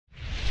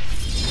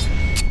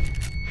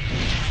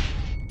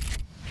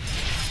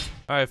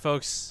All right,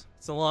 folks.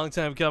 It's a long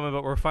time coming,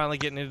 but we're finally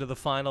getting into the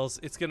finals.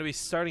 It's going to be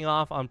starting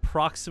off on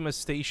Proxima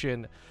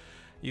Station.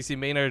 You see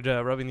Maynard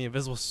rubbing the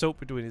invisible soap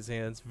between his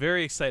hands.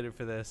 Very excited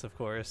for this, of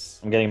course.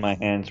 I'm getting my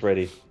hands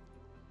ready.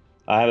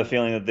 I have a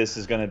feeling that this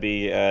is going to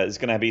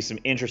be some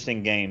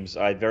interesting games.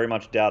 I very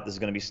much doubt this is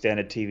going to be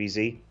standard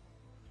TvZ.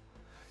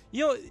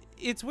 You know,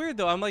 it's weird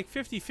though. I'm like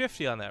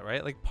 50-50 on that,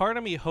 right? Like, part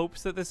of me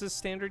hopes that this is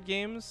standard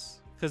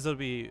games because it'll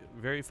be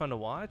very fun to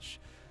watch.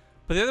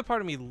 But the other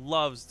part of me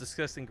loves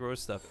disgusting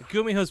gross stuff.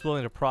 GuMiho's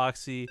willing to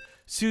proxy.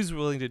 soO's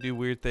willing to do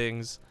weird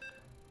things.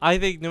 I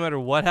think no matter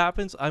what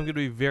happens, I'm going to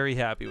be very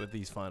happy with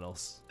these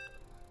finals.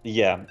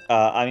 Yeah,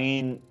 I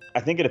mean,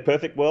 I think in a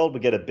perfect world we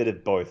get a bit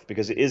of both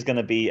because it is going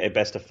to be a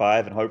best of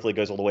 5 and hopefully it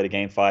goes all the way to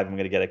Game 5 and we're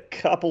going to get a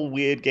couple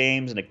weird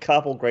games and a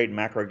couple great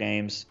macro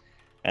games.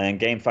 And then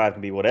Game 5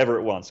 can be whatever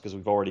it wants because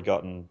we've already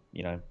gotten,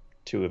 you know,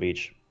 2 of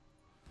each.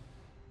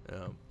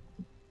 Yeah.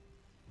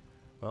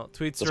 Well,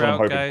 tweets That's are what I'm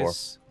out, hoping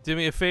guys. Do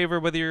me a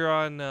favor, whether you're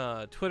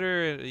on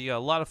Twitter, you got a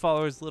lot of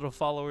followers, little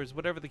followers,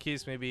 whatever the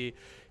case may be,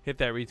 hit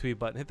that retweet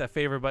button, hit that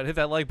favorite button, hit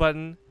that like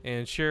button,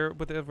 and share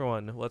with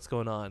everyone what's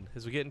going on.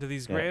 As we get into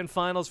these grand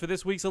finals for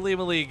this week's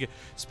Olimoleague,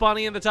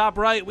 spawning in the top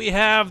right, we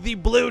have the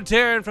Blue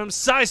Terran from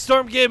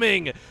Storm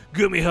Gaming,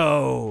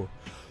 GuMiho.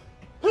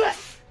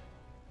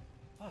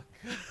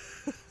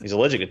 He's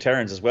allergic to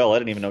Terrans as well. I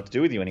don't even know what to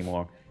do with you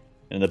anymore.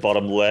 In the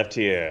bottom left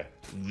here,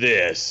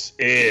 this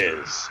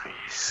is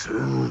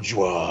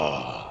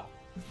Sujwa.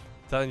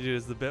 Telling you,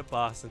 is the bit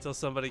boss. Until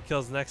somebody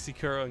kills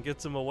Nexikuro and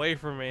gets him away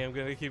from me, I'm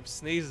gonna keep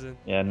sneezing.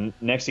 Yeah,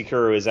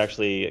 Nexikuro is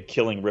actually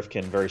killing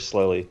Rifkin very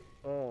slowly,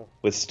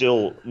 with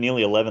still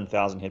nearly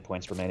 11,000 hit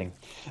points remaining.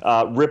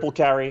 Ripple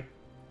Carry,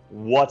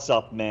 what's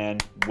up, man?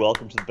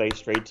 Welcome to the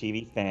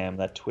BaseTradeTV fam.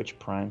 That Twitch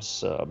Prime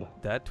sub.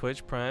 That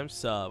Twitch Prime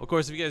sub. Of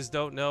course, if you guys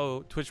don't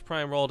know, Twitch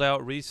Prime rolled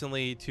out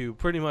recently to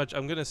pretty much,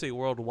 I'm gonna say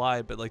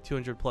worldwide, but like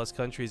 200 plus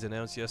countries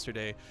announced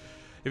yesterday.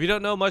 If you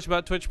don't know much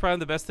about Twitch Prime,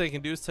 the best thing I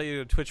can do is tell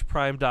you to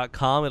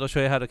twitchprime.com. It'll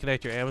show you how to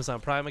connect your Amazon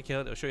Prime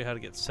account. It'll show you how to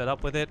get set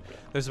up with it.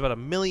 There's about a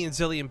million,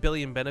 zillion,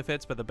 billion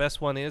benefits, but the best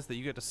one is that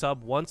you get to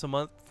sub once a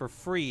month for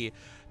free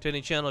to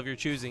any channel of your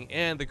choosing,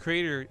 and the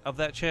creator of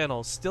that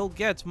channel still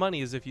gets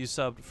money as if you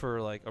subbed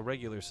for like a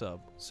regular sub.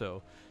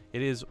 So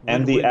it is win,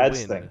 and the win,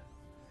 ads win. thing.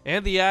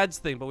 And the ads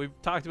thing, but we've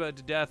talked about it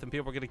to death, and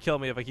people are going to kill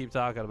me if I keep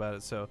talking about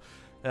it. So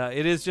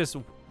it is just...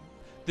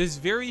 There's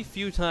very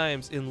few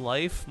times in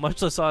life,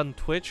 much less on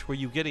Twitch, where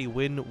you get a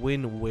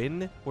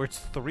win-win-win, where it's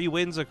 3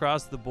 wins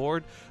across the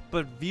board.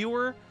 But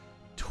viewer,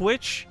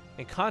 Twitch,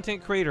 and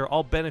content creator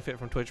all benefit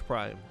from Twitch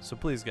Prime. So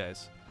please,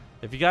 guys,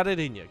 if you got it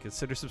in you,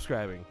 consider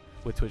subscribing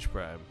with Twitch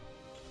Prime.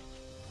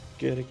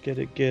 Get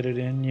it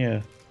in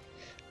ya.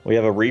 We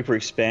have a Reaper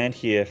expand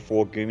here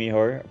for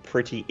GuMiho.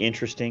 Pretty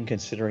interesting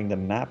considering the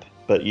map,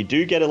 but you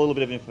do get a little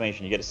bit of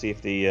information. You get to see if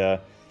the, you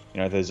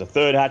know, there's a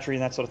third hatchery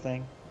and that sort of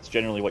thing. It's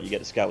generally what you get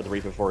to scout with the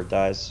Reaper before it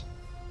dies.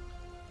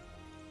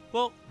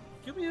 Well,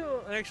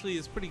 GuMiho actually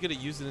is pretty good at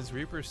using his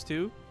Reapers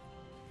too.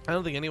 I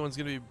don't think anyone's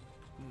going to be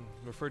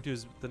referred to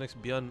as the next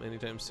Beyond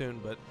anytime soon,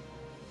 but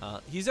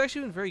he's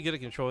actually been very good at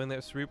controlling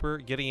this Reaper,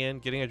 getting in,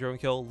 getting a drone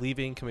kill,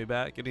 leaving, coming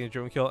back, getting a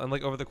drone kill, and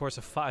like over the course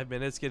of 5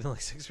 minutes getting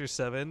like 6 or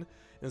 7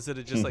 instead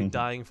of just like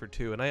dying for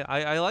 2. And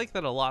I like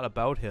that a lot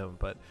about him,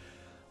 but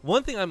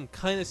one thing I'm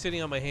kind of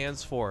sitting on my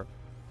hands for,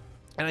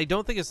 and I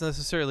don't think it's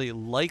necessarily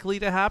likely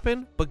to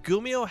happen, but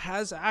GuMiho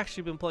has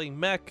actually been playing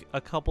mech a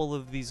couple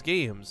of these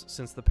games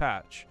since the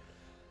patch.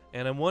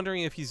 And I'm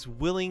wondering if he's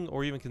willing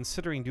or even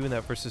considering doing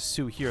that versus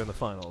soO here in the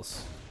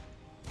finals.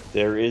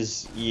 There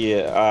is,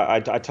 yeah, I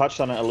touched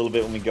on it a little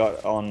bit when we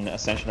got on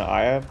Ascension at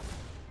Aya,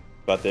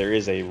 but there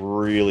is a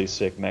really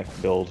sick mech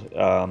build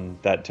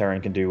that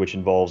Terran can do, which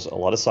involves a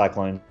lot of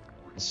Cyclones,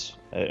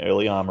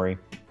 early Armory,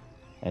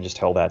 and just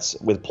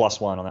Hellbats with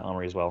 +1 on that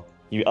Armory as well.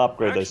 You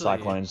upgrade those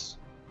Cyclones,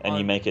 and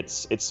you make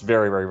it's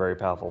very, very, very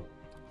powerful.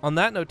 On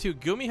that note, too,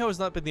 GuMiho has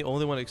not been the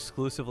only one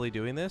exclusively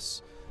doing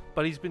this,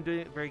 but he's been doing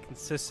it very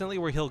consistently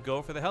where he'll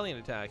go for the Hellion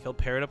attack. He'll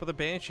pair it up with a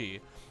Banshee.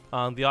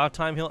 The odd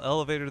time, he'll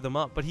elevator them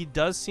up, but he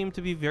does seem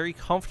to be very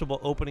comfortable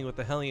opening with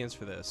the Hellions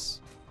for this.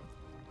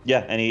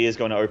 Yeah, and he is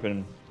going to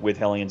open with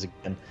Hellions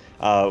again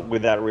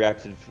with that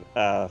reactive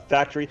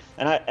factory,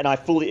 and I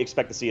fully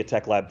expect to see a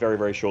tech lab very,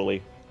 very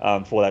shortly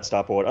for that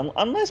starport.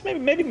 Unless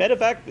maybe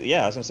medevac,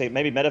 yeah, I was going to say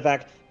maybe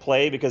medevac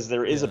play because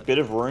there is a bit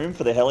of room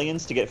for the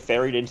Hellions to get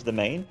ferried into the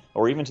main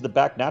or even to the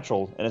back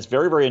natural, and it's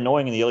very, very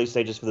annoying in the early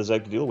stages for the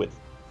Zerg to deal with.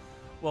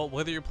 Well,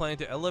 whether you're planning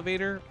to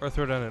elevator or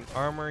throw down an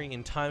armory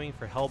in timing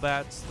for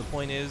Hellbats, the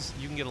point is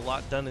you can get a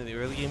lot done in the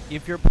early game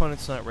if your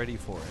opponent's not ready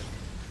for it.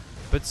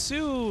 But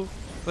soO,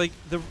 like,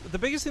 the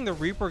biggest thing the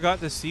Reaper got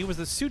to see was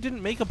that soO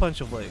didn't make a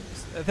bunch of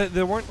legs.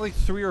 There weren't like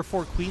 3 or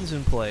 4 queens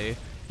in play.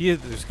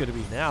 There's going to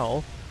be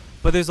now.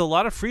 But there's a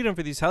lot of freedom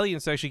for these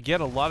Hellions to actually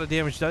get a lot of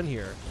damage done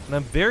here. And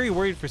I'm very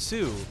worried for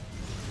soO.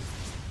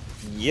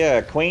 Yeah,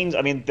 Queens,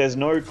 I mean, there's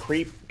no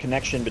creep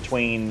connection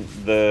between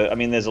the... I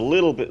mean, there's a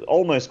little bit,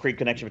 almost creep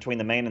connection between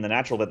the main and the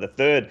natural, but the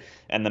third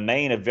and the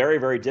main are very,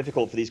 very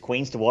difficult for these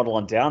Queens to waddle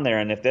on down there.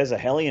 And if there's a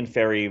Hellion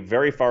ferry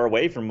very far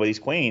away from these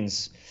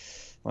Queens,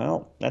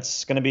 Well,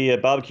 that's going to be a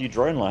barbecue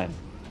drone line.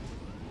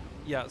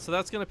 Yeah, so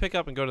that's going to pick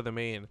up and go to the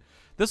main.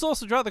 This will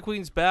also draw the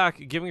queens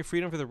back, giving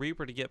freedom for the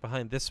Reaper to get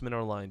behind this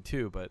minnow line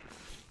too, but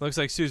looks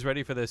like soO's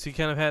ready for this. He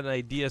kind of had an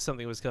idea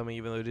something was coming,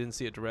 even though he didn't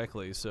see it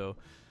directly, so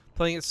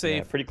playing it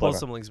safe, pretty pull clever.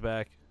 some links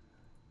back.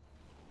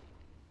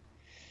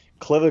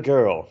 Clever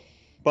girl.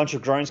 Bunch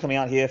of drones coming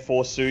out here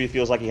for soO. He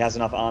feels like he has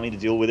enough army to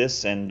deal with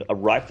this, and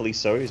rightfully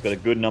so. He's got a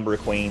good number of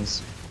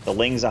queens. The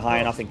lings are high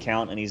enough in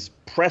count, and he's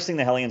pressing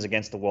the Hellions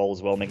against the wall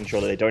as well, making sure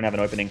that they don't have an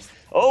opening.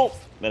 Oh!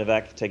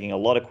 Medevac taking a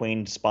lot of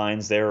queen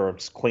spines there, or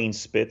queen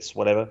spits,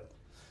 whatever,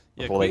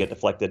 before they get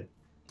deflected.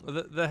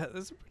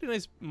 There's a pretty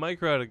nice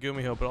micro out of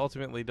GuMiho, but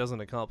ultimately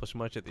doesn't accomplish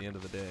much at the end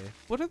of the day.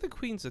 What are the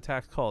queen's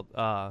attacks called?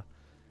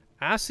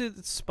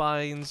 Acid,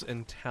 Spines,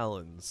 and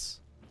Talons.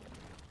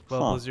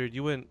 Well, Blizzard,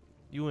 you went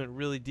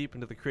really deep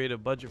into the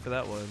creative budget for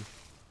that one.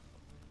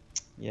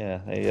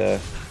 Yeah,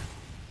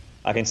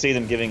 I can see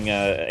them giving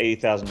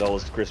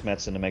 $80,000 to Chris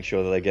Metzen to make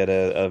sure that they get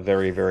a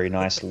very, very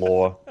nice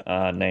lore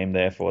name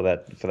there for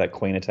that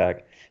queen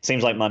attack.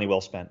 Seems like money well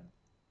spent.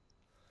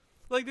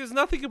 Like, there's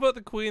nothing about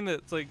the queen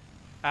that's like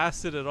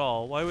acid at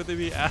all. Why would they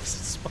be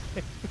acid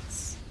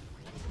spines?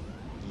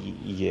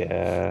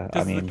 Yeah,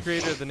 I mean, the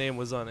creator of the name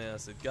was on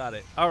acid. Got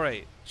it. All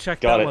right, check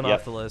that one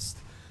off the list.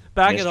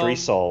 Back at home. Mystery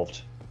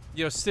solved.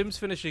 You know, Sim's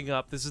finishing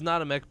up. This is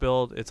not a mech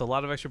build. It's a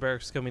lot of extra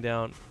barracks coming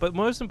down. But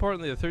most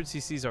importantly, the third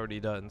CC is already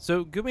done.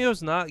 So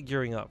GuMiho's not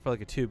gearing up for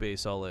like a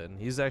 2-base all-in.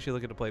 He's actually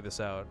looking to play this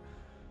out.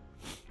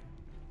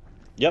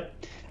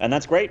 Yep, and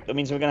that's great. That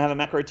means we're going to have a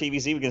macro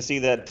TvZ. We can see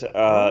that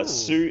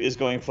soO is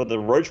going for the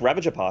Roach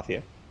Ravager path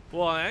here.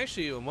 Well,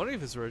 I'm wondering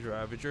if it's Roach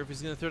Ravager, if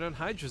he's going to throw down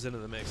Hydras into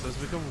the mix. Those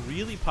have become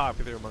really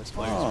popular amongst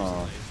players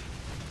recently.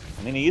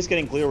 I mean, he is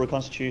getting Glial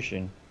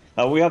Reconstitution.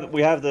 We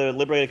have the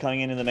Liberator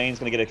coming in the main. He's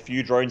going to get a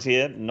few drones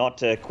here.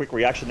 Not a quick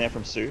reaction there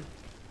from soO.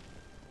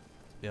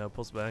 Yeah,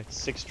 pulls back.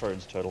 6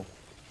 drones total.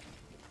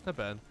 Not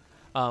bad.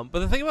 But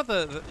the thing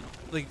about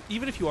like,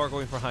 even if you are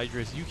going for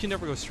Hydras, you can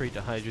never go straight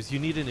to Hydras. You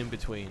need an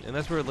in-between. And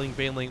that's where Ling,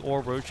 Baneling,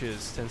 or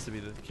Roaches tends to be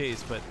the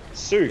case. But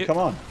soO, come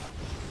on.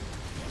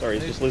 Sorry,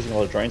 he's just losing a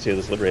lot of drones here,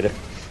 this Liberator.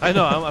 I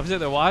know, I'm sitting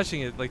there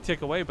watching it like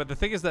tick away. But the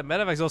thing is that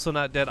Medevac's also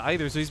not dead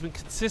either. So he's been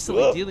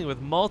consistently dealing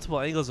with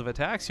multiple angles of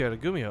attacks here at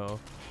GuMiho.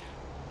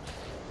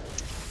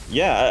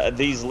 Yeah,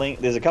 there's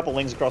a couple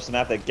lings across the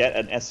map that get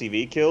an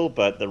SCV kill,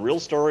 but the real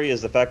story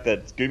is the fact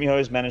that GuMiho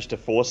has managed to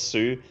force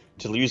soO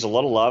to use a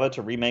lot of lava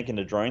to remake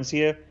into drones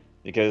here,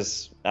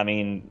 because, I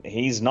mean,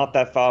 he's not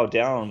that far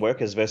down on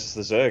workers versus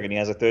the Zerg, and he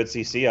has a 3rd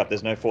CC up.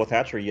 There's no 4th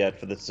hatchery yet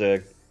for the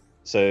Zerg,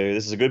 so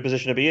this is a good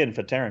position to be in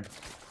for Terran.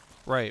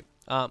 Right.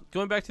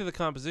 Going back to the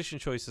composition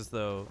choices,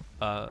 though,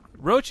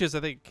 Roaches,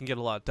 I think, can get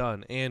a lot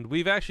done, and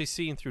we've actually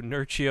seen through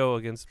Nurchio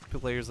against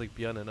players like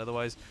Byun and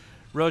otherwise,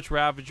 Roach,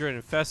 Ravager,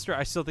 and Infester,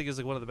 I still think is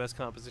like one of the best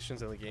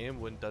compositions in the game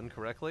when done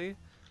correctly.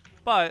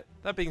 But,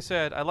 that being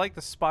said, I like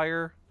the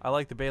Spire, I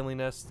like the Baneling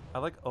Nest,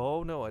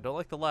 oh no, I don't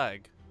like the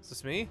lag. Is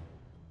this me?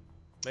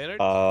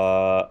 Maynard?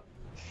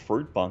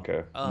 Fruit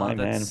Bunker. My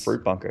man,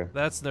 Fruit Bunker.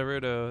 That's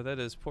Naruto. That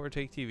is poor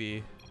Take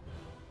TV.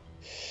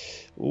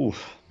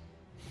 Oof.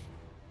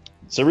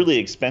 It's a really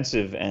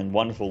expensive and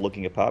wonderful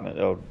looking apartment,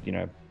 or, you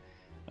know,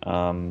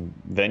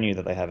 venue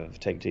that they have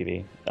at Take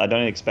TV. I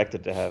don't expect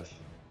it to have,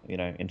 you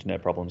know,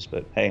 internet problems,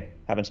 but hey,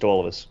 happens to all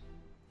of us.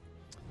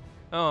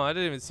 Oh, I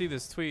didn't even see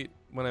this tweet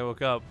when I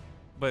woke up,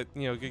 but,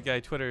 you know, good guy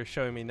Twitter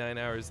showing me 9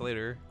 hours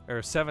later,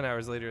 or 7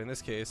 hours later in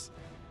this case.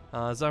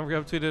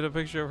 Zomgrub tweeted a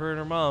picture of her and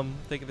her mom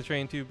taking the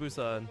train to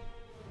Busan.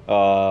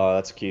 Oh,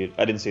 that's cute.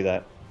 I didn't see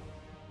that.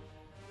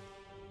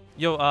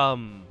 Yo,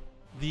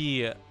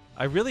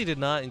 I really did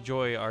not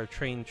enjoy our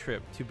train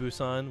trip to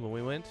Busan when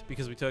we went,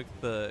 because we took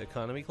the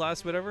economy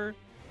class, whatever.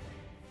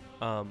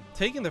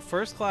 Taking the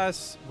first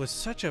class was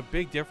such a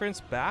big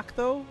difference back,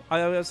 though.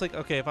 I was like,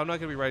 okay, if I'm not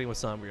going to be riding with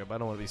Zomgrub, I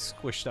don't want to be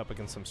squished up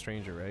against some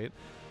stranger, right?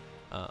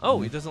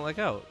 Oh, he doesn't like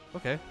out.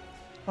 Okay.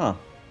 Huh.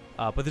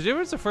 But the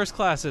difference of first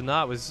class and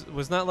not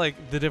was not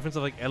like the difference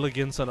of like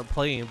elegance on a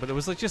plane, but it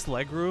was like just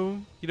leg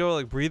room, you know,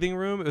 like breathing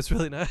room. It was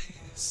really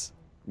nice.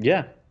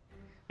 Yeah.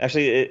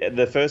 Actually,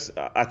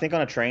 I think on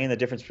a train, the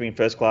difference between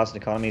first class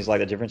and economy is like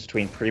the difference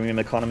between premium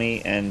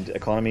economy and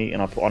economy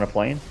on a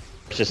plane.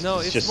 It's just, no,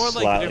 it's just more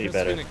like the difference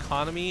better. between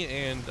economy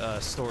and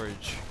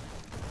storage.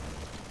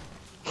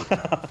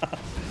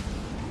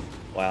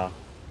 Wow.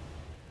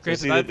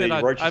 Granted,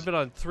 I've been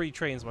on 3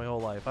 trains my whole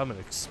life. I'm an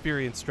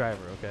experienced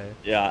driver, okay?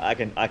 Yeah, I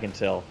can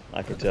tell.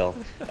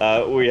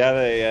 We have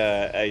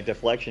a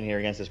deflection here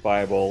against this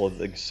fireball.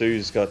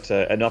 soO's got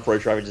enough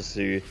Roach Ravagers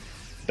to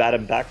bat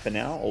him back for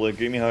now, although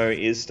GuMiho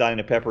is starting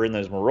to pepper in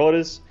those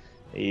Marauders.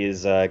 He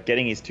is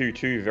getting his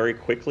 2-2 very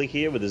quickly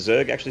here, with the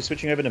Zerg actually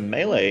switching over to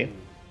melee.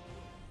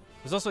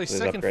 There's also a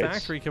second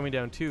factory coming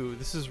down, too.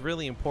 This is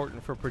really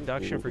important for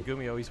production for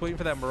GuMiho. He's waiting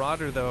for that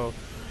Marauder, though.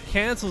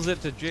 Cancels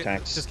it to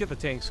just get the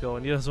tanks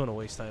going. He doesn't want to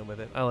waste time with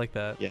it. I like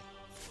that. Yeah.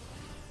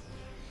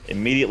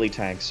 Immediately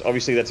tanks.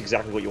 Obviously, that's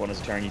exactly what you want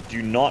as a Terran. You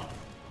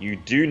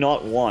do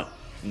not want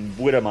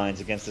Widow Mines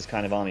against this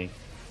kind of army.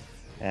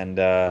 And,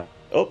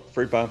 oh,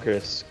 Fruit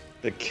Bunkers.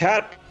 The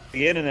cat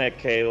the internet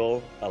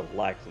cable, a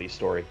likely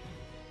story.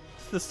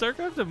 The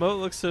StarCraft emote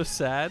looks so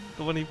sad,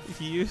 the one he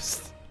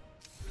used.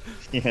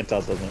 Yeah, it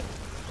does, doesn't it?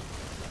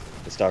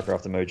 The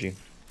StarCraft emoji.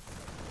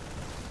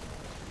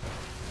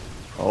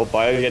 Oh,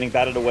 Bio getting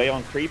batted away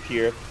on creep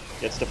here.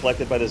 Gets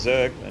deflected by the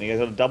Zerg, and he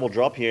got a double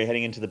drop here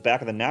heading into the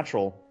back of the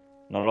natural.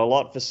 Not a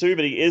lot for soO,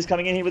 but he is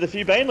coming in here with a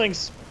few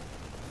Banelings.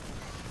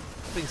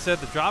 That being said,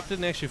 the drop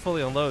didn't actually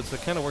fully unload, so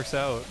it kind of works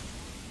out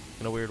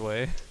in a weird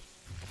way.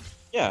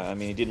 Yeah, I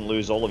mean, he didn't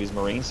lose all of his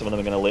Marines. Some of them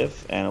are going to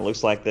live, and it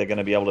looks like they're going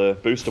to be able to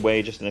boost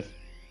away just in a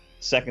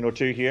second or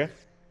two here.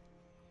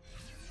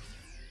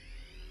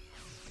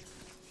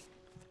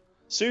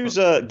 soO's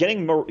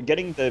getting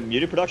the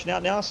muted production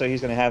out now, so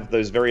he's going to have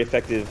those very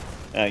effective,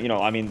 you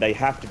know, I mean, they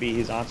have to be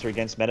his answer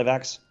against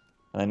medevacs,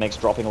 and it makes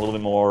dropping a little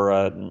bit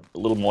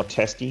more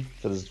testy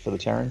for the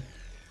Terran.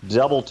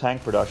 Double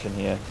tank production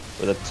here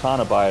with a ton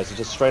of bias. It's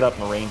just straight up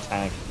Marine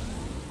tank.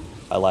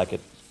 I like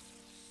it.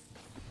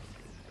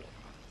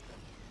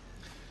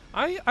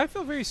 I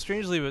feel very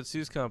strangely about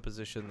soO's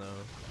composition, though.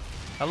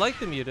 I like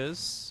the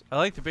mutas, I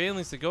like the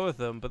Banelings that go with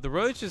them, but the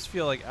roaches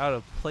feel like out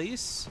of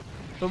place.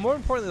 But more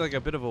importantly, like a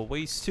bit of a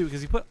waste too,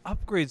 because he put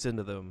upgrades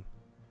into them.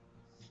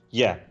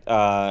 Yeah,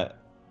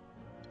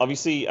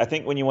 obviously, I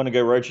think when you want to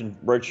go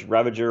Roach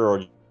Ravager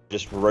or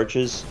just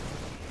Roaches,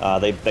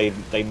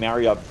 they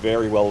marry up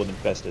very well with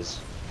Infestors.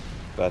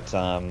 But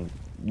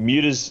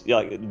mutas,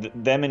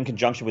 like them in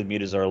conjunction with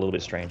mutas, are a little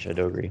bit strange. I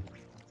do agree.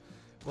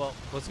 Well,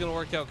 what's going to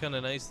work out kind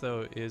of nice,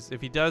 though, is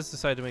if he does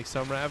decide to make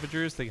some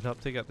Ravagers, they can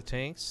help take out the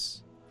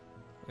tanks.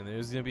 And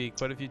there's going to be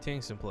quite a few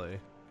tanks in play.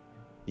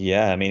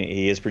 Yeah, I mean,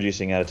 he is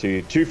producing out of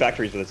two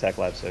factories with a tech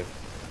lab, so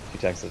 2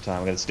 tanks at a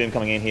time. We've got Stim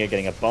coming in here,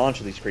 getting a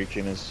bunch of these creep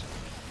tumors.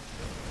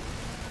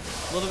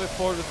 A little bit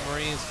forward with the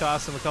Marines,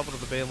 cost him a couple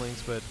of the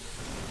Banelings, but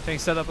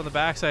tank set up on the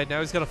backside. Now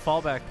he's got a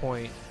fallback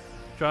point.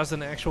 Draws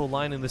an actual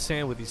line in the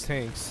sand with these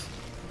tanks.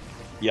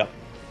 Yep.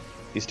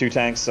 These 2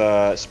 tanks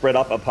spread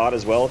up apart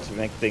as well to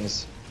make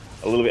things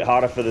a little bit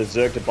harder for the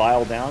Zerg to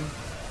bile down.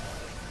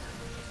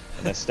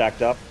 And they're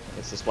stacked up.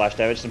 It's the splash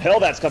damage. Some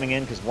Hellbats coming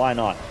in, because why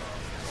not?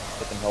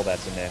 Put some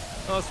Hellbats in there.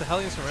 Oh, it's the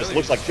Hellions from earlier. Just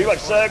looks like too much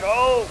Zerg.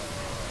 Oh!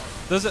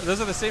 Those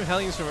are the same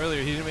Hellions from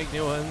earlier. He didn't make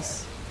new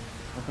ones.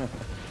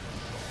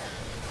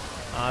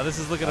 This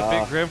is looking a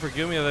bit grim for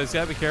GuMiho, though. He's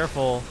got to be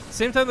careful.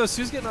 Same time, though,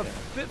 soO's getting a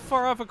bit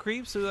far off a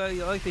creep, so I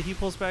like that he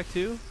pulls back,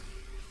 too.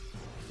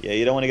 Yeah,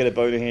 you don't want to get a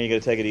boat in here. You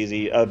got to take it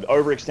easy.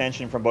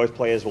 Overextension from both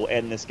players will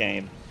end this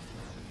game.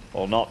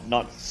 Well,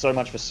 not so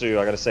much for soO.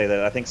 I got to say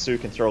that I think soO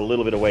can throw a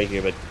little bit away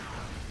here, but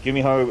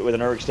GuMiho with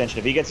an overextension.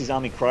 If he gets his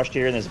army crushed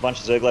here and there's a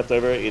bunch of Zerg left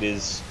over,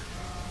 it's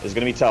going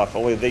to be tough.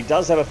 Although he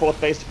does have a 4th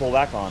base to pull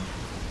back on.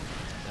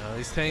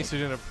 These tanks are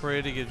doing a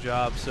pretty good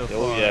job so far.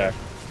 Oh yeah.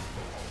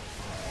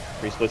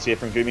 3 splits here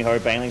from GuMiho.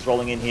 Banelings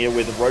rolling in here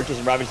with Roaches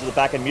and Ravagers at the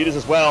back and Mutas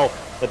as well.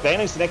 The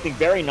Banelings connecting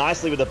very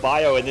nicely with the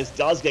Bio, and this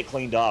does get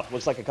cleaned up.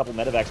 Looks like a couple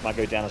medevacs might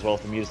go down as well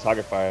for Mutas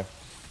target fire.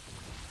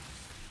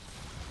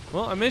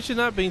 Well, I mentioned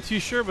not being too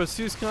sure about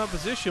soO's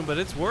composition, but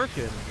it's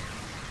working.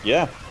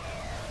 Yeah.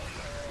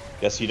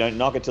 Guess you don't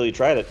knock it till you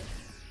trade it.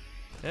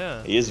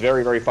 Yeah. He is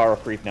very, very far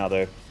off creep now,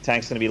 though.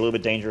 Tank's going to be a little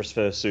bit dangerous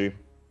for soO.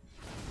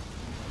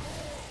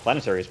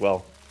 Planetary as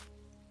well.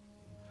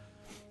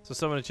 So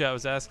someone in chat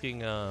was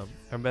asking, are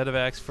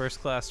medevacs first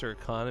class or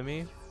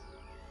economy?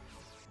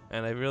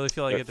 And I really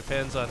feel like it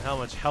depends on how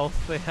much health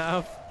they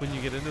have when you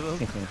get into them.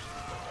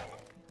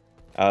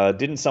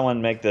 Didn't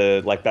someone make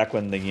the, like back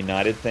when the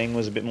United thing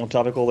was a bit more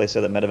topical, they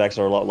said that medevacs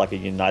are a lot like a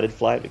United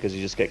flight because you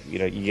just get, you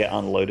get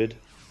unloaded?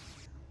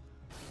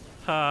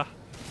 Ha.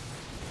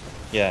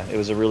 Yeah, it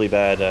was a really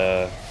bad,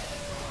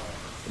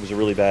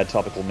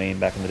 topical meme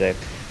back in the day.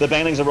 The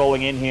Banelings are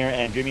rolling in here,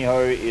 and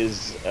GuMiho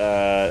is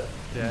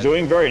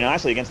doing very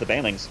nicely against the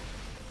Banelings.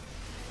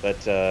 But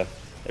there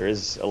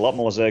is a lot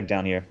more Zerg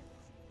down here.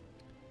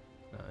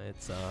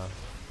 It's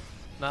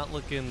not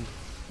looking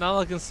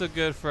so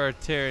good for our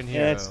Terran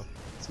hero. Yeah,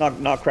 it's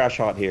not crash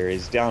hot here.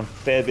 He's down a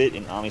fair bit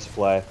in army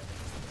supply,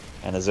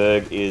 and the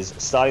Zerg is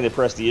starting to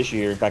press the issue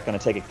here. In fact, going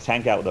to take a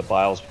tank out with the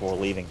Biles before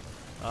leaving.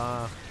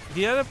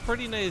 He had a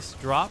pretty nice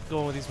drop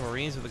going with these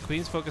Marines, but the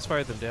Queen's focus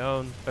fired them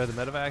down, or the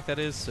medevac that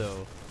is,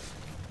 so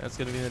that's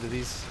going to be the end of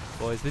these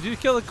boys. They do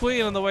kill the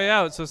Queen on the way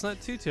out, so it's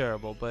not too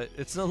terrible, but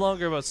it's no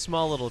longer about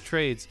small little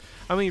trades.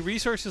 I mean,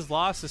 resources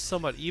lost is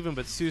somewhat even,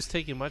 but soO's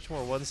taking much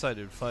more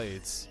one-sided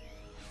fights.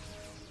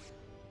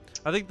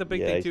 I think the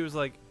big thing, too, is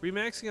like,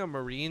 remaxing on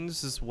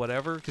Marines is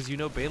whatever, because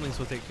Banelings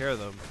will take care of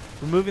them.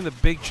 Removing the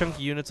big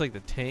chunky units like the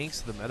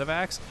tanks, the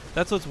medevacs,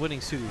 that's what's winning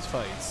soO these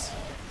fights.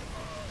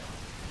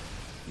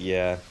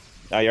 Yeah.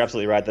 No, you're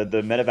absolutely right. The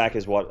medevac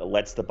is what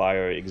lets the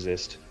Bio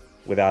exist.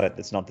 Without it,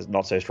 it's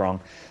not so strong.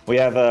 We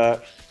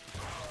have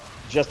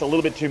just a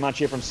little bit too much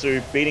here from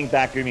soO, beating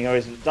back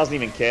GuMiho. He doesn't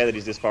even care that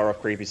he's this far off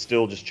creep. He's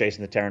still just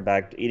chasing the Terran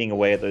back, eating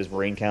away at those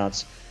Marine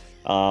counts.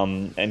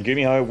 And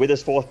GuMiho, with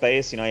his 4th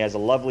base, he has a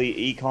lovely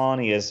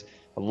econ, he has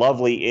a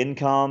lovely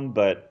income,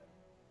 but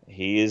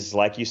he is,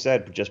 like you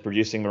said, just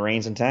producing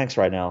Marines and tanks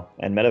right now,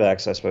 and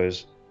medevacs, I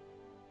suppose.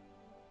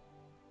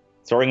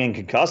 Throwing in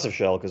concussive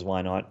shell, because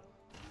why not?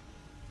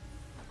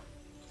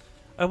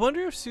 I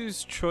wonder if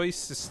soO's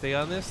choice to stay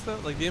on this, though,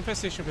 like the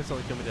infestation pit's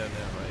only coming down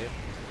now, right?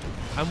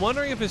 I'm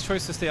wondering if his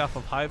choice to stay off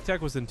of Hive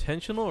Tech was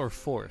intentional or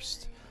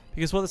forced.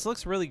 Because while this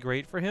looks really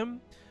great for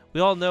him,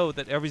 we all know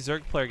that every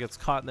Zerg player gets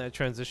caught in that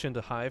transition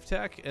to Hive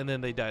Tech, and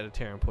then they die to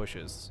Terran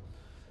pushes.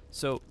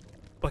 So,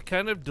 by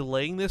kind of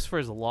delaying this for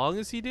as long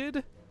as he did,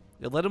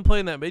 it let him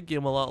play in that mid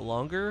game a lot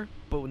longer.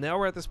 But now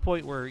we're at this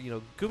point where, you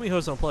know,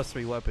 GuMiho's on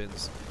 +3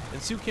 weapons,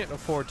 and soO can't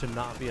afford to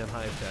not be on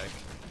Hive Tech.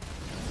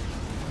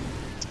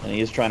 And he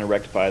is trying to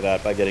rectify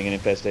that by getting an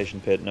infestation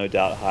pit, no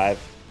doubt. Hive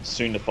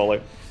soon to follow.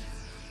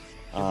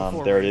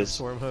 There it is.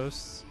 Swarm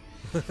hosts.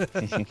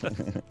 He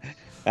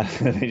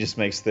just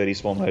makes 30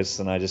 swarm hosts,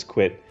 and I just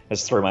quit. I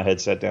just throw my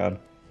headset down,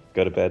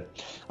 go to bed.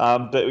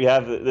 But we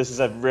have this is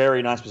a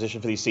very nice position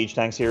for these siege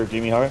tanks here at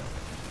GuMiho.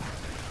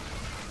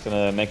 It's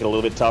gonna make it a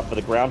little bit tough for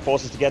the ground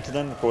forces to get to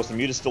them. Of course, the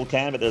Mutas still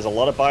can, but there's a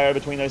lot of bio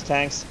between those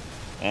tanks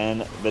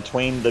and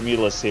between the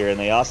Mutalisks here, and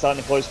they are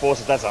starting to close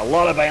forces. That's a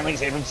lot of banelings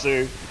here from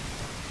soO.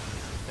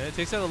 And it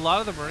takes out a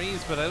lot of the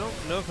Marines, but I don't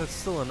know if that's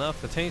still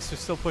enough. The tanks are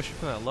still pushing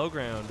from that low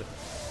ground.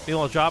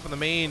 Meanwhile, dropping the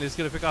main is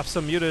going to pick off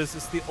some Mutas.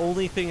 It's the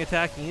only thing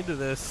attacking into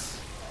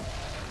this.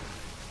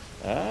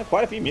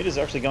 Quite a few Mutas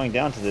are actually going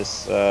down to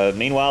this.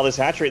 Meanwhile, this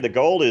hatchery at the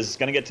gold is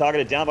going to get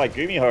targeted down by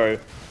GuMiho.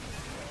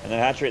 And the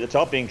hatchery at the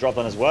top being dropped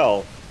on as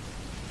well.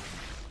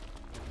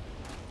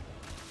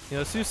 You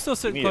know, soO's still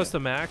sitting close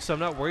to max, so I'm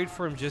not worried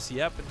for him just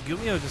yet, but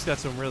GuMiho just got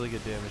some really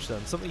good damage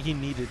done. Something he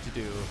needed to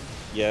do.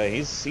 Yeah,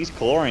 he's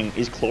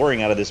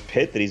clawing out of this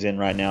pit that he's in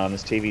right now in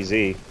this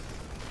TvZ.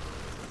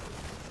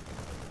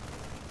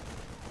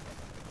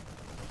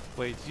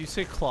 Wait, did you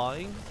say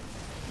clawing?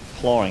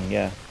 Clawing,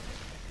 yeah.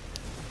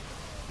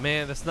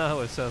 Man, that's not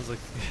what it sounds like.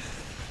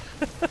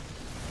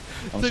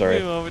 I'm sorry.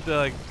 Took me a moment to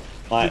like do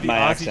the Aussie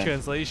accent.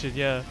 translation.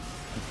 Yeah,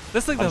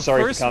 that's like I'm the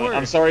sorry first for coming. word.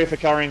 I'm sorry for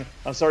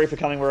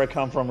coming where I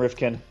come from,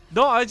 Rifkin.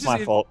 No, I just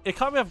my fault. It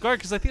caught me off guard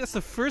because I think that's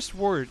the first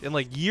word in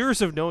like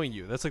years of knowing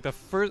you. That's like the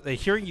first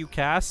hearing you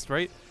cast,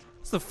 right?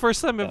 It's the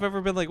first time I've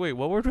ever been like, wait,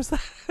 what word was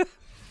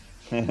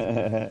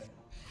that?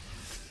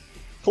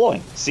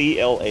 Clawing.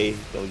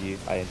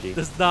 C-L-A-W-I-N-G.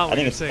 That's not what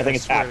you're saying. I think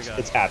it's apt.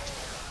 It's apt.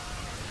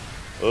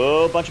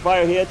 Oh, bunch of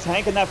bio here,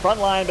 tanking that front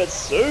line, but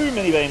so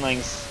many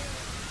banelings.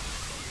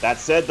 That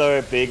said,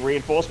 though, big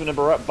reinforcement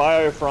of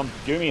bio from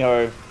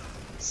GuMiho.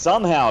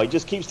 Somehow, he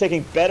just keeps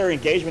taking better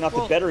engagement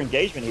after better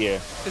engagement here.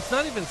 It's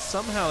not even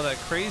somehow that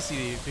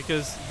crazy,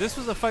 because this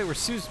was a fight where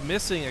soO's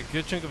missing a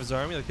good chunk of his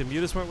army. Like, the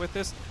Mutas weren't with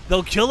this.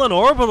 They'll kill an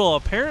orbital,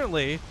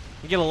 apparently.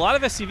 You get a lot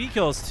of SCV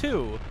kills,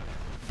 too.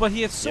 But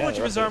he had so much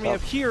of his army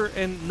up here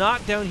and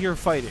not down here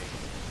fighting.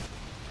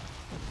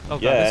 Oh,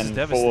 God, this is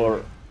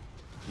devastating.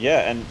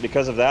 And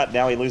because of that,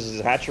 now he loses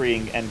his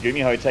hatchery, and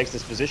GuMiho takes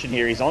this position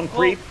here. He's on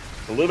creep.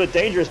 It's a little bit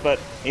dangerous, but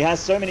he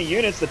has so many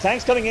units. The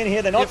tank's coming in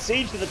here. They're not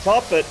sieged to the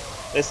top, but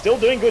they're still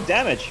doing good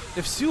damage.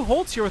 If soO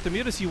holds here with the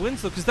Mutas, he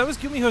wins, though, because that was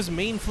GuMiho's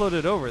main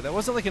floated over. That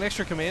wasn't like an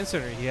extra command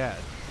center he had.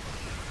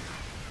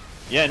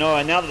 Yeah, no,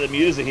 and now that the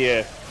Mutas are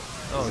here,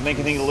 it's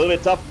making things a little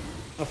bit tough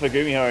for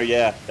GuMiho.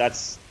 Yeah,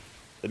 that's...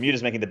 The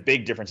Muta's making the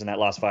big difference in that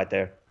last fight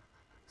there.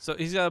 So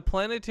he's got a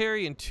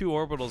planetary and 2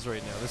 orbitals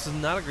right now. This is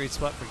not a great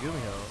spot for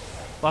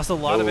GuMiho. Lost a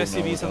lot of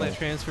SCVs on that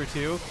transfer,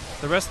 too.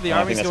 The rest of the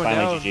army's going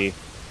down. GG.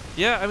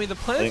 Yeah, I mean, the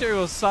planetary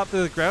will stop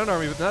the ground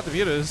army, but not the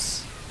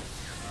Mutas.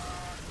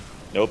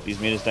 Nope, these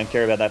Mutas don't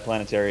care about that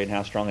planetary and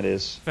how strong it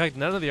is. In fact,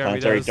 none of the army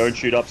planetary, does. don't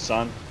shoot up,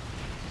 son.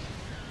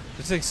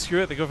 Just like,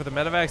 screw it. They go for the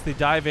medevacs. They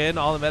dive in.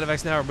 All the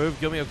medevacs now are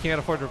moved. GuMiho can't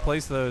afford to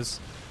replace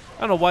those. I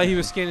don't know why he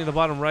was scanning the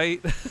bottom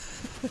right.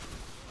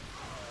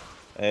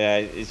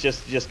 It's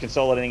just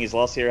consolidating his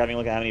loss here, having a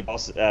look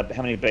at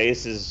how many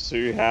bases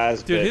soO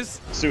has. Dude,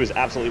 soO is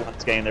absolutely won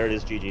this game. There it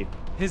is, GG.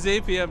 His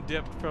APM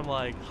dipped from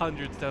like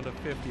hundreds down to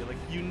 50. Like,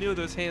 you knew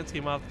those hands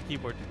came off the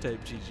keyboard to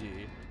type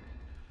GG.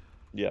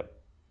 Yep.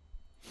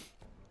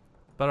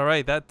 But all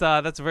right,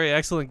 that's a very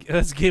excellent.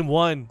 That's game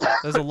 1.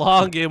 That's a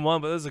long game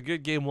 1, but that's a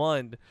good game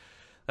 1.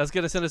 That's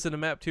gonna send us into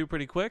map 2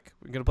 pretty quick.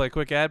 We're gonna play a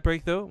quick ad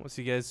break though. We'll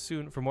see you guys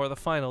soon for more of the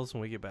finals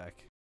when we get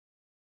back.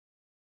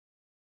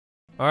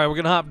 Alright, we're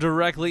going to hop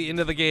directly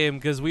into the game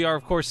because we are,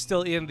 of course,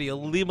 still in the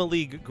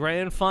Olimoleague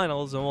Grand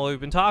Finals. And while we've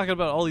been talking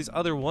about all these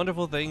other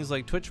wonderful things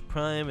like Twitch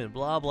Prime and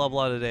blah, blah,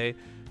 blah today,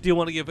 do you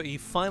want to give a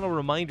final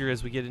reminder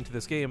as we get into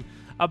this game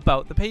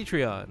about the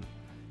Patreon?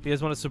 If you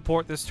guys want to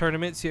support this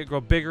tournament, see it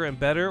grow bigger and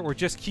better, or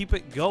just keep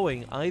it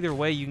going, either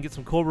way, you can get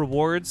some cool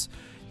rewards.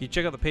 You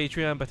check out the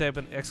Patreon by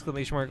typing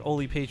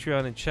 !Oli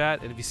Patreon in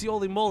chat. And if you see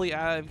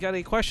Olimoleague, if you've got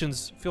any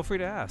questions, feel free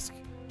to ask.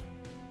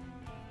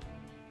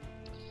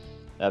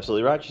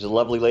 Absolutely right. She's a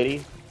lovely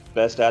lady,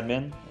 best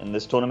admin, and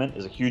this tournament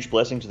is a huge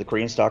blessing to the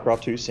Korean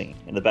StarCraft 2 scene.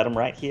 In the bottom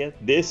right here,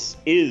 this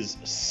is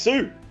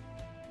soO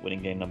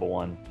winning game number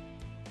 1.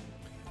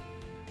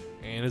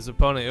 And his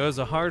opponent, it was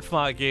a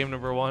hard-fought game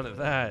number 1 at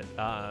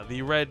that.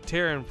 The red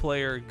Terran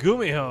player,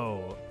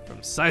 GuMiho from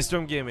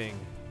Psystorm Gaming.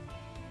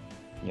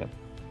 Yep.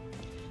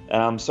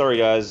 Sorry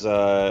guys,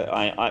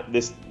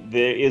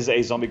 there is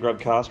a zombie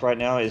grub cast right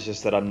now. It's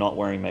just that I'm not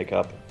wearing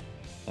makeup.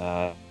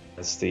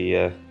 That's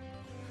the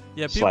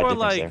yeah, people are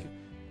like,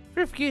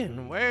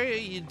 Rifkin,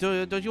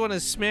 don't you want to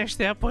smash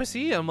that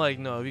pussy? I'm like,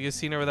 no. Have you guys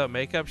seen her without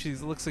makeup? She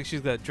looks like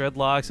she's got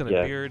dreadlocks and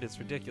a beard. It's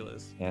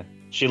ridiculous. Yeah,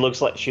 she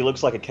looks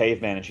like a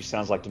caveman, and she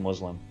sounds like the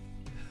Muslim.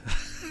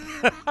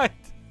 I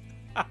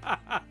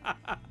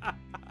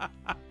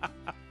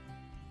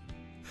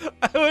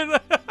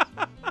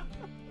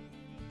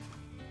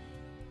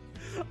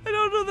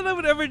don't know that I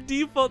would ever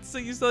default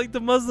saying you sound like the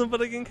Muslim,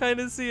 but I can kind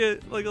of see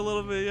it like a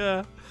little bit,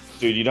 yeah.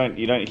 Dude, you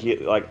don't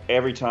hear, like,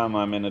 every time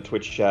I'm in a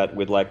Twitch chat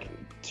with like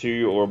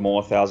 2 or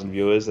more thousand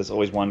viewers, there's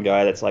always one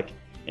guy that's like,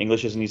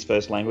 English isn't his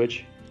first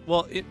language.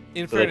 Well, in so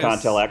fairness, they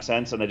can't tell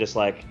accents, and they're just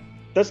like,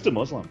 that's the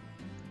Muslim.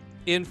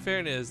 In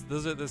fairness,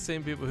 those are the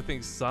same people who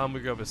think Sam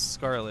would go up as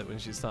Scarlet when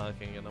she's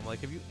talking, and I'm like,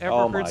 have you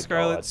ever heard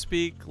Scarlet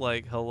speak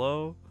like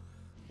hello?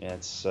 Yeah,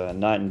 it's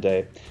night and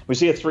day. We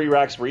see a 3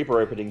 racks Reaper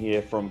opening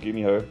here from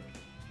GuMiho.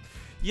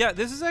 Yeah,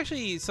 this is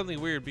actually something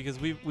weird because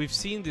we've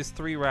seen these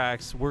 3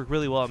 racks work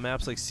really well on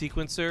maps like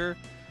Sequencer,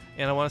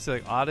 and I want to say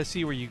like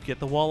Odyssey, where you get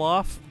the wall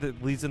off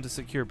that leads into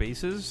secure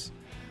bases.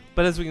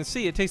 But as we can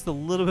see, it takes a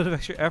little bit of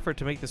extra effort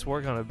to make this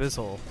work on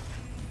Abyssal.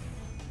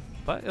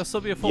 But it'll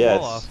still be a full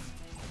wall off.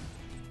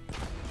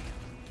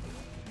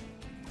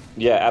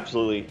 Yeah,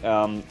 absolutely.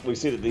 We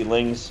see that the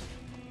Lings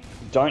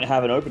don't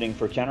have an opening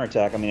for a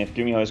counterattack. I mean, if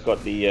GuMiho's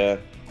got the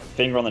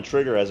finger on the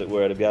trigger, as it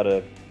were, to be able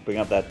to bring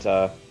up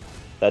that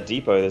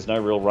depot, there's no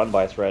real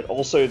run-by threat.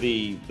 Also,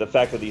 the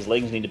fact that these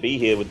Lings need to be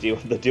here would deal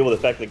with the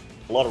fact that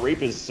a lot of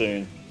Reapers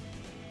soon.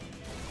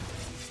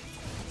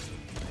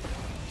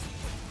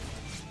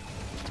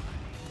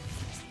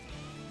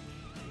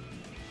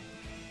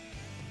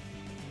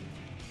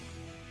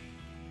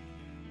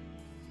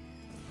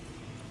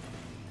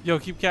 Yo,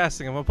 keep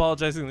casting. I'm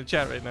apologizing in the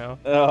chat right now.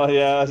 Oh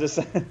yeah,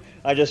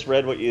 I just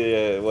read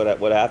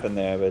what happened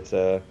there,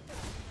 but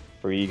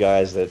for you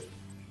guys that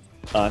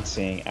aren't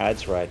seeing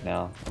ads right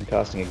now, I'm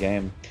casting a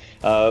game.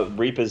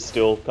 Reaper's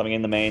still coming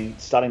in the main,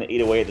 starting to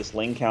eat away at this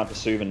Ling count for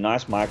Suven.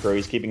 Nice micro.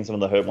 He's keeping some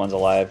of the hurt ones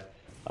alive.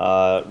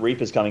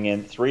 Reaper's coming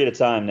in 3 at a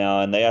time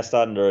now, and they are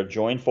starting to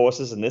join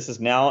forces, and this is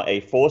now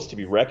a force to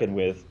be reckoned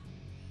with.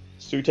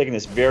 soO taking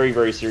this very,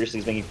 very seriously.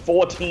 He's making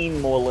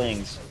 14 more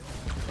Lings.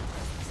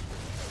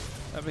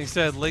 That being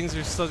said, Lings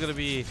are still going to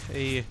be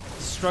a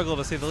struggle,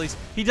 to say the least.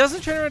 He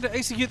doesn't turn around to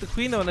execute the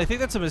Queen, though, and I think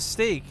that's a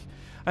mistake.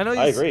 I know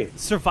I agree.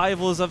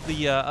 Survival is of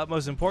the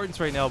utmost importance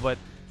right now, but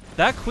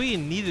that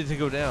Queen needed to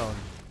go down.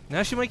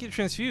 Now she might get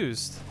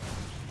transfused.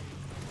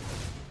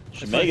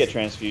 She may get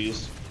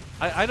transfused.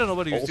 I don't know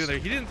what he was doing there.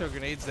 He didn't throw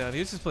grenades down. He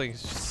was just playing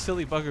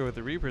silly bugger with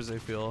the Reapers, I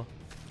feel.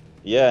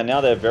 Yeah,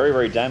 now they're very,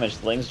 very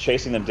damaged. Lings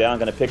chasing them down,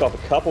 going to pick off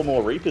a couple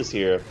more Reapers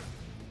here.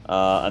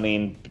 I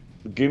mean,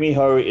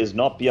 GuMiho is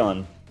not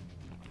Beyond.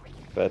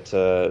 But,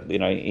 you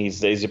know,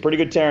 he's a pretty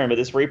good Terran, but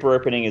this Reaper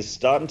opening is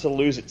starting to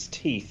lose its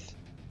teeth.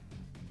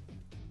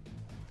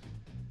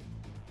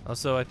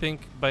 Also, I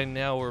think by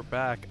now we're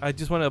back. I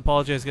just want to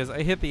apologize, guys.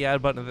 I hit the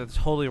ad button at the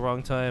totally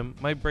wrong time.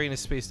 My brain is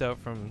spaced out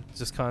from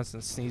just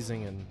constant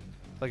sneezing, and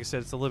like I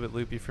said, it's a little bit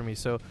loopy for me.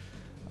 So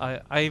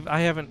I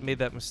haven't made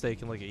that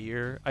mistake in like a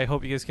year. I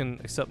hope you guys can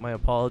accept my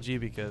apology,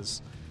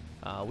 because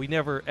we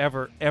never,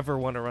 ever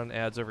want to run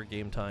ads over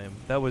game time.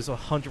 That was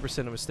 100%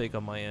 a mistake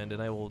on my end,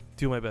 and I will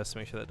do my best to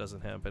make sure that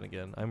doesn't happen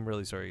again. I'm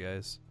really sorry,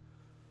 guys.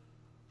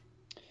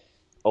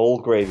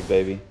 Old gravy,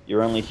 baby.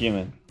 You're only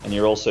human, and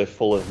you're also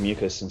full of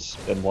mucus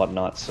and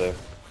whatnot, so it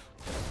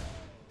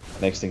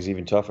makes things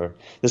even tougher.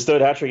 This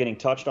third hatchery getting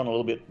touched on a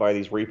little bit by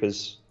these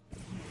Reapers.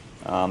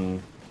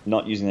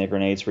 Not using their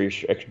grenades for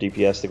extra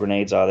DPS. The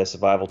grenades are their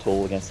survival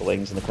tool against the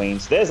Lings and the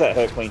Queens. There's that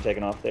hurt Queen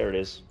taken off. There it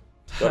is.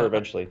 Got her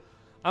eventually.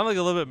 I'm like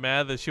a little bit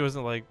mad that she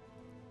wasn't like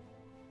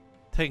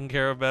taken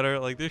care of better.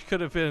 Like, there could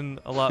have been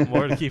a lot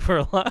more to keep her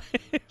alive.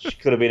 She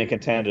could have been a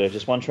contender.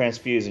 Just one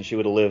transfuse and she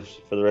would have lived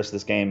for the rest of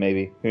this game,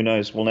 maybe. Who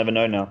knows? We'll never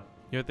know now.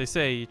 You know what they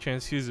say, you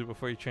transfuse it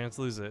before you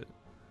translose it.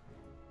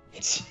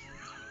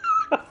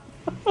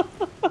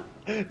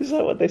 Is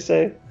that what they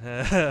say?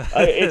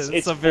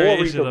 It's 4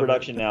 Reaper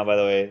production now, by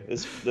the way.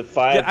 It's the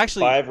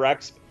 5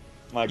 racks.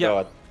 My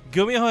God.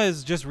 GuMiho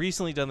has just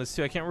recently done this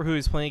too. I can't remember who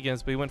he's playing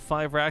against, but he went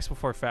 5 racks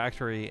before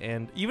factory,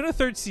 and even a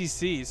 3rd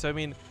CC. So I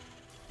mean,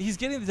 he's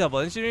getting the double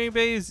engineering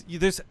bays.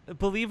 There's,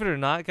 believe it or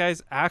not,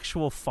 guys,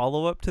 actual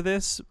follow-up to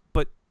this.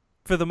 But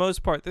for the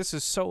most part, this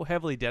is so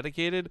heavily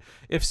dedicated.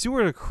 If soO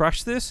were to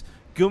crush this,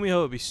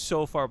 GuMiho would be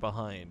so far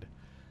behind.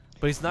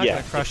 But he's not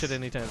going to crush it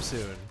anytime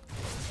soon.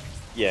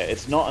 Yeah,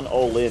 it's not an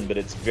all-in, but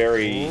it's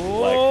very,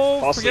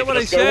 forget what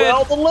I said.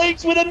 Well, the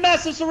Lings with a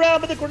massive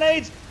surround with the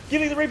grenades,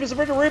 giving the Reapers a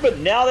bit of room, but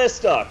now they're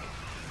stuck.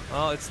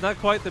 Well, it's not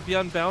quite the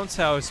Beyond Bounce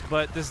House,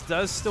 but this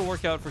does still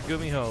work out for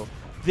GuMiho.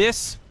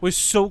 This was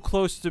so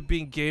close to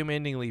being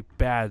game-endingly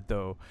bad,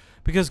 though,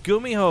 because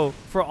GuMiho,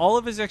 for all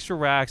of his extra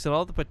racks and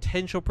all the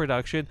potential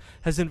production,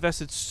 has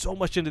invested so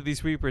much into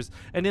these Reapers,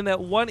 and in that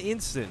one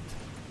instant,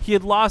 he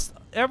had lost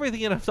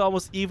everything enough to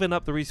almost even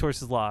up the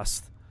resources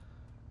lost.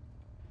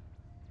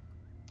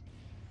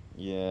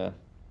 Yeah,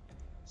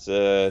 it's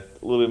a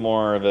little bit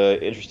more of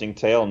an interesting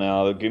tale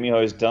now.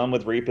 GuMiho is done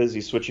with Reapers.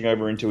 He's switching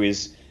over into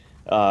his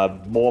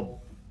more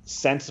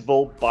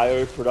sensible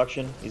bio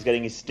production. He's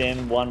getting his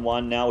stem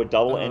 1-1 now with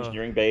double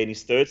engineering bay, and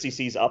his third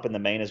CC's up in the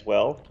main as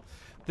well.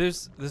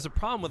 There's a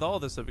problem with all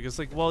this though, because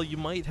like, well, you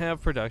might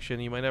have production,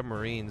 you might have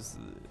Marines,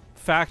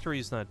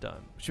 factory's not done,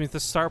 which means the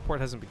starport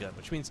hasn't begun,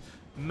 which means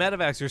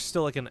medevacs are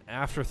still like an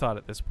afterthought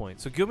at this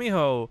point. So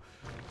GuMiho,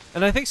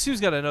 and I think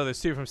soO's got to know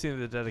this too from seeing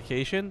the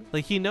dedication,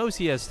 like he knows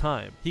he has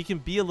time. He can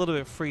be a little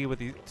bit free with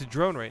the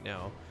drone right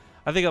now.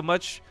 I think a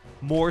much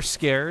more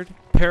scared,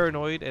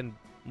 paranoid, and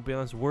to be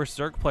honest, worse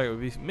Zerg player would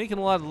be making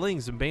a lot of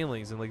lings and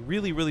banelings and like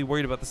really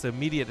worried about this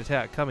immediate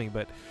attack coming.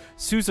 But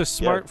soO's a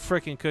smart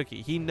frickin'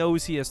 cookie. He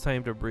knows he has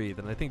time to breathe,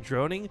 and I think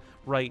droning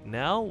right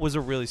now was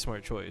a really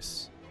smart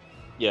choice.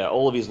 Yeah,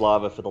 all of his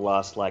lava for the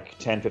last like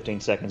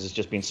 10-15 seconds has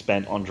just been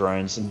spent on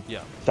drones, and in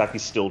fact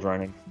he's still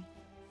droning.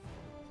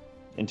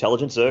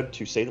 Intelligent Zerg,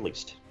 to say the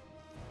least.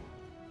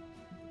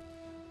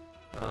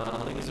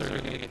 These are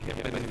going to get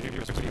hit by the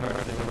creepers pretty hard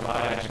if they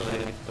revive, actually.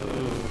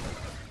 Ooh.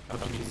 Oh,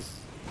 jeez.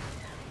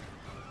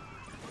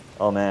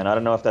 Oh man, I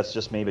don't know if that's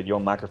just me, but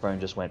your microphone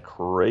just went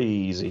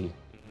crazy.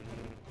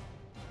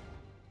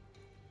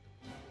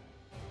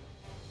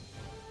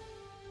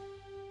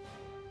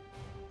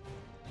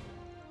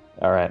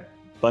 Alright,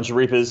 bunch of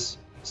Reapers.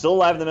 Still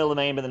alive in the middle of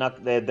the main,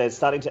 but they're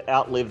starting to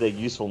outlive their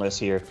usefulness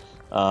here.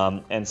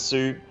 And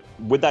soO,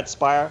 with that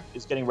Spire,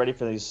 is getting ready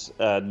for this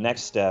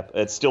next step.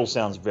 It still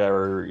sounds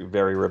very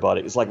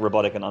robotic. It's like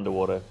robotic and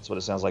underwater. That's what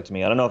it sounds like to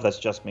me. I don't know if that's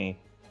just me.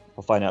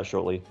 We'll find out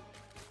shortly.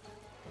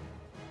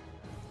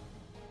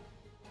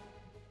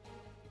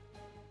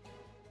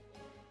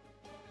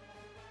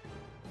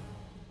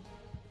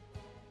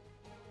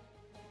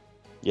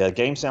 Yeah, the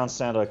game sounds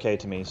sound okay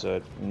to me, so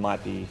it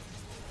might be.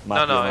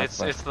 No, it's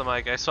the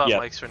mic. I swap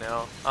mics for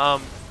now.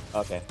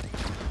 Okay.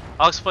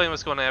 I'll explain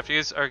what's going on after. You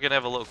guys are gonna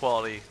have a low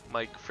quality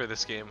mic for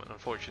this game,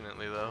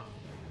 unfortunately, though.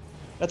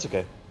 That's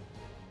okay.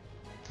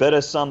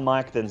 Better some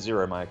mic than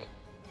zero mic.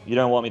 You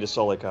don't want me to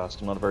solo cast.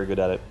 I'm not very good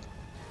at it.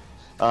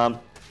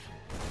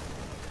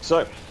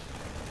 So,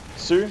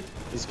 soO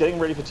is getting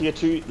ready for tier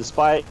 2. The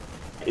spy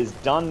is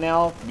done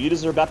now.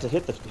 Mutas are about to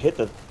hit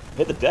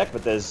the deck,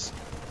 but there's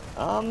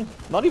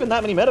not even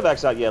that many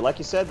medevacs out yet. Like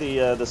you said,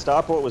 the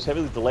starport was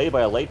heavily delayed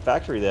by a late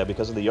factory there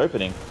because of the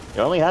opening. It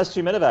only has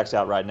 2 medevacs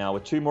out right now,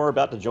 with 2 more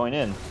about to join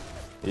in.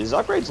 His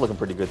upgrade's looking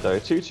pretty good though.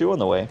 2-2 on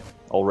the way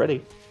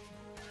already.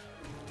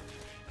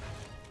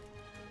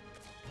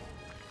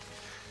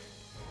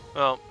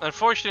 Well,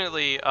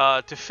 unfortunately,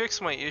 to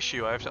fix my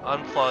issue, I have to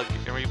unplug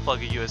and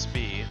replug a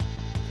USB.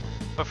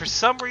 But for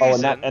some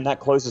reason... Oh, and that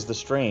closes the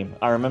stream.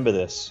 I remember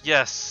this.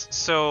 Yes,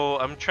 so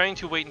I'm trying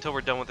to wait until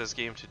we're done with this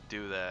game to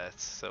do that,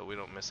 so we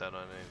don't miss out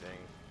on anything.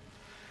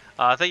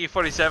 Thank you,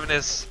 47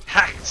 is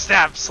hack,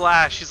 stab,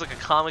 slash. He's like a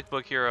comic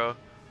book hero.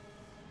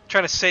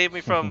 Trying to save me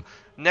from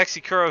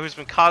Nexikuro, who's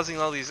been causing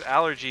all these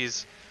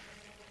allergies.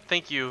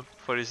 Thank you,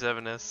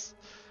 47s.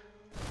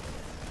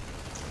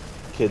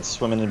 Kids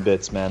swimming in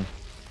bits, man.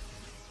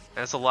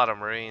 That's a lot of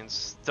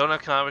Marines. Don't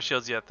have combat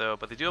shields yet, though,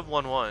 but they do have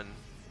 1-1.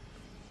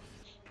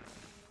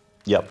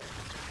 Yep.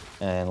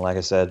 And like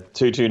I said,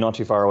 2-2 not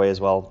too far away as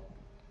well.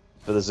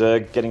 For the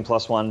Zerg, getting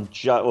 +1,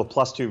 or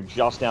 +2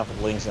 just down for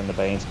the Lings and the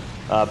Banes.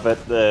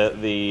 But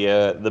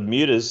the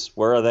Mutas,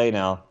 where are they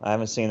now? I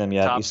haven't seen them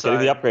yet. He's getting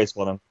the upgrades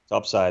for them.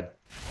 Top side.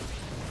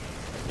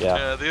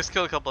 Yeah. They just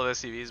killed a couple of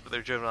SCVs, but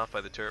they're driven off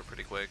by the turret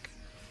pretty quick.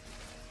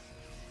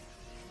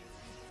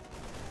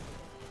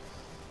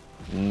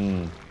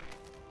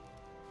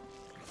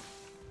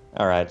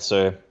 Alright,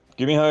 so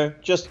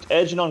GuMiho just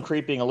edging on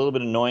creeping, a little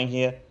bit annoying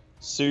here.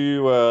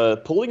 soO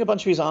pulling a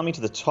bunch of his army to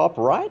the top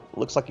right.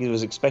 Looks like he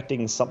was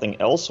expecting something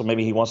else, or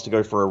maybe he wants to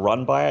go for a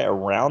run by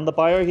around the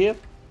bio here.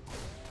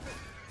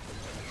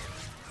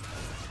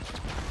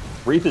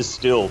 Reaper's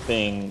still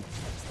being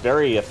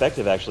very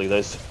effective, actually.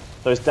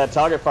 That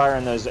target fire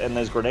and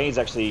those grenades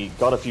actually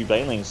got a few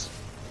banelings.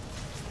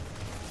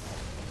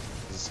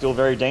 It's still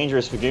very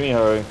dangerous for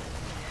GuMiho.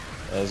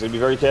 He's going to be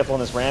very careful on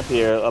this ramp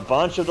here. A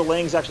bunch of the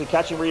Lings actually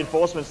catching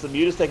reinforcements. The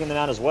Muta's taking them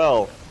out as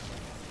well.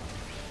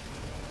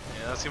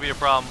 Yeah, that's going to be a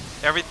problem.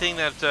 Everything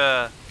that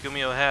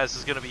GuMiho has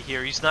is going to be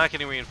here. He's not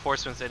getting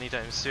reinforcements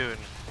anytime soon.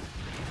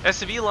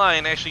 SCV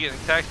line actually getting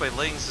attacked by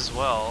Lings as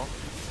well.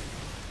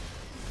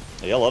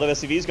 Yeah, a lot of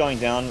SCVs going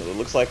down. It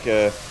looks like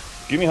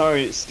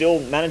GuMiho still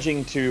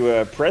managing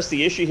to press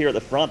the issue here at the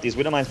front. These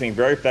Widow Mines being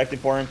very effective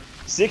for him.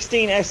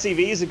 16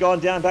 SCVs have gone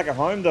down back at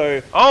home,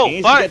 though. Oh, he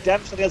needs to get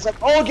damage on the other side.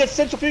 Oh, gets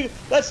centrifuge.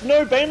 That's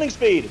no baneling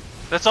speed.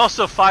 That's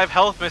also 5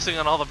 health missing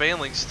on all the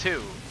banelings,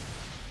 too.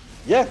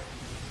 Yeah.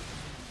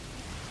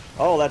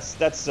 Oh,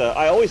 that's.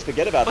 I always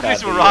forget about that. Look at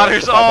these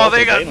Marauders. Oh,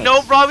 they got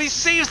no problem. He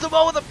saves them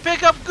all with a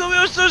pickup.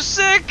 GuMiho's so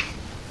sick.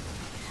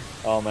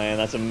 Oh, man,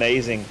 that's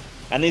amazing.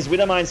 And these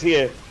Widow Mines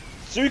here.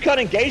 soO can't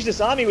engage this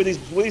army with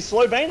these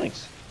slow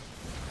banelings.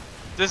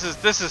 This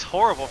is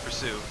horrible for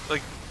soO.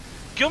 Like,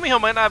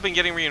 GuMiho might not have been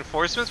getting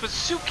reinforcements, but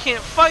soO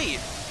can't fight.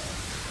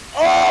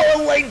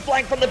 Oh, a lane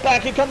flank from the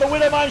back. Here come the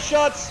Widow Mine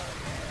shots.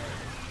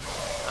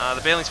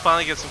 The banelings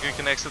finally get some good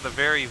connects at the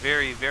very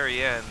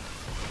end.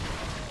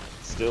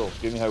 still,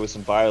 GuMiho with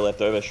some bio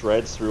left over,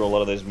 shreds through a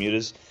lot of those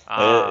mutas.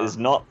 There's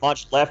not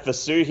much left for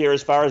soO here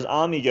as far as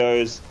army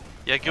goes.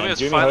 Yeah,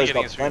 GuMiho's finally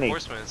getting his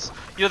reinforcements.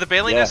 You know, the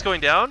Baneling is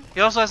going down.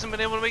 He also hasn't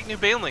been able to make new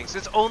Banelings.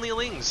 It's only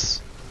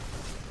Lings.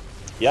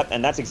 Yep,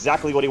 and that's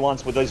exactly what he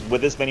wants with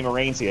this many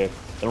Marines here.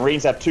 The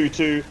Marines have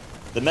 2-2.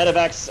 The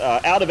Medevac's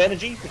out of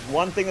energy, which is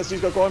one thing that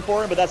soO's got going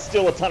for him, but that's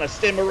still a ton of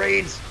stim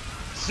Marines.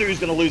 soO's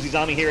going to lose his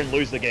army here and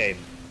lose the game.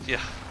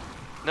 Yeah.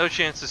 No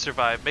chance to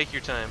survive. Make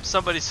your time.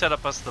 Somebody set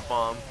up us the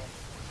bomb.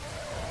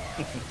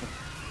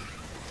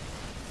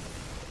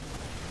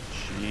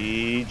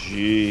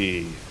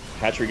 GG.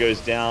 Hatchery goes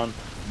down,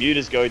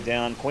 mutas go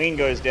down, queen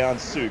goes down,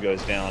 soO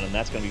goes down, and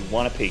that's going to be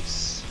one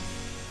apiece.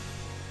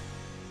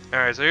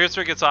 Alright, so here's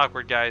where it gets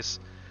awkward, guys.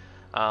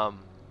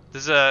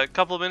 There's a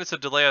couple of minutes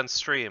of delay on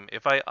stream.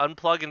 If I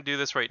unplug and do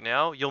this right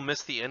now, you'll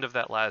miss the end of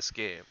that last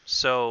game.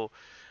 So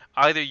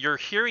either you're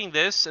hearing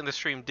this and the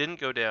stream didn't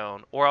go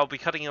down, or I'll be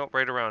cutting out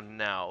right around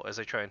now as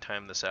I try and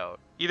time this out.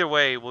 Either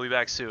way, we'll be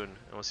back soon,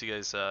 and we'll see you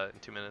guys in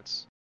 2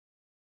 minutes.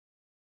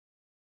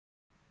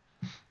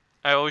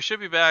 Alright, well, we should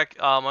be back.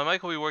 My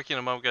mic will be working in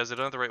a moment, guys. I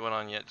don't have the right one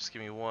on yet. Just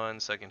give me 1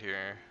 second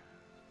here,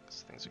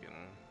 because things are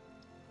getting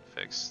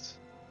fixed.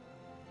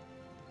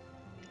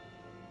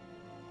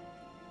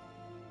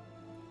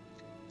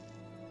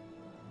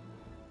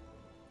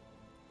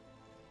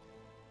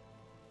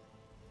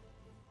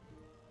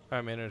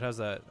 Alright, Maynard, how's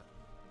that?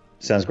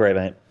 Sounds great,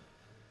 mate.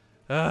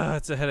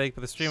 It's a headache, but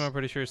the stream, I'm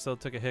pretty sure, still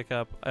took a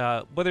hiccup.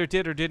 Whether it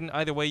did or didn't,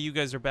 either way, you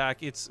guys are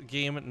back. It's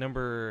game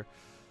number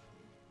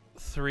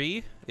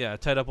 3. Yeah,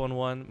 tied up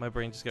 1-1. My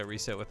brain just got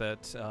reset with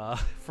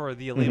that for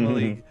the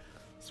Olimoleague.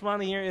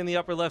 Spawning here in the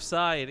upper left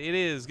side, it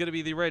is going to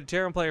be the red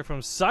Terran player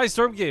from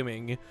Storm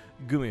Gaming,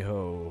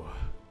 GuMiho.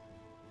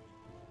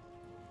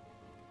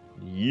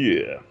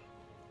 Yeah.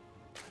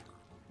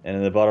 And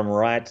in the bottom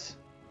right,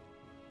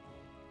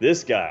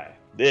 this guy.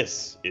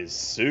 This is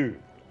soO.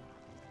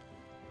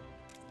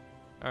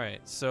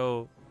 Alright,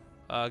 so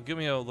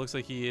GuMiho looks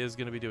like he is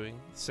going to be doing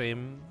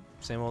same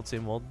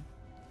old.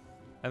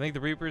 I think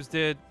the Reapers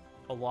did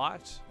a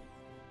lot.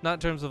 Not in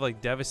terms of like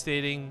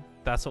devastating,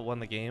 that's what won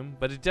the game,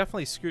 but it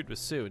definitely screwed with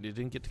soO. He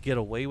didn't get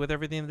away with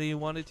everything that he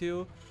wanted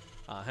to.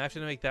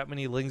 Having to make that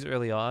many Lings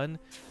early on.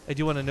 I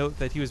do want to note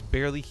that he was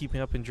barely keeping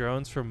up in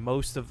drones for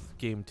most of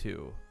game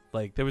 2.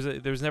 Like there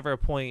was never a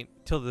point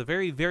till the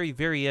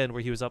very end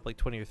where he was up like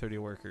 20 or 30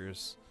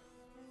 workers.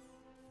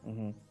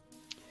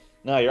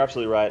 No, you're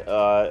absolutely right,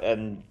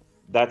 and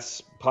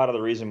that's part of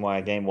the reason why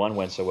game 1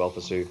 went so well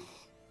for soO.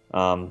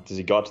 Because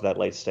he got to that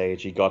late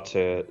stage, he got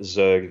to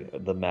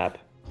zerg the map,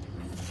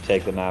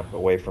 take the map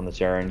away from the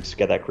Terrans,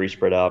 get that creep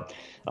spread out,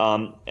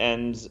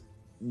 and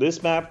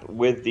this map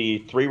with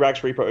the 3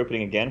 racks Reaper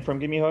opening again from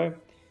GuMiho,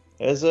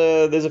 there's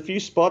a few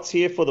spots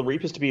here for the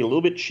Reapers to be a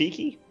little bit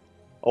cheeky.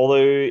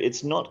 Although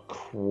it's not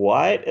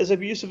quite as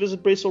abusive as a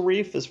Bristle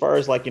Reef as far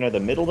as, like, you know,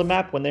 the middle of the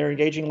map when they're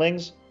engaging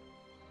Lings.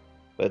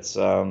 But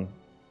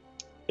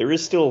there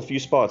is still a few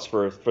spots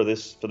for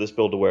this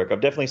build to work. I've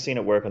definitely seen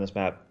it work on this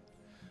map.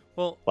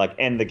 Well, like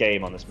end the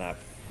game on this map.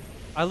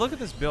 I look at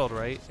this build,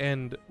 right,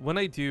 and when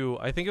I do,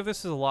 I think of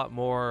this as a lot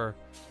more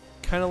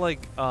kind of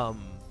like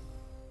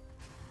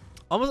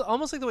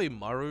almost like the way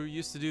Maru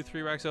used to do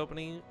 3 racks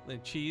opening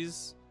and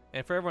cheese.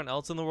 And for everyone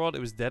else in the world,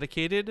 it was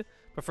dedicated.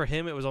 But for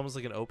him, it was almost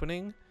like an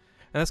opening. And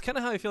that's kind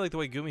of how I feel like the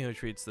way GuMiho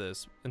treats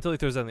this. Until he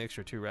throws down the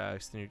extra 2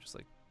 racks, then you're just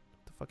like,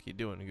 what the fuck are you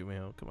doing,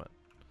 GuMiho? Come on.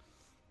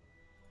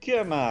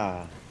 Come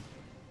on.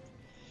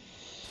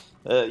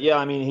 Yeah,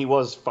 I mean, he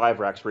was 5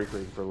 racks Reaper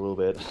for a little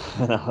bit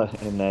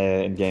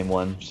in game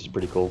 1, which is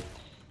pretty cool.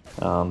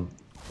 We'll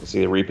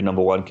see the Reaper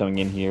number 1 coming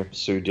in here.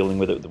 soO dealing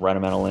with it with the right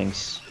amount of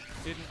Lings.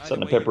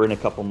 Starting to pepper in a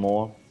couple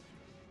more.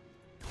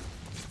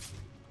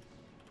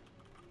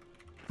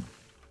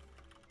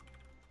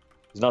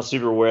 He's not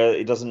super aware.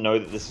 He doesn't know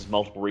that this is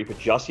multiple Reaper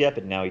just yet,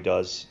 but now he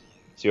does.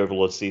 So the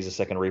Overlord sees a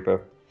second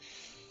Reaper.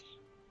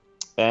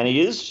 And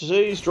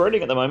he's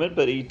droning at the moment,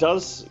 but he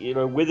does, you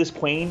know, with his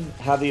queen,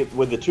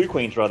 with the 2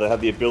 queens rather,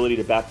 have the ability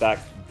to bat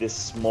back this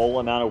small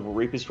amount of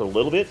Reapers for a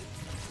little bit.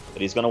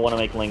 But he's going to want to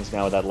make Lings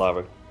now with that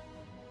lava.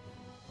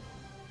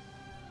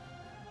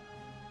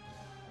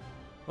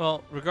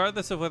 Well,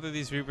 regardless of whether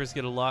these Reapers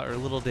get a lot or a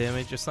little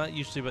damage, it's not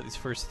usually about these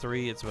first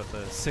 3, it's about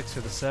the 6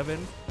 or the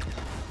 7.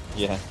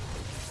 Yeah.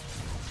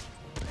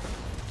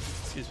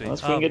 Excuse me.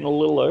 That's getting a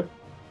little low.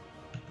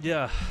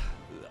 Yeah.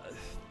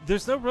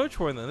 There's no Roach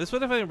Horn, though. This is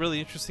what I find really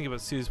interesting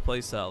about soO's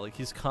playstyle. Like,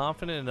 he's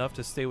confident enough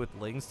to stay with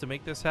Lings to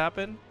make this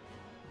happen.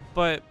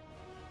 But,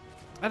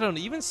 I don't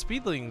know, even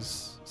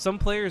Speedlings, some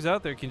players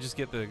out there can just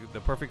get the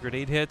perfect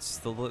grenade hits,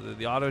 the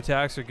auto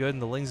attacks are good,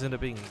 and the Lings end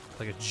up being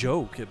like a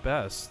joke at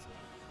best.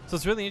 So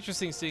it's really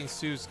interesting seeing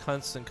soO's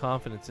constant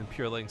confidence in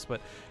pure Lings, but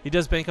he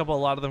does bank up a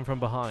lot of them from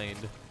behind.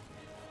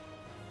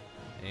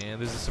 And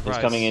there's a surprise.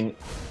 He's coming in.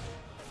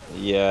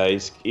 Yeah,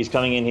 he's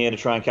coming in here to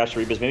try and catch the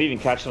Reapers, maybe even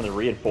catch some of the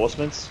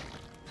reinforcements.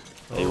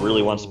 He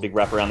really wants a big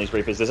wrap around these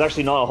Reapers. There's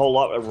actually not a whole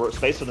lot of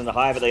space for them to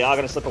hide, but they are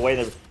going to slip away.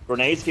 The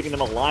grenades keeping them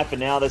alive for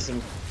now. There's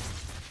some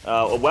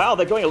Wow,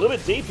 they're going a little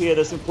bit deep here.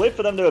 There's some cliff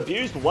for them to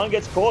abuse, but one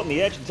gets caught in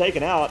the edge and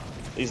taken out.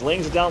 These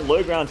Lings are down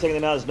low ground, taking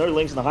them out. There's no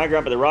Lings in the high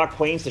ground, but there are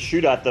Queens to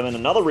shoot at them, and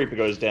another Reaper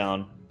goes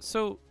down.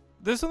 So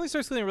this only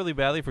starts getting really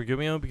badly for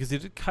GuMiho because he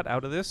did cut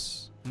out of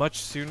this much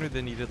sooner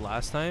than he did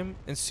last time,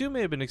 and soO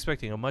may have been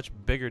expecting a much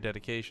bigger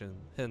dedication,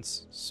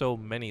 hence so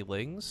many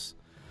Lings.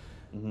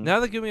 Now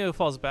that GuMiho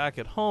falls back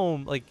at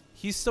home, like,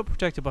 he's still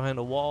protected behind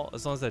a wall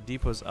as long as that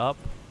depot's up.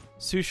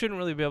 soO shouldn't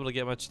really be able to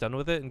get much done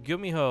with it, and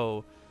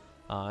GuMiho,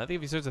 I think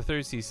if he starts a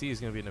third CC,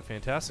 he's going to be in a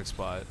fantastic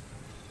spot.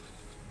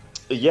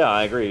 Yeah,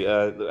 I agree.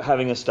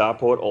 Having a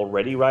starport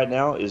already right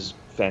now is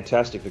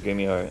fantastic for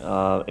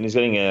GuMiho, and he's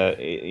getting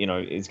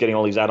he's getting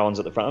all these add-ons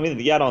at the front. I mean,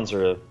 the add-ons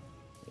are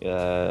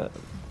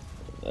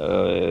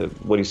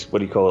what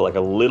do you call it? Like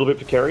a little bit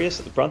precarious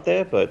at the front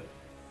there, but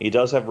he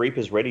does have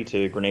Reapers ready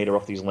to grenader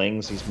off these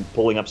Lings. He's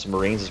pulling up some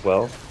Marines as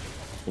well.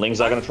 Lings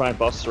are going to try and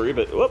bust through,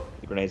 but whoop,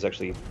 the grenades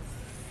actually.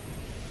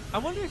 I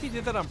wonder if he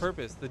did that on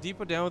purpose. The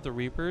depot down with the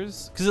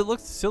Reapers, because it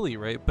looked silly,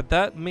 right? But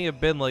that may have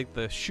been like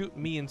the shoot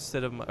me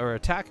instead of or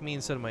attack me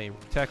instead of my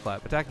tech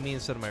lab, attack me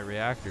instead of my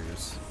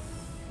reactors.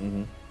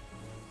 Some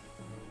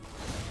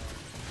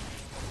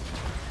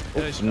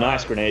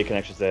nice grenade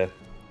connections there.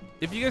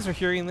 If you guys are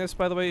hearing this,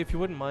 by the way, if you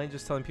wouldn't mind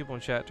just telling people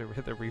in chat to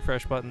hit the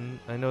refresh button.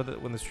 I know that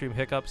when the stream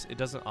hiccups, it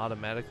doesn't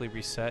automatically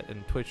reset,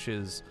 and Twitch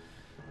is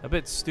a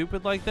bit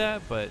stupid like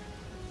that. But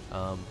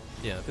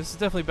yeah, this is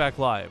definitely back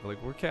live. Like,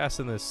 we're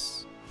casting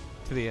this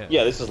to the end.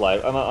 Yeah, this is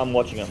live. I'm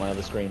watching it on my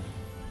other screen.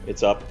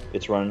 It's up.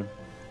 It's running.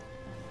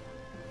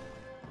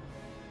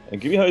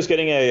 And GuMiho is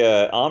getting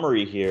a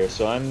armory here,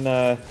 so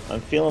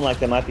I'm feeling like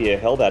there might be a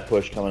Hellbat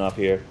push coming up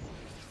here.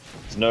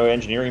 There's no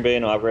engineering bay,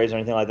 no upgrades or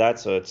anything like that,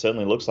 so it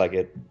certainly looks like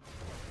it.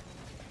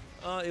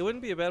 It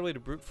wouldn't be a bad way to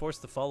brute force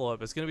the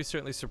follow-up. It's going to be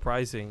certainly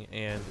surprising,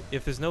 and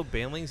if there's no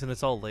banlings and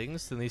it's all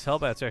Lings, then these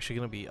Hellbats are actually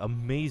going to be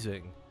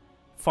amazing.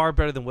 Far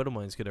better than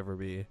Widowmines could ever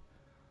be.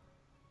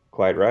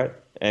 Quite right.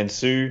 And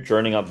soO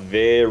droning up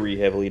very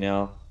heavily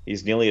now.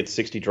 He's nearly at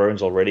 60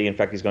 drones already. In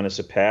fact, he's going to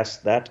surpass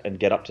that and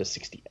get up to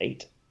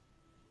 68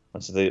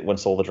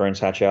 once all the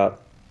drones hatch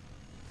out.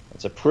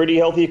 That's a pretty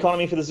healthy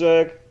economy for the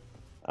Zerg.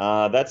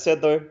 That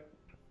said, though,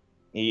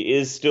 he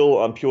is still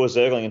on pure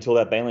Zergling until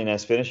that Baneling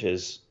Nest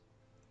finishes.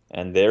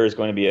 And there is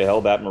going to be a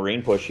Hellbat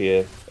Marine push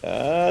here.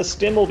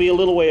 Stim will be a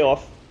little way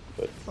off,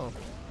 but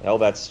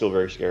Hellbat's still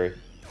very scary.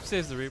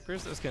 Saves the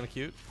Reapers. That's kind of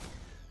cute.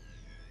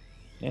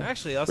 Yeah.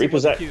 Actually, that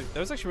was cute.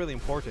 That was actually really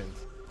important.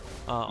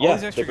 Yeah,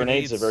 the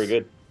grenades are very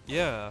good.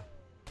 Yeah.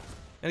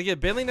 And again,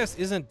 Baneling Nest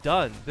isn't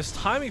done. This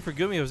timing for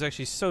GuMiho is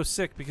actually so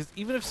sick because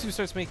even if soO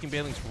starts making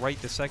Banelings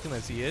right the second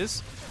as he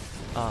is,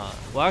 well,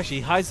 actually,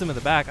 he hides them in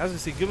the back. I was going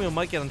to say GuMiho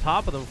might get on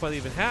top of them before they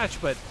even hatch,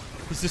 but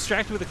he's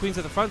distracted with the Queens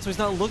at the front, so he's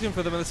not looking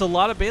for them, and there's a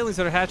lot of Banelings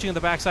that are hatching on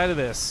the back side of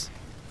this.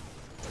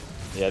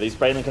 Yeah, these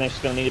Baneling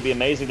connections are going to need to be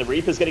amazing. The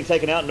Reaper's getting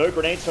taken out. No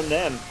grenades from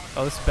them.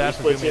 Oh, this is bad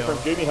for GuMiho. Here from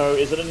GuMiho.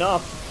 Is it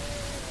enough?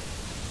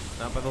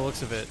 Not by the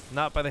looks of it.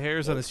 Not by the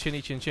hairs on his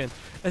chinny chin chin.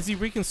 As he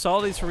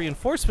reconsolidates for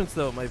reinforcements,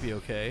 though, it might be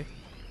okay.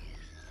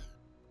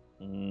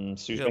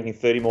 soO's making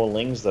 30 more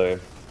Lings, though.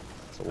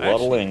 It's a lot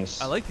of Lings.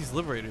 I like these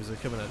Liberators that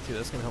are coming out, too.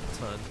 That's going to help a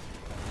ton.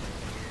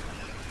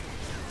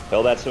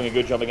 Hellbat's doing a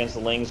good job against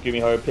the Lings.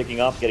 GuMiho picking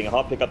up, getting a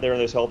hot pick up there on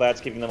those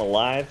Hellbats, keeping them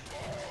alive.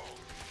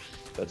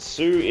 But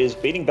soO is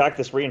beating back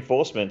this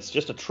reinforcements.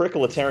 Just a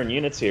trickle of Terran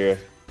units here.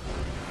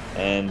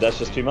 And that's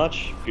just too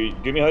much.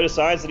 GuMiho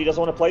decides that he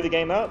doesn't want to play the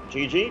game out.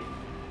 GG.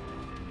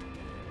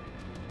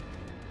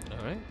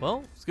 Alright,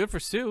 well, it's good for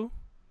soO.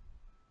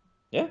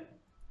 Yeah.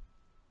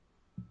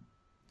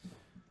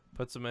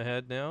 Puts him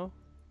ahead now.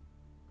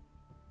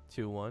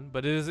 2-1.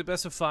 But it is a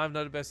best of 5,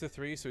 not a best of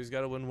 3, so he's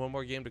got to win one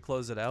more game to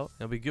close it out.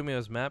 It'll be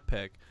GuMiho's map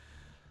pick.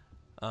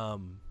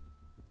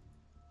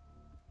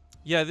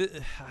 Yeah,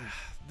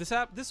 this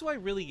is why I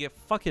really get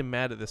fucking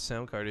mad at this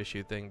sound card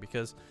issue thing,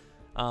 because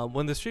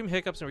when the stream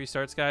hiccups and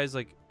restarts, guys,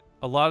 like,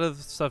 a lot of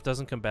stuff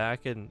doesn't come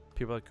back, and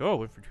people are like, oh,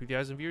 went from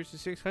 2,000 viewers to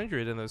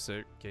 600, and those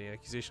are getting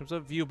accusations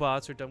of view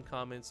bots or dumb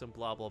comments and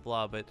blah, blah,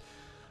 blah, but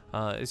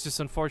it's just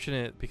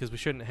unfortunate because we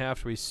shouldn't have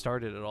to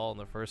restart it at all in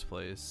the first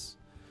place.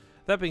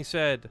 That being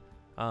said,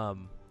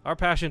 our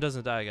passion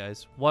doesn't die,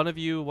 guys. 1 of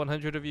you,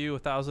 100 of you,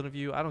 1,000 of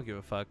you, I don't give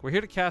a fuck. We're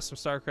here to cast some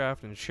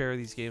StarCraft and share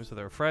these games with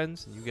our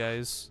friends, and you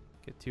guys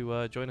get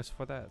to join us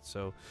for that.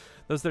 So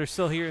those that are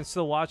still here and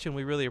still watching,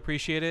 we really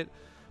appreciate it.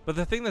 But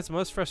the thing that's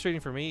most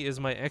frustrating for me is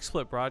my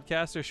XSplit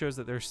broadcaster shows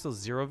that there's still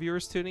 0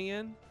 viewers tuning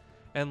in.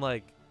 And,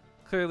 like,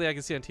 clearly I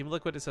can see on Team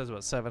Liquid it says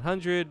about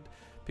 700.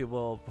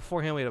 People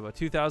beforehand, we had about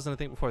 2,000, I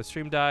think, before the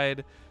stream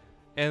died.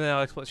 And then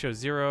XSplit shows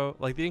 0.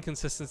 Like, the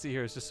inconsistency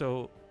here is just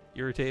so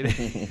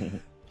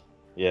irritating.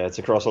 Yeah, it's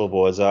across all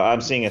boards.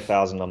 I'm seeing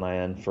 1,000 on my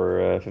end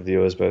for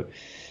viewers, but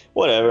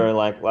whatever.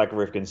 Like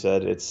Rifkin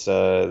said, it's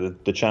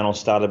the channel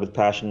started with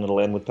passion, it'll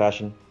end with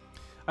passion.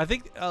 I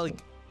think like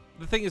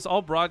the thing is,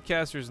 all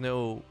broadcasters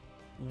know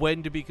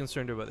when to be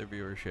concerned about their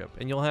viewership,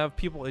 and you'll have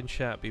people in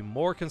chat be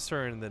more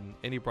concerned than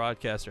any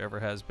broadcaster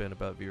ever has been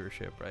about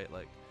viewership, right?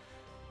 Like,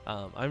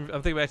 I'm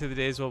thinking back to the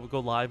days when we go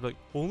live, like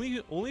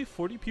only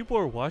 40 people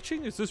are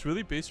watching. Is this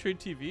really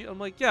BaseTradeTV? I'm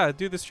like, yeah,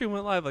 dude, the stream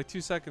went live like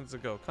 2 seconds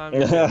ago. Calm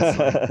your tits.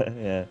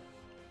 Yeah.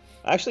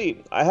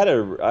 Actually, I had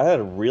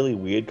a really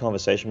weird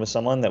conversation with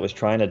someone that was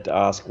trying to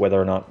ask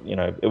whether or not,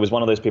 it was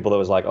one of those people that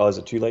was like, oh, is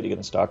it too late to get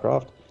in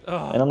StarCraft?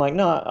 Oh. And I'm like,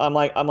 no,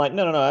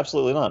 no,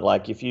 absolutely not.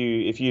 Like, if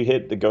you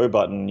hit the go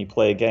button and you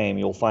play a game,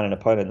 you'll find an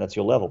opponent that's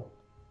your level,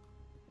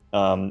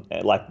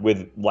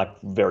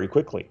 like very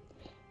quickly.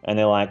 And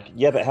they're like,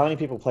 yeah, but how many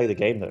people play the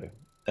game though?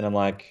 And I'm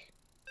like,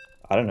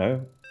 I don't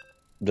know.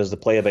 Does the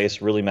player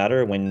base really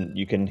matter when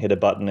you can hit a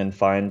button and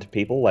find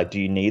people? Like, do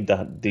you need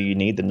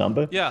the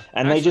number? Yeah.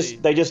 And actually,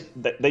 they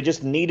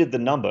just needed the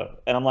number,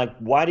 and I'm like,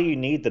 why do you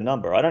need the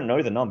number? I don't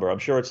know the number. I'm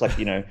sure it's like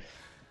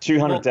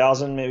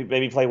 200,000.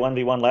 Maybe play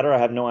 1v1 ladder. I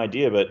have no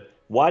idea, but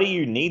why do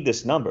you need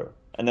this number?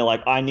 And they're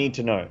like, I need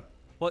to know.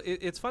 Well,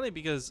 it's funny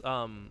because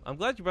I'm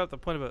glad you brought up the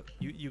point about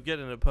you get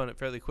an opponent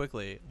fairly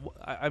quickly.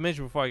 I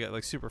mentioned before I got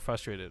like super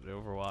frustrated at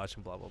Overwatch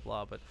and blah blah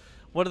blah, but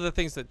one of the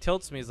things that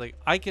tilts me is like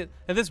and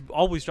this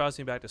always draws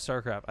me back to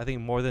StarCraft. I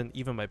think more than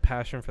even my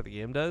passion for the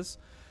game does.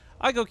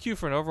 I go queue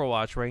for an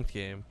Overwatch ranked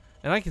game,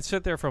 and I can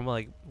sit there from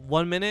like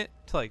 1 minute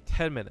to like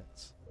 10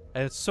 minutes,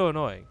 and it's so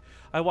annoying.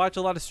 I watch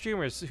a lot of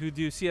streamers who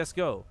do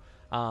CS:GO.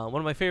 One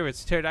of my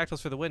favorites,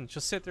 Pterodactyls for the Win,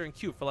 just sit there and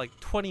queue for like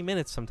 20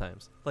 minutes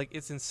sometimes. Like,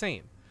 it's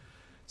insane.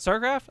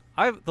 StarCraft,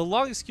 the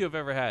longest queue I've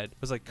ever had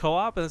was like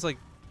co-op, and it's like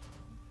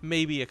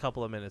maybe a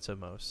couple of minutes at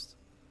most.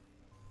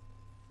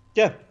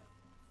 Yeah,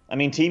 I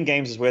mean, team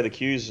games is where the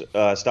queues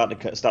start to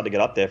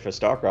get up there for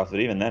StarCraft, but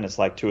even then, it's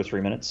like 2 or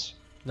 3 minutes.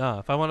 No,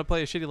 if I want to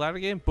play a shitty ladder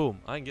game, boom,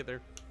 I can get there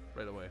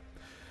right away.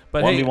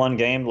 But 1v1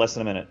 game, less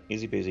than a minute,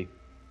 easy peasy.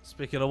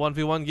 Speaking of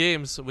 1v1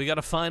 games, we got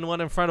to find one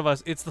in front of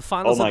us. It's the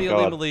finals of the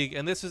Olimoleague,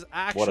 and this is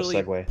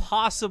actually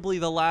possibly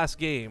the last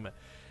game.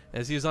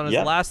 As he's on his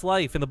last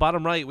life. In the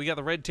bottom right, we got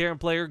the red Terran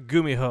player,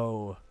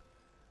 GuMiho.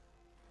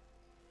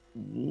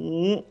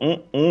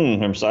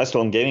 From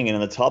Sidestorm Gaming, and in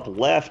the top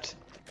left,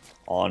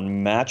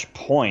 on match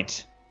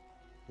point,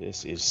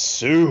 this is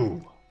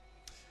soO.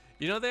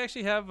 You know, they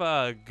actually have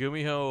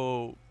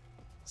GuMiho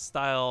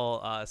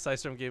style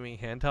Sidestorm Gaming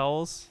hand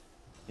towels.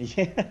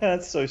 Yeah,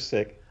 that's so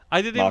sick.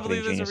 I didn't even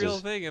believe this was a real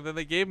thing, and then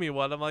they gave me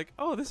one. I'm like,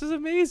 oh, this is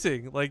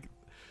amazing. Like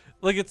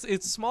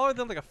it's smaller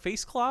than like a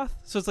face cloth,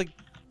 so it's like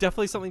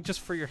definitely something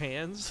just for your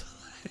hands.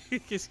 In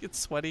case you get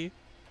sweaty.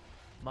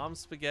 Mom's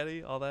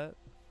spaghetti, all that.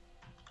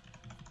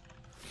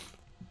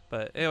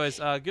 But anyways,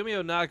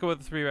 GuMiho not going with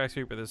the 3 rack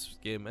sweeper this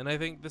game, and I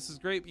think this is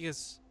great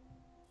because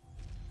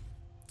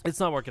it's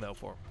not working out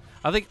for him.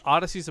 I think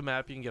Odyssey's a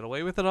map you can get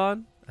away with it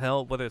on.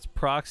 Hell, whether it's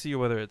proxy or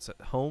whether it's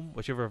at home,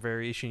 whichever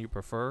variation you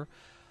prefer.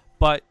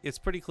 But it's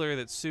pretty clear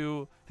that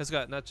soO has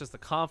got not just the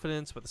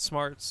confidence, but the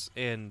smarts,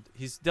 and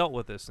he's dealt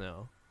with this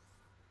now.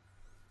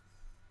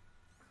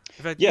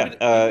 In fact,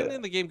 even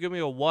in the game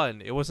GuMiho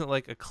won, it wasn't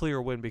like a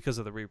clear win because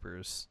of the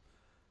Reapers.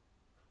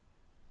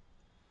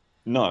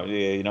 No,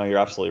 you're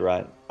absolutely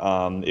right.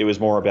 It was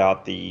more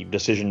about the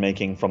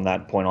decision-making from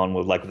that point on,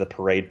 with like the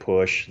parade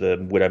push,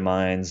 the Widow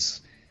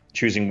Mines,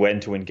 choosing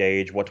when to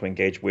engage, what to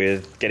engage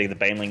with, getting the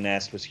Baneling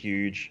Nest was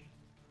huge.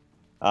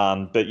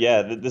 But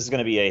yeah, this is going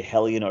to be a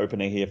Hellion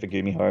opener here for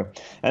GuMiho.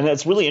 And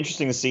it's really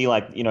interesting to see,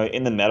 like,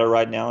 in the meta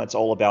right now, it's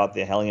all about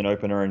the Hellion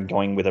opener and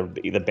going with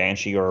either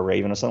Banshee or a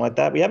Raven or something like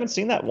that. We haven't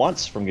seen that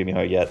once from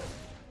GuMiho yet.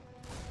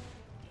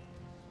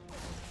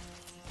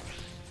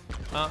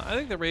 I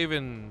think the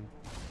Raven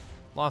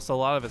lost a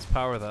lot of its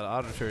power with that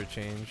auto turret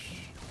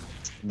change.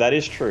 That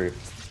is true.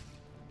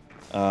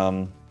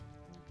 I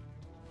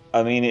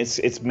mean,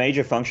 its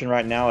major function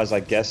right now is,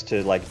 I guess,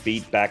 to like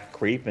beat back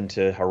creep and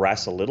to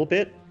harass a little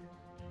bit.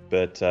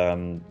 But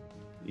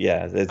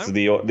yeah,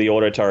 the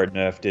auto turret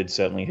nerf did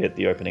certainly hit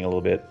the opening a little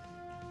bit.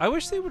 I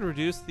wish they would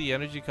reduce the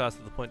energy cost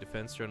of the point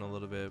defense drone a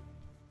little bit,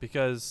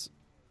 because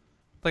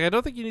like I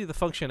don't think you need the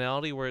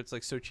functionality where it's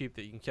like so cheap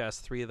that you can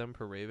cast 3 of them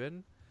per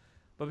Raven.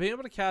 But being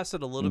able to cast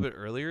it a little bit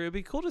earlier, it'd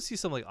be cool to see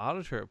some like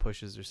auto turret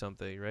pushes or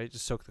something, right?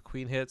 Just soak the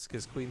queen hits,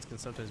 because queens can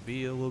sometimes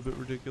be a little bit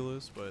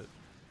ridiculous, but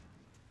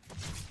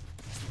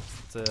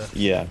it's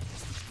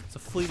a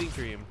fleeting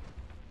dream.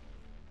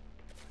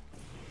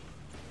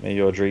 May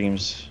your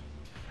dreams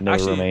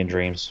never remain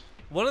dreams.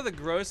 One of the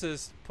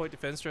grossest point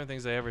defense drone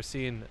things I ever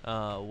seen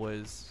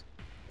was,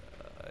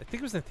 I think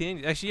it was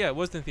Nathanius. Actually, yeah, it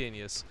was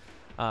Nathanius.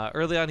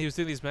 Early on, he was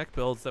doing these mech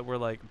builds that were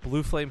like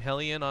Blue Flame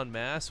Hellion en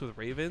masse with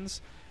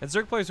Ravens. And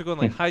Zerg players were going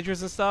like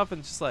Hydras and stuff,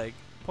 and just like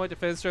point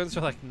defense drones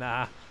are like,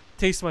 nah,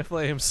 taste my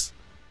flames.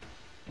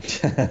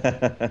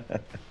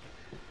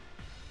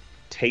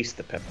 Taste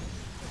the pepper.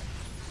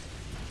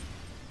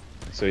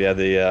 So yeah,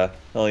 the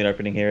Hellion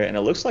opening here, and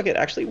it looks like it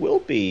actually will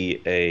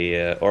be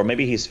a, or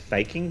maybe he's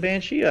faking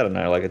Banshee. I don't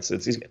know. Like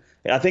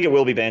I think it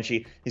will be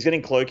Banshee. He's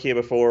getting Cloak here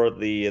before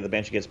the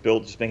Banshee gets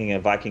built, just making a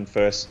Viking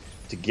first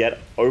to get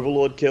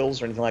Overlord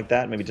kills or anything like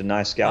that. Maybe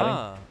deny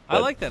scouting. I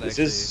like that. This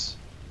actually is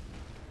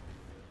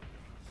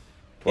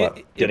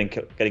what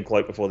getting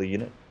Cloak before the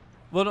unit.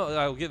 Well, no,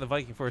 I'll get the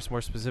Viking first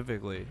more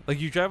specifically. Like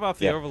you drive off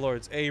the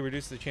Overlords,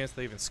 reduce the chance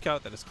they even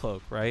scout that it's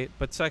Cloak, right?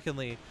 But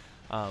secondly,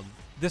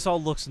 this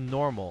all looks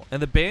normal.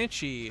 And the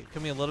Banshee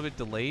coming a little bit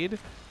delayed.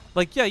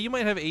 Like, yeah, you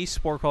might have a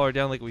Spore Crawler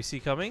down like we see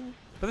coming,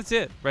 but that's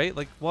it, right?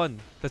 Like, one,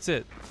 that's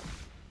it.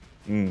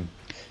 Now,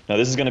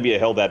 this is going to be a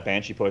Hellbat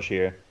Banshee push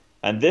here.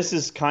 And this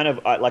is kind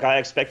of, like, I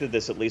expected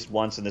this at least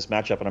once in this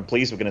matchup, and I'm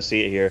pleased we're going to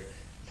see it here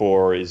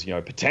for,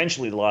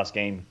 potentially the last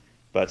game.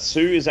 But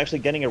soO is actually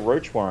getting a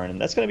Roach Warren,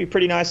 and that's going to be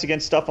pretty nice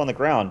against stuff on the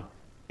ground.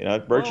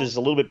 Roach is a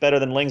little bit better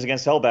than Lings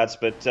against Hellbats,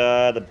 but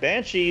the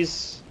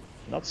Banshees,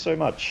 not so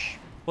much.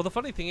 Well, the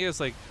funny thing is,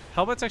 like,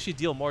 Hellbats actually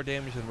deal more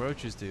damage than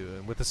Roaches do,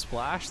 and with the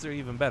Splash, they're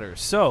even better.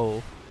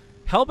 So,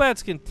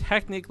 Hellbats can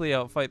technically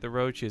outfight the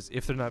Roaches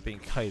if they're not being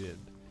kited.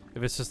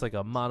 If it's just like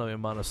a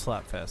mono-and-mono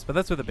slap fest. But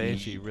that's where the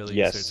Banshee really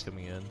starts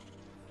coming in.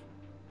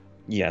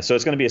 Yeah, so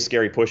it's going to be a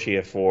scary push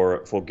here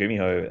for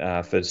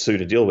GuMiho, for soO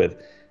to deal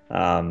with.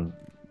 And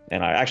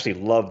I actually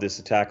love this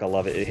attack. I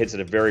love it. It hits at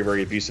a very,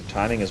 very abusive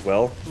timing as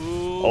well.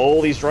 Ooh.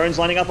 All these drones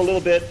lining up a little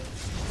bit.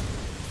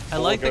 I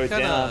like the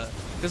kind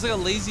of... There's like a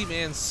lazy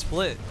man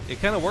split. It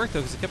kind of worked,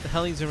 though, because it kept the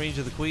Hellions in range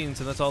of the Queens,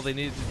 and that's all they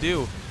needed to do.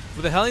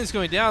 With the Hellions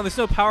going down, there's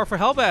no power for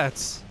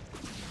Hellbats.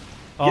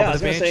 Oh, yeah, the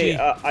Banshee.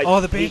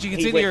 The Banshee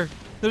gets in here.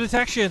 No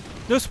detection.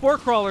 No Spore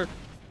Crawler.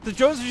 The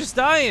drones are just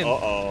dying.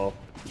 Uh-oh.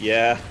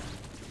 Yeah.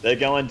 They're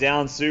going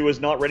down. soO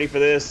was not ready for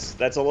this.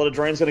 That's a lot of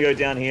drones going to go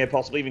down here,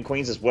 possibly even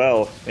Queens as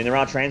well. I mean, there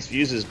are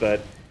transfuses,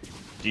 but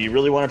do you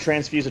really want to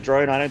transfuse a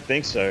drone? I don't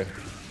think so.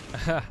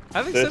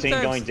 I think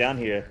 13 going down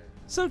here.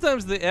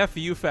 Sometimes the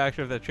FU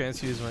factor of that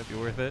transfuse might be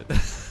worth it.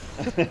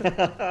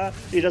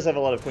 He does have a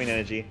lot of Queen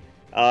energy.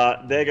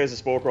 There goes the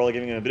Spore Crawler,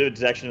 giving him a bit of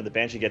detection if the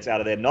Banshee gets out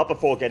of there. Not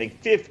before getting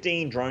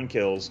 15 drone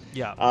kills.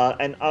 Yeah.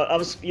 And I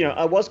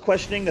was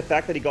questioning the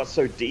fact that he got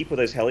so deep with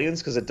those Hellions,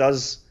 because it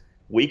does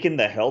weaken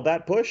the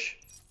Hellbat push.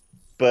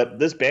 But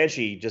this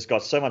Banshee just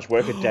got so much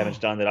worker damage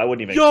done that I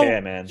wouldn't even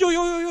care, man.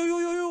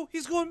 Yo!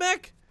 He's going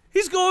mech!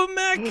 He's going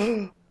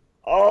mech!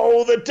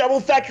 Oh, the double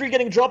factory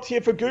getting dropped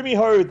here for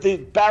GuMiho. The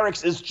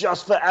barracks is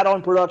just for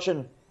add-on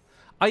production.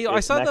 I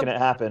saw making it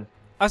happen.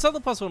 I saw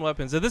the +1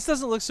 weapons, and this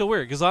doesn't look so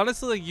weird, because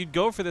honestly, like, you'd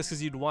go for this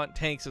because you'd want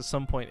tanks at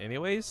some point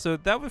anyways, so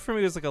that for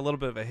me was like a little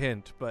bit of a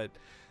hint, but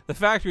the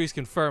factories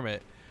confirm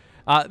it.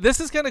 This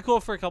is kind of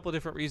cool for a couple of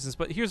different reasons,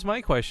 but here's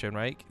my question,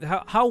 right?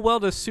 How well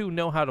does soO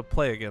know how to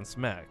play against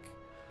mech?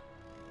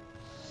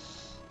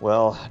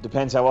 Well,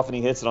 depends how often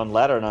he hits it on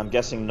ladder, and I'm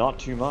guessing not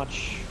too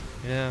much.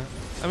 Yeah.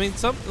 I mean,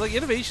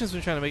 Innovation's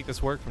been trying to make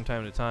this work from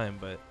time to time,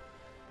 but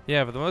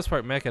yeah, for the most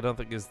part, mech I don't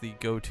think is the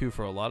go-to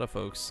for a lot of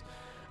folks.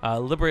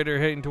 Liberator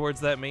heading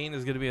towards that main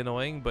is going to be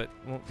annoying, but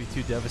won't be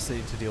too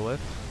devastating to deal with.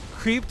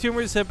 Creep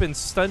tumors have been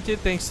stunted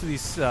thanks to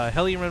these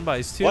Hellion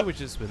run-bys too, which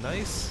has been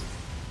nice.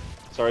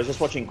 Sorry, I was just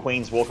watching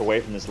Queens walk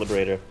away from this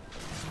Liberator.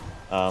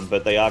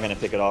 But they are going to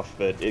pick it off,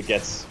 but it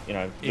gets,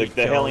 the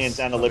Hellions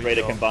and the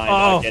Liberator combined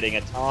are getting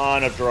a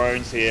ton of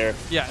drones here.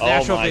 Yeah,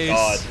 natural base.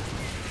 God.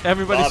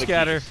 Everybody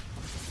scatter.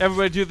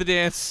 Everybody do the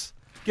dance.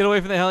 Get away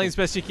from the Hellions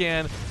best you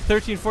can.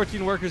 13,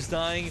 14 workers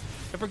dying.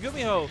 And for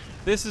GuMiho,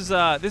 this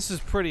is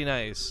pretty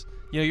nice.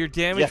 Your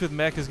damage with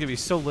mech is going to be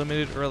so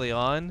limited early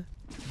on.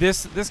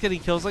 This getting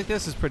kills like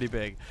this is pretty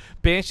big.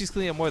 Banshee's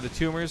cleaning up more of the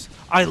tumors.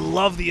 I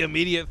love the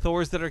immediate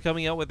Thors that are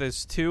coming out with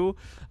this too.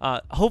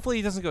 Hopefully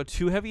he doesn't go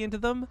too heavy into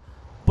them.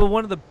 But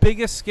one of the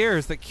biggest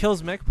scares that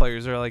kills mech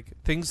players are like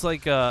things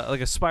like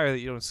a Spire that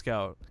you don't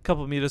scout. A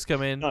couple of mutas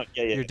come in,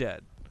 you're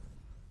dead.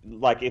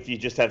 Like if you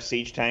just have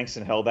siege tanks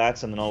and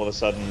Hellbats, and then all of a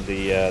sudden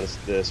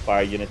the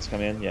Spire units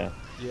come in, yeah.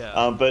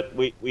 But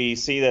we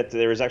see that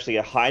there is actually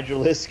a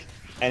Hydralisk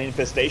and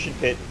Infestation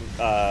Pit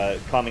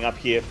coming up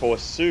here for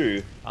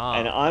soO,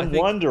 and I'm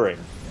wondering.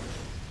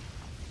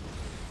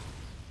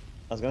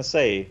 I was gonna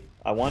say,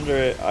 I wonder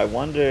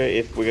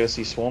if we're gonna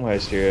see Swarm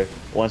Host here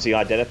once he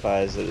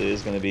identifies that it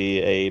is gonna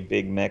be a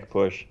big mech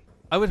push.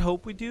 I would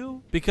hope we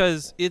do,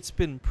 because it's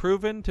been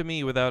proven to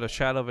me without a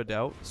shadow of a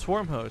doubt,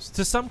 Swarm Hosts,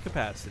 to some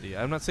capacity,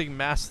 I'm not saying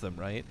mass them,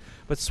 right?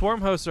 But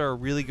Swarm Hosts are a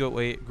really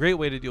great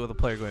way to deal with a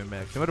player going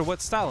mech, no matter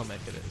what style of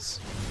mech it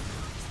is.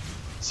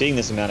 Seeing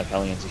this amount of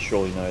Hellions, he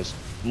surely knows.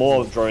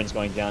 More drones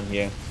going down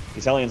here.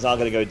 These Hellions are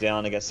going to go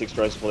down. They get 6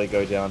 drones before they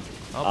go down.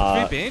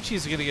 Oh, 3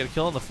 Banshees are going to get a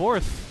kill on the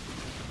 4th.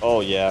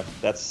 Oh yeah,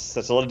 that's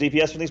a lot of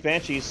DPS from these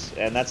Banshees,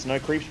 and that's no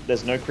creep.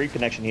 There's no creep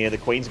connection here. The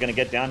Queen's going to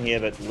get down here,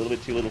 but a little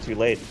bit too little, too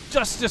late.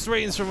 Justice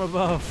reigns from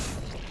above.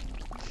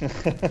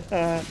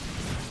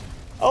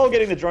 Oh,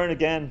 getting the drone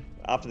again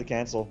after the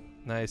cancel.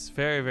 Nice,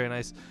 very very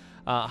nice.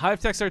 Hive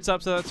Tech starts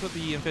up, so that's what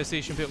the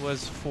Infestation Pit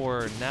was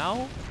for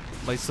now.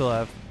 Might still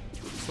have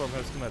Storm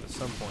Hosts come out at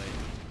some point.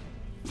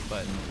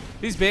 But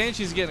these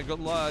Banshees getting a good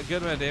amount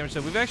of damage.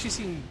 So we've actually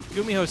seen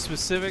GuMiho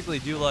specifically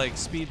do like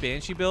speed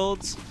Banshee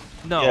builds.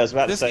 No,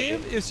 yeah, this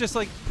game is just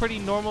like pretty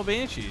normal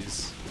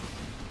Banshees.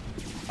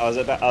 I was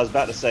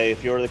about to say,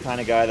 if you're the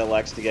kind of guy that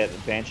likes to get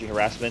Banshee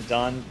harassment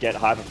done, get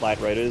Hyperflight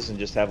Raiders and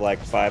just have like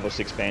 5 or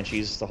 6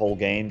 Banshees the whole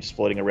game just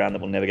floating around that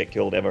will never get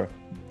killed ever.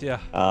 Yeah,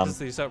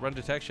 they just outrun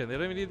detection. They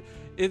don't even need.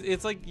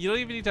 It's like you don't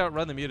even need to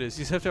outrun the mutas.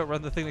 You just have to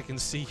outrun the thing that can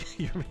see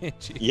your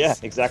Banshees. Yeah,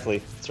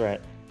 exactly. That's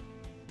right.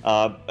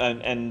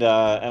 And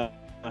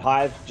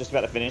Hive just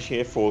about to finish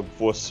here for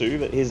soO,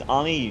 but his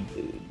army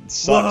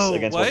sucks Whoa,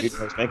 against what what?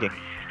 GuMiho's making.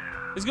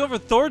 He's going for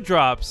Thor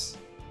drops.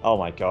 Oh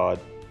my god.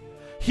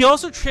 He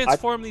also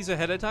transformed these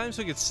ahead of time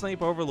so he could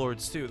snipe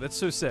overlords too. That's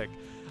so sick.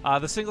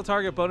 The single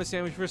target bonus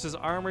damage versus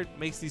armored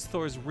makes these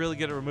Thors really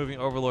good at removing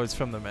overlords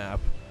from the map.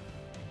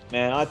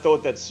 Man, I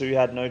thought that soO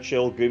had no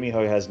chill.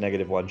 GuMiho has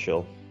 -1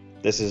 chill.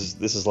 This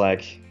is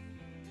like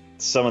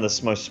some of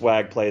the most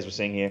swag plays we're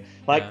seeing here.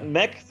 Like, Yeah.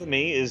 mech for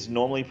me is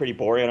normally pretty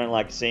boring. I don't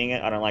like seeing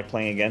it. I don't like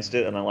playing against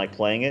it. I don't like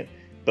playing it.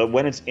 But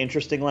when it's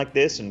interesting like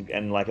this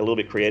and like a little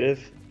bit creative,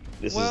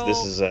 this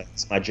is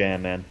it's my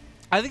jam, man.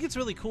 I think it's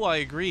really cool, I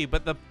agree,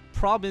 but the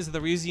problem is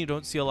the reason you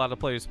don't see a lot of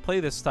players play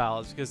this style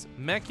is because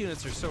mech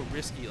units are so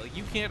risky. Like,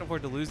 you can't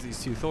afford to lose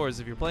these 2 Thors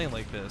if you're playing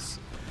like this.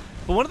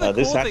 But one of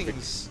the cool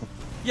things...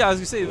 Yeah, I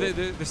was going to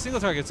say, the single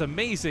target's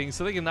amazing,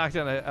 so they can knock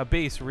down a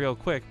base real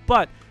quick.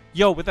 But,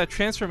 yo, with that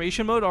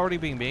transformation mode already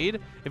being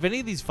made, if any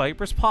of these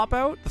Vipers pop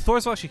out, the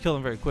Thors will actually kill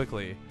them very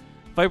quickly.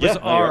 Vipers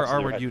are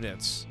armored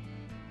units.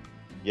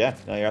 Yeah,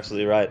 no, you're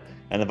absolutely right.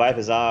 And the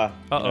Vipers are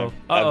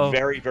a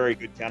very, very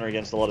good counter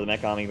against a lot of the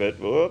mech army, but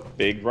whoop,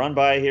 big run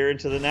by here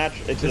into the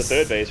the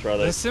third base,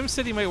 rather. The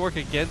SimCity might work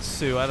against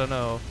soO, I don't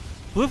know.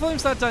 Blue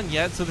Flame's not done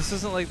yet, so this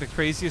isn't like the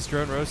craziest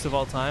drone roast of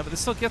all time, but this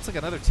still gets like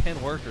another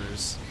 10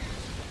 workers.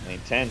 I mean,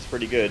 10's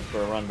pretty good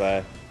for a run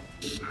by.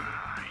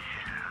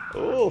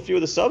 Oh, a few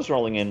of the subs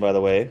rolling in, by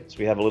the way, so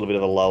we have a little bit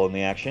of a lull in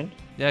the action.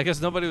 Yeah, I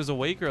guess nobody was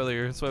awake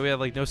earlier. That's why we had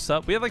like no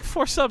sub. We had like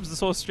 4 subs this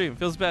whole stream.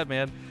 Feels bad,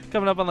 man.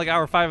 Coming up on like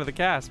hour 5 of the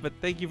cast. But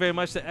thank you very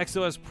much to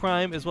XOS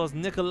Prime as well as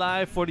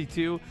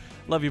Nikolai42.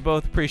 Love you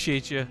both.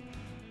 Appreciate you.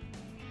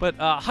 But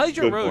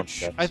Hydra Good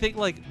Roach, one, I think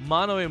like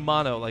mono and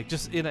mono, like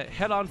just in a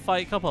head-on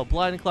fight, couple of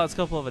blinding clouds,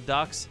 couple of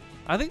ducks.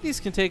 I think these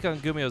can take on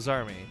GuMiho's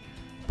army.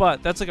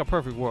 But that's like a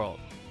perfect world.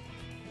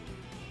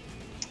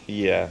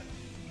 Yeah.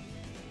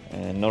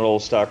 And not all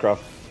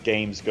StarCraft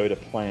games go to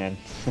plan.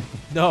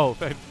 No,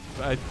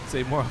 I'd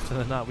say more often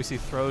than not. We see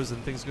throws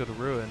and things go to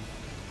ruin.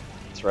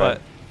 That's right.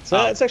 But,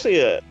 so it's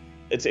actually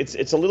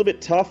it's a little bit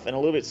tough and a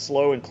little bit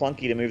slow and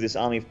clunky to move this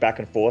army back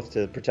and forth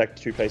to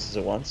protect 2 places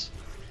at once.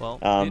 Well,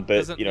 it but,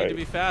 doesn't need to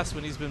be fast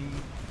when he's been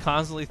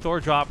constantly Thor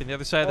dropping the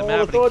other side of the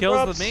map and he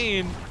kills the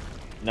main.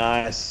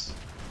 Nice.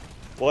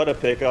 What a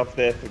pickup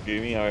there for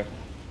GuMiho.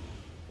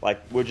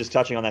 Like, we're just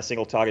touching on that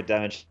single target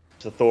damage.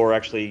 To Thor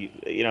actually,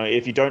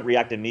 if you don't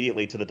react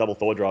immediately to the double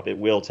Thor drop, it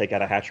will take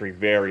out a hatchery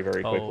very,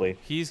 very quickly.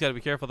 He's got to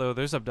be careful, though.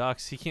 There's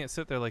abducts. He can't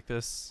sit there like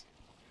this.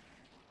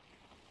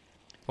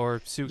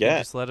 Or soO can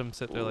just let him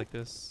sit there like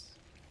this.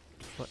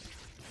 What?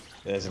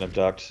 There's an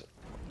abduct.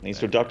 Needs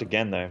to abduct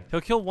again, though. He'll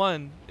kill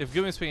one if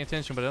GuMiho's paying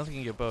attention, but I don't think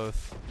he can get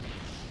both.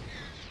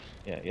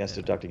 Yeah, he has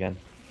to abduct again.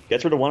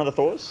 Gets rid of one of the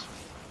Thors.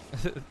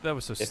 That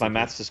was so stupid. If my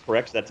maths is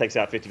correct, that takes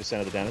out 50%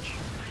 of the damage.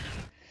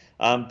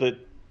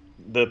 But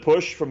the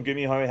push from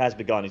GuMiho has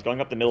begun. He's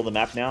going up the middle of the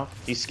map now.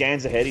 He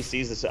scans ahead. He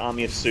sees this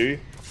army of soO,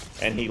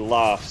 and he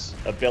laughs,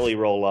 a belly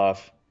roll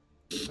laugh,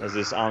 as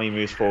this army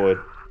moves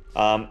forward.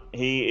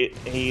 He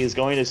is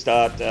going to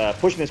start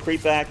pushing this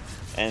creep back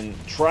and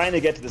trying to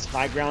get to this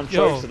high ground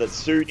choke so that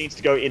soO needs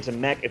to go into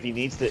mech if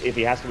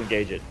he has to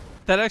engage it.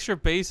 That extra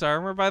base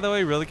armor, by the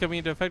way, really coming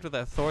into effect with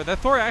that Thor. That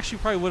Thor actually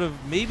probably would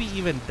have maybe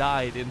even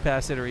died in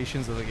past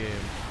iterations of the game.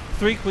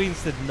 3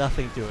 queens did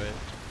nothing to it.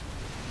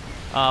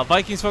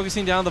 Vikings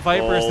focusing down the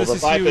Vipers. This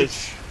is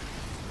huge.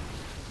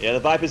 Yeah, the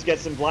Vipers get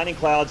some blinding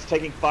clouds,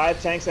 taking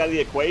 5 tanks out of the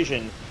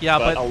equation. Yeah,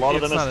 but a lot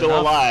of them are still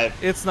enough. alive.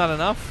 It's not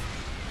enough.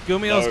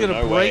 GuMiho's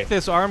gonna break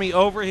this army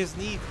over his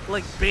knee,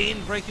 like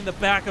Bane breaking the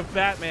back of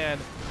Batman.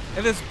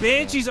 And those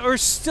Banshees are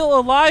still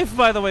alive,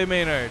 by the way,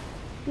 Maynard.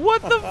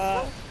 What the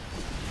fuck?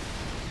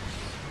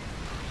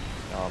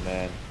 Oh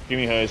man,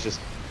 GuMiho is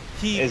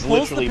is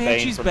literally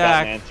Bane from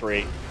Batman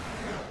 3.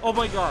 Oh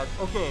my god,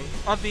 okay.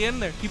 At the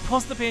end there, he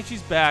pulls the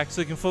Banshees back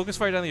so he can focus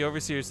right on the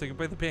Overseers so he can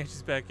bring the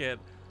Banshees back in.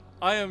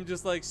 I am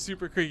just like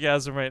super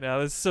creekgasm right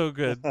now. It's so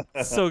good.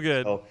 So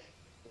good. Oh,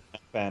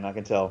 fan, I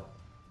can tell.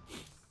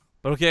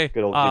 But okay.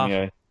 Good old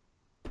GuMiho.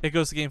 It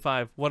goes to game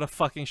 5. What a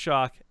fucking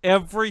shock.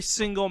 Every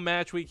single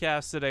match we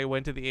cast today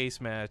went to the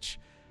ace match.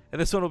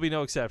 And this one will be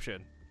no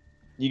exception.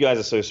 You guys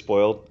are so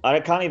spoiled. I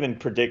can't even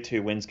predict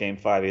who wins game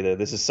 5 either.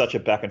 This is such a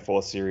back and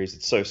forth series.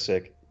 It's so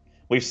sick.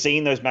 We've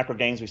seen those macro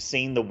games. We've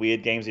seen the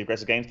weird games, the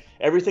aggressive games.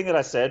 Everything that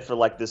I said for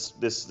like this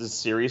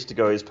series to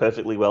go as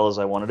perfectly well as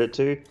I wanted it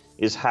to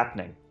is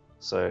happening.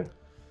 So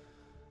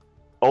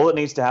all that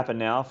needs to happen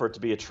now for it to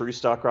be a true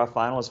StarCraft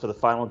final is for the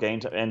final game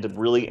to end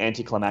really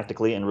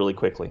anticlimactically and really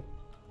quickly.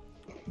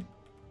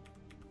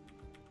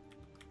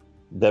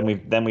 Then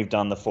we've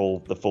done the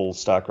full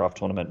StarCraft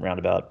tournament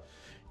roundabout.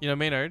 You know,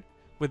 Maynard,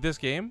 with this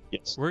game,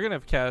 yes, we're gonna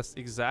cast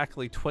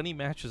exactly 20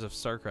 matches of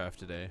StarCraft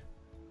today.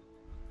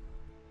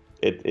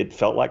 It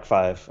felt like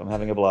 5. I'm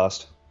having a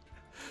blast.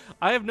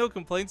 I have no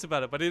complaints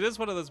about it, but it is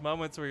one of those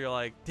moments where you're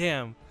like,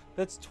 damn,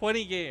 that's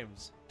 20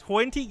 games.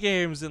 20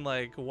 games in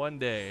like one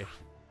day.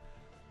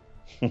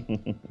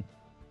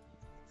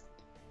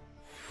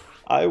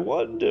 I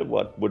wonder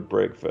what would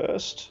break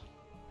first.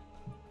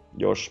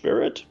 Your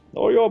spirit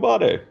or your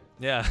body?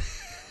 Yeah.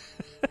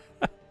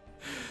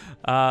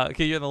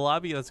 Okay, you're in the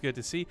lobby. That's good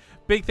to see.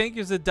 Big thank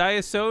yous to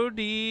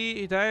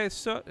Diasodi.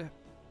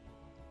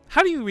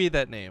 How do you read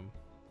that name?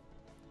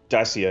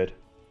 Diceode.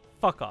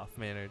 Fuck off,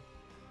 Maynard.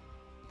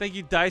 Thank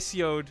you,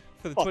 Diceode,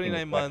 for the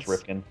 29 months.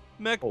 Rifkin.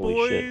 Mech Holy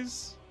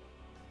Boys.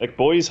 Shit. Mech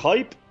Boys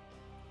hype.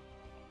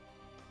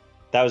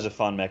 That was a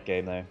fun mech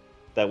game, though.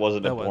 That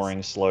wasn't a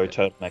boring, slow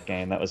turtle mech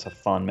game. That was a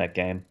fun mech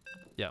game.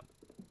 Yeah.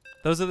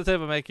 Those are the type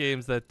of mech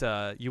games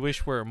that you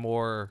wish were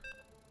more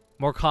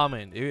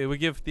common. It would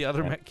give the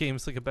other mech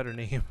games like a better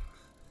name.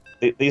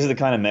 These are the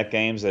kind of mech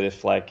games that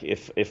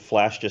if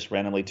Flash just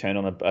randomly turned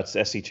on a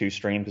SC2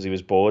 stream because he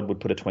was bored, would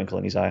put a twinkle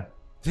in his eye.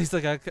 He's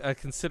like, I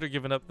consider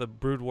giving up the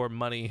Brood War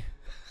money.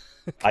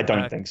 I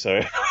don't think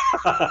so.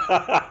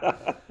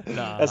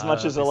 As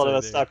much as a lot of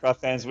us StarCraft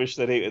fans wish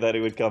that he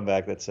would come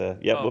back, that's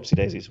whoopsie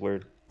daisies.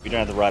 Weird. We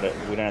don't have the right.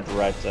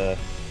 It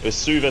was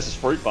soO versus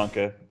Fruit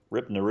Bunker.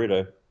 Rip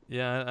Naruto.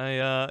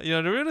 Yeah,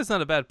 Naruto's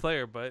not a bad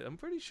player, but I'm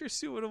pretty sure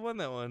soO would have won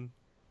that one.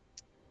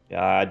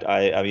 Yeah,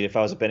 I mean, if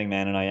I was a betting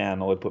man, and I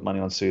would put money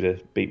on soO to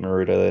beat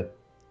Naruto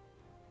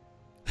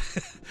there.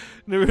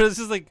 Naruto's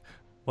just like,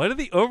 why did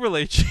the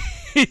overlay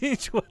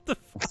change? What the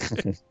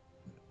fuck?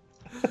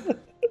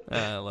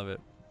 I love it.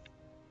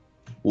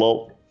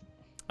 Lol.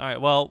 All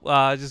right, well,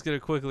 just gonna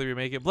quickly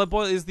remake it. Blood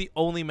Boil is the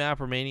only map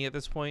remaining at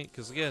this point,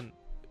 because again,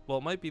 well,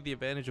 it might be the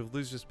advantage of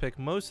loser's pick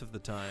most of the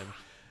time.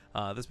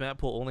 This map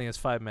pool only has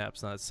 5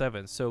 maps, not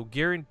 7, so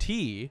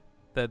guarantee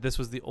that this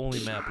was the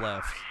only map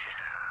left.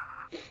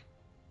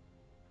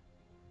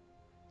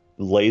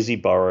 Lazy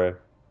Burrow,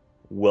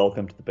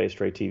 welcome to the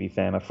BaseTradeTV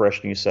fam. A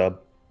fresh new sub,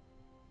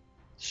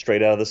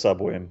 straight out of the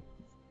subwomb.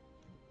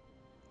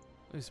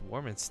 It's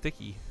warm and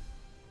sticky.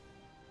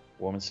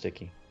 Warm and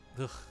sticky.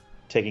 Ugh.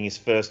 Taking his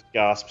first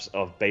gasps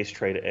of base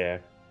trade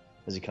air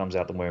as he comes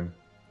out the womb.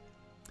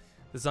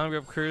 The zombie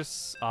up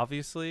curse,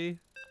 obviously.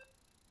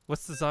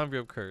 What's the zombie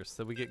up curse?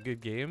 That we get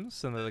good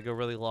games and that they go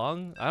really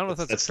long? I don't know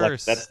if that's a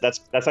curse.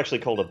 That's actually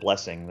called a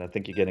blessing. I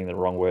think you're getting the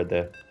wrong word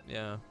there.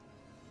 Yeah.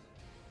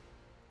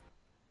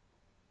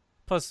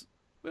 Plus,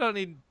 we don't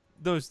need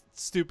those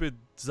stupid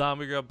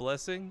zombie grub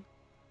blessing.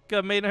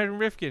 Got Maynard and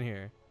Rifkin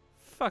here.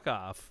 Fuck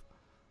off.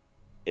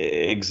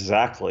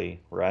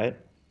 Exactly, right?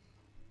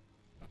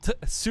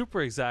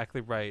 Super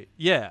exactly right.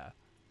 Yeah.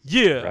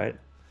 Yeah. Right?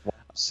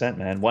 100%,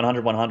 man.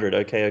 100, 100.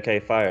 Okay,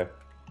 fire.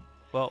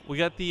 Well, we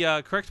got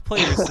the correct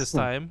players this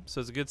time,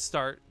 so it's a good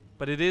start.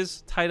 But it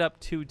is tied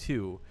up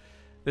 2-2.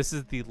 This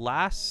is the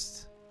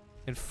last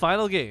and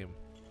final game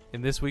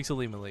in this week's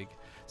Olimoleague.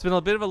 It's been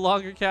a bit of a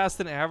longer cast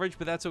than average,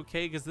 but that's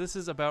okay because this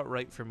is about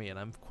right for me, and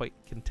I'm quite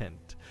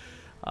content.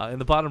 In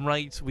the bottom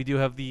right, we do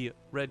have the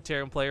red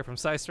Terran player from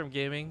Psystorm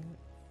Gaming,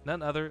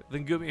 none other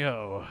than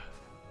GuMiho.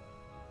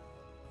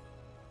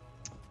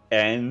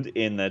 And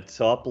in the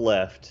top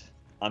left,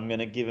 I'm going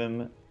to give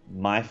him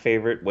my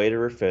favorite way to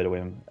refer to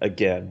him.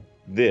 Again,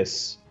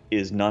 this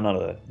is none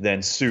other than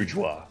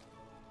Sujwa.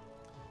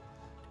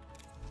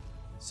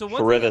 So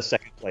forever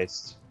second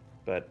place,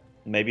 but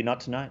maybe not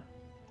tonight.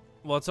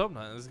 Well, let's hope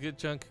not. There's a good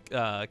chunk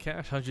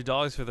cash,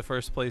 $100 for the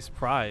first place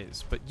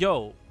prize. But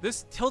yo,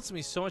 this tilts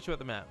me so much about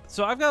the map.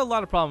 So I've got a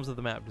lot of problems with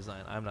the map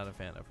design I'm not a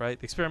fan of, right?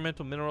 The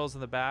experimental minerals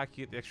in the back,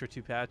 you get the extra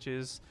 2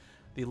 patches.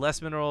 The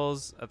less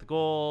minerals at the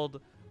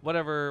gold,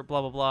 whatever,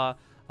 blah, blah,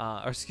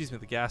 blah. Or excuse me,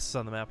 the gases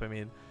on the map, I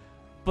mean.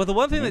 But the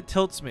one thing that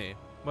tilts me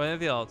more than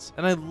anything else,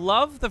 and I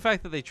love the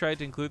fact that they tried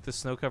to include the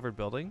snow-covered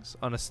buildings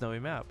on a snowy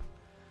map.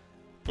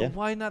 But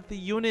why not the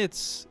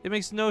units? It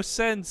makes no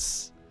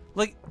sense.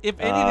 Like, if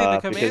anything, the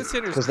command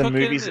center is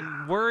cooking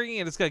and whirring,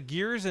 and it's got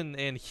gears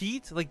and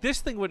heat. Like,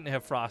 this thing wouldn't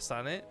have frost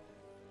on it.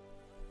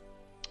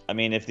 I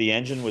mean, if the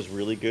engine was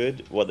really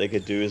good, what they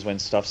could do is when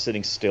stuff's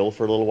sitting still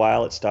for a little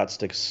while, it starts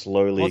to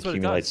slowly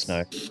accumulate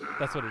snow.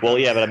 That's what it does. Well,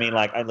 yeah, but I mean,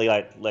 like, only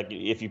like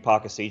if you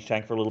park a siege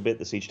tank for a little bit,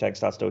 the siege tank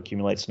starts to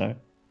accumulate snow.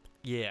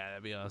 Yeah,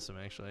 that'd be awesome,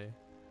 actually.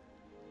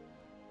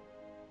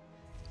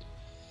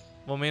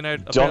 Well,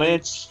 Maynard,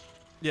 Domage.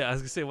 Yeah, I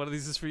was gonna say, one of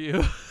these is for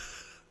you.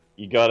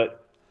 You got it.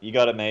 You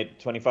got it, mate.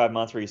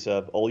 25-month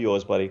resub. All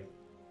yours, buddy.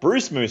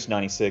 Bruce Moose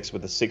 96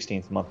 with the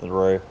 16th month in a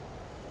row.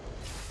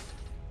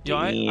 Yo,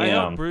 I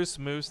hope Bruce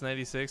Moose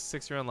 96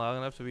 sticks around long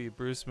enough to be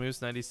Bruce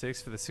Moose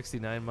 96 for the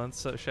 69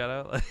 months shout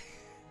out.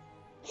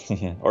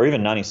 Or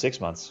even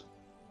 96 months.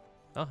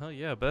 Oh, hell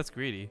yeah, but that's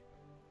greedy.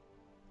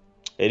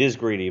 It is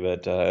greedy,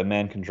 but a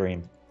man can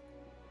dream.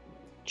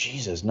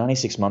 Jesus,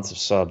 96 months of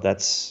sub.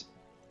 That's...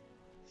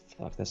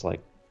 Fuck, that's like...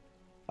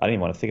 I don't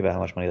even want to think about how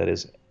much money that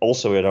is.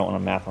 Also, I don't want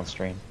to math on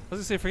stream. I was going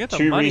to say, forget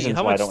the money.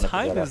 How much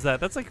time is that?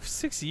 That's like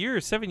 6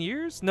 years, 7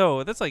 years?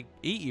 No, that's like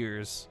 8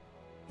 years.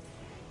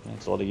 Yeah,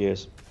 it's a lot of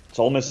years. It's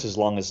almost as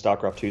long as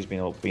StarCraft 2's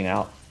been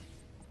out.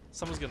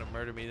 Someone's going to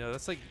murder me. No,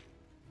 that's like...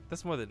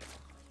 That's more than...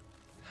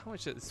 How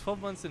much? It's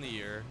 12 months in a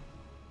year.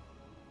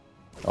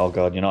 Oh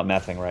god, you're not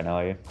mathing right now,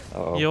 are you?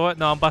 Uh-oh. You know what?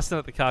 No, I'm busting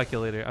out the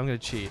calculator. I'm going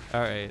to cheat.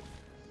 Alright.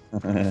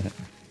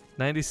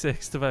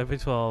 96 divided by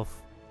 12.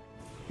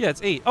 Yeah,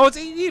 it's 8. Oh, it's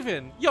 8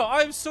 even. Yo,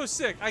 I'm so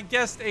sick. I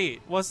guessed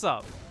 8. What's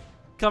up?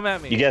 Come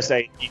at me. You guessed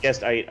 8. You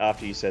guessed 8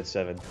 after you said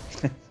 7.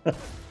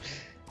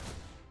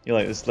 You're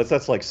like,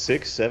 that's like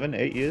 6, 7,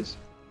 8 years?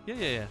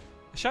 Yeah.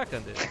 A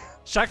shotgun did.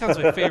 Shotgun's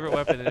my favorite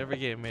weapon in every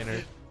game,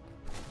 Maynard.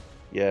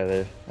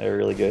 Yeah, they're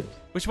really good.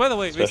 Which, by the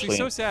way, makes me Especially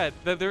so sad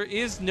that there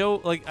is no,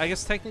 like, I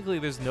guess technically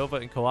there's Nova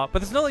in co-op,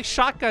 but there's no, like,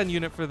 shotgun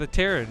unit for the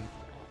Terran.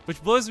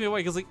 Which blows me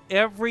away, because, like,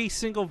 every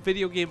single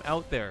video game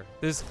out there,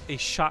 there's a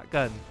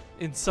shotgun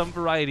in some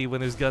variety when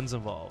there's guns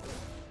involved.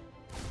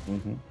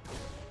 Mm-hmm.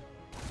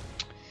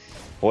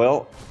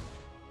 Well,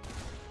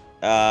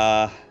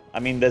 I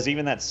mean, there's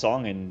even that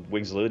song in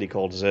Wings of Liberty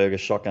called Zerg, a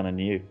Shotgun and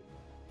You.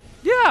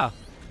 Yeah!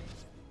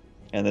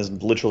 And there's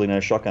literally no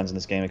shotguns in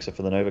this game except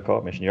for the Nova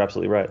co-op mission. You're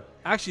absolutely right.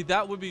 Actually,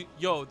 that would be,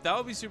 that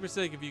would be super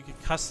sick if you could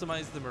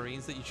customize the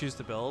Marines that you choose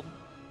to build.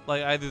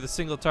 Like, either the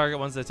single target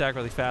ones that attack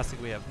really fast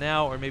like we have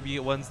now, or maybe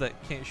ones that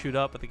can't shoot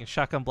up, but they can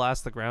shotgun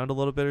blast the ground a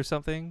little bit or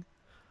something.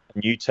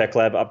 New tech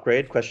lab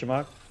upgrade, question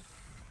mark?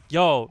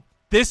 Yo,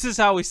 this is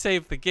how we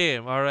save the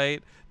game,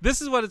 alright?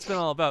 This is what it's been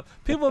all about.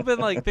 People have been,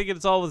 like, thinking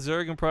it's all with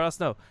Zerg and Protoss.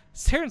 No,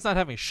 Terran's not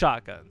having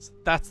shotguns.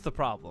 That's the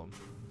problem.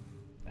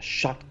 A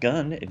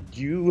shotgun and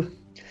you...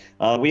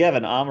 we have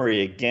an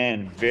armory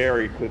again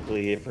very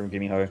quickly here from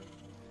GuMiho.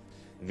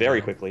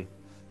 Very quickly.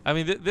 I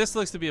mean, this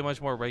looks to be a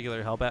much more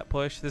regular Hellbat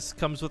push. This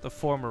comes with the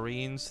 4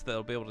 Marines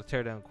that'll be able to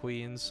tear down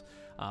Queens.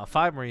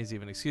 5 Marines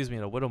even, excuse me,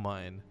 and a Widow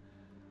Mine.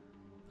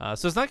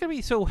 So it's not going to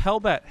be so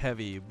Hellbat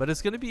heavy, but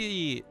it's going to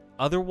be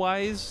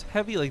otherwise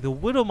heavy. Like the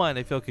Widow Mine,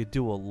 I feel could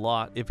do a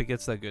lot if it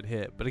gets that good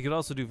hit. But it could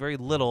also do very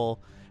little,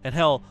 and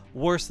hell,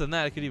 worse than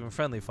that, it could even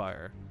friendly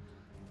fire.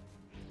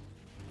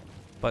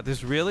 But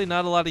there's really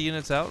not a lot of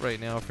units out right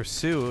now for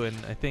soO, and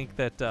I think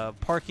that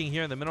parking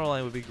here in the mineral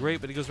line would be great,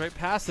 but he goes right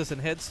past us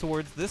and heads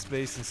towards this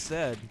base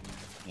instead.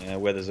 Yeah,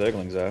 where the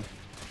Zerglings are.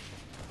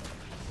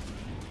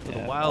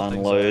 Where the wild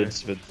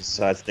unloads, but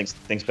decides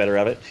thinks better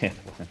of it. Yeah,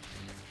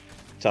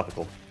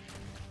 topical.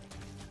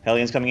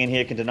 Hellions coming in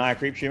here can deny a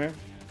creep tumor.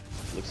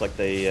 Looks like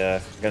they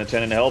going to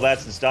turn into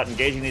Hellbats and start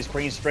engaging these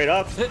Queens straight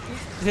up. Hit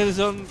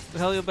his own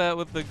Hellbat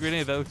with the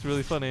grenade. That looks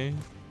really funny.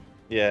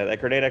 Yeah,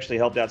 that grenade actually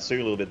helped out soO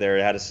a little bit there.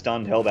 It had a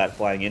stunned Hellbat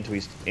flying into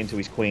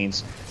his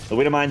Queens. The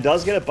Widowmine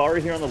does get a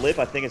burrow here on the lip.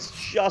 I think it's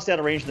just out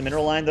of range of the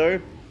mineral line,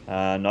 though.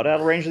 Not out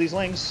of range of these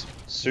lings.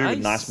 soO with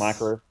nice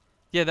micro.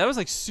 Yeah, that was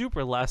like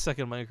super last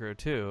second micro,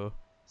 too.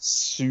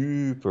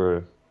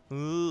 Super.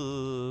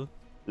 Ooh.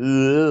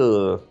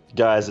 Ugh.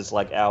 Guys, it's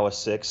like hour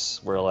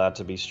 6. We're allowed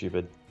to be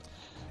stupid.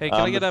 Hey,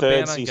 can I get a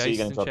ban on CC Geist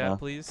in chat, now.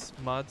 please?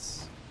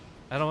 Mods?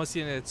 I don't want to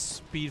see any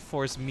Speed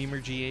Force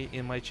Memergy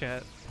in my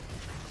chat.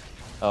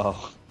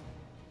 Oh.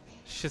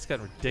 Shit's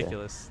gotten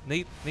ridiculous.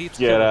 Yeah. Nate's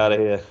get out of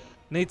here.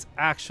 Nate's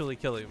actually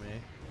killing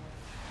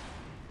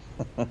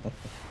me.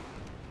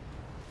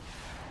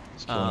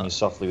 He's killing you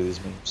softly with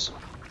his memes.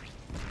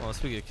 Well,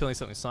 speaking of killing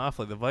something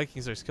softly, the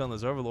Vikings are killing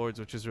those Overlords,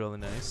 which is really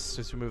nice.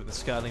 Just removing the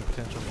scouting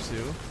potential for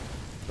soO.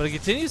 But it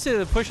continues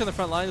to push on the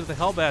front lines with the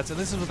Hellbats, and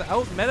this is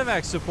without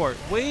Medivac support.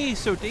 Way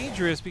so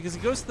dangerous because he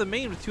goes to the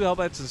main with 2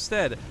 Hellbats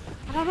instead.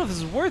 I don't know if this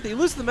is worth it. He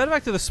loses the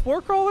Medivac to the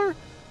Spore Crawler?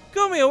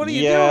 GuMiho, what are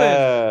you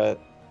doing?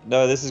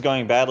 No, this is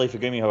going badly for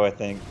GuMiho, I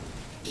think.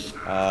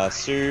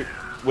 soO,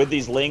 with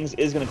these Lings,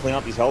 is going to clean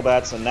up these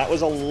Hellbats, and that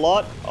was a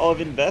lot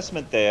of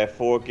investment there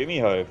for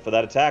GuMiho for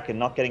that attack and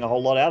not getting a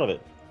whole lot out of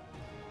it.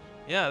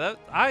 Yeah,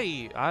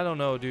 I don't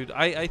know, dude.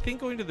 I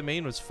think going to the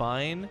main was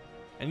fine,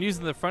 and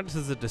using the front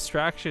as a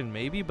distraction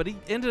maybe, but he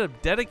ended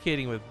up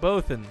dedicating with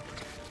both and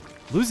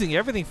losing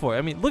everything for it.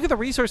 I mean, look at the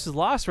resources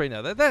lost right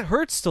now. That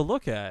hurts to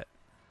look at.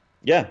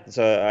 Yeah,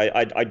 so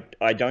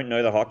I don't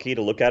know the hotkey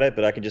to look at it,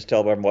 but I can just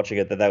tell by watching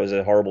it that was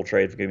a horrible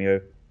trade for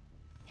GuMiho.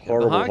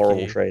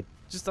 Horrible trade.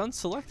 Just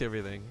unselect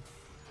everything.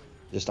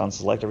 Just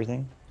unselect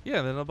everything? Yeah,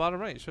 and then on the bottom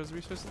right, it shows the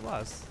resources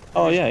lost.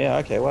 Oh, yeah,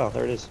 okay, wow,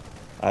 there it is.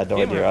 I had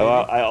no idea.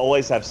 I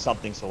always have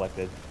something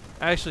selected.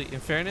 Actually, in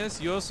fairness,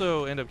 you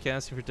also end up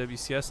casting for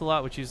WCS a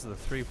lot, which uses the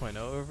 3.0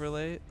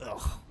 overlay.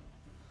 Ugh.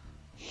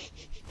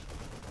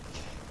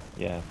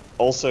 Yeah.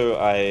 Also,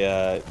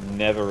 I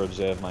never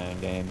observe my own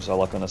games. I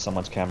look onto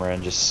someone's camera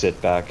and just sit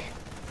back.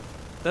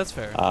 That's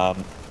fair.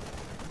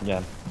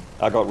 Yeah.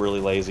 I got really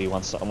lazy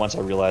once I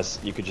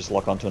realized you could just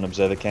lock onto an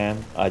observer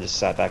cam. I just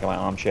sat back in my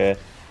armchair,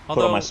 put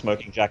on my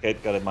smoking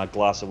jacket, got in my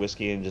glass of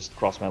whiskey, and just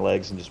crossed my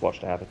legs and just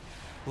watched it happen.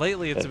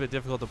 Lately, it's a bit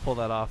difficult to pull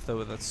that off, though,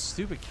 with that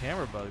stupid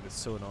camera bug that's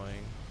so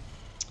annoying.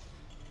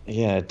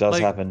 Yeah, it does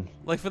happen.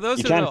 Like for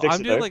those who know,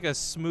 I'm doing like a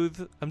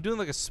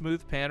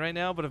smooth pan right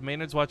now, but if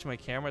Maynard's watching my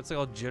camera, it's like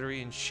all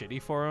jittery and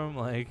shitty for him.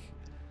 Like,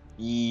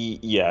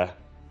 yeah.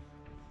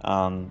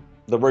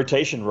 The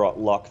rotation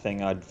lock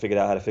thing, I'd figured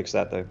out how to fix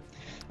that though.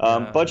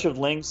 Bunch of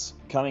links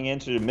coming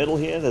into the middle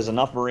here. There's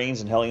enough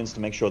Marines and Hellions to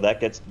make sure that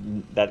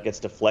gets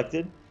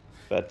deflected,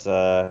 but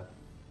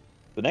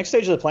the next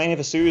stage of the plan here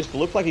for soO is to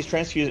look like he's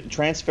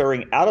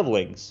transferring out of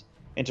Lings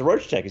into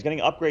Roach Tech. He's getting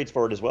upgrades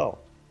for it as well.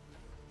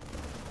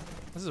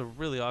 This is a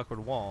really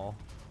awkward wall.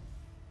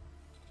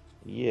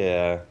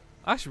 Yeah.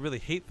 I actually really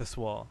hate this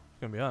wall,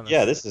 I'm gonna be honest.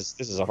 Yeah, this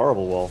is a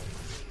horrible wall.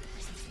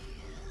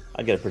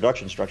 I'd get a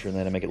production structure in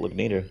there to make it look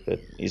neater, but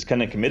he's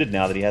kind of committed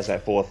now that he has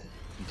that 4th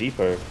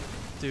depot.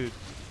 Dude,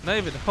 not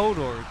even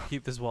Hodor would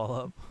keep this wall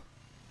up.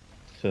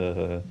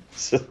 Oh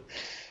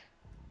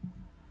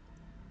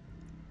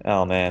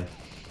man.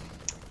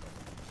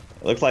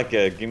 It looked like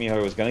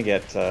GuMiho was going to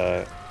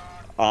get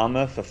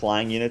armor for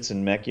flying units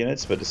and mech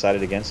units, but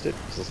decided against it.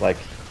 So it's like,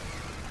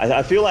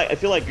 I feel like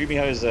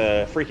GuMiho's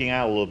freaking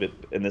out a little bit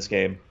in this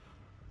game.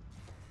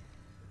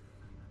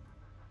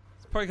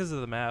 It's probably because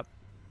of the map.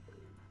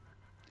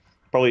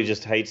 Probably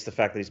just hates the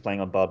fact that he's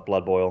playing on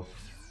Blood Boil.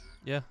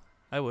 Yeah,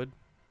 I would.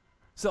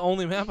 It's the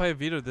only map I have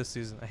vetoed this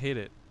season. I hate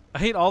it. I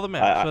hate all the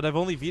maps, but I've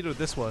only vetoed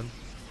this one.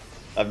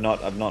 I've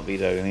not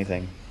vetoed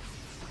anything.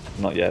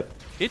 Not yet.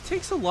 It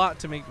takes a lot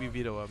to make me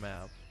veto a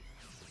map.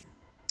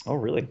 Oh,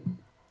 really?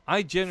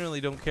 I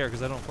genuinely don't care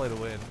because I don't play to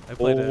win. I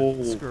play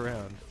to screw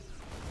around.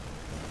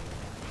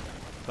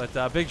 But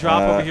big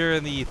drop over here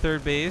in the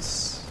third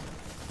base.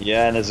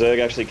 Yeah, and the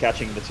Zerg actually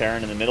catching the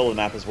Terran in the middle of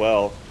the map as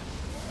well.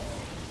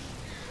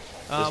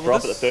 This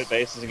drop at the third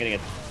base isn't getting a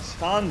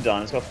ton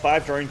done. It's got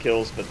 5 drone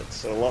kills, but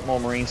it's a lot more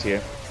Marines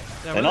here.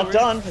 Yeah, they're not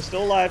done. They're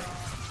still alive.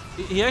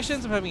 He actually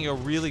ends up having a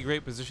really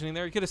great positioning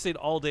there. He could have stayed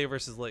all day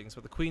versus Lings,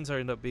 but the Queens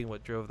ended up being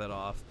what drove that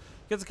off.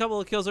 Gets a couple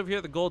of kills over here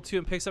at the gold 2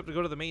 and picks up to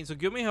go to the main. So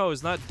GuMiho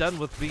is not done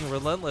with being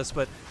relentless,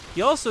 but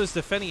he also is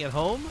defending at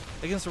home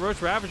against the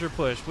Roach Ravager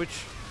push,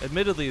 which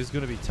admittedly is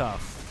going to be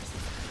tough.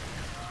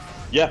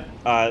 Yeah,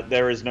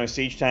 there is no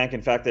siege tank.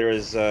 In fact, there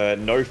is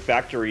no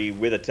factory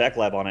with a tech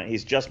lab on it.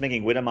 He's just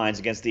making Widow Mines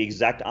against the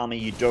exact army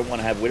you don't want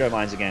to have Widow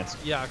Mines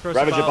against. Yeah,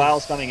 Ravager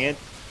Biles coming in.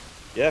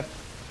 Yeah.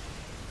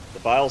 The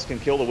Biles can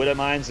kill the Widow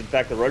Mines. In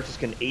fact, the Roaches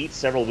can eat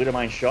several Widow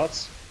Mine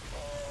shots.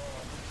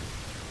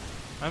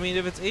 I mean,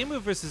 if it's A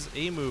move versus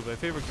A move, I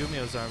favor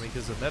GuMiho's army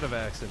because of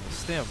Medivacs and the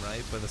stim,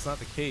 right? But that's not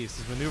the case.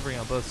 He's maneuvering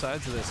on both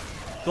sides of this.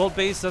 Gold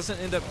base doesn't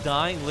end up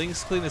dying.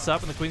 Lings clean this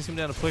up, and the Queens come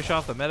down to push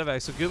off the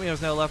Medivac. So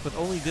GuMiho's now left with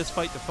only this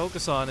fight to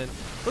focus on, and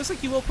looks like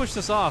he will push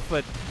this off,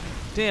 but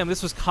damn,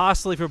 this was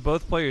costly for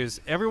both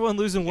players. Everyone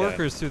losing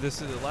workers through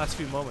this in the last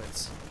few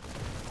moments.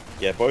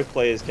 Yeah, both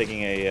players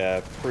taking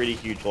a pretty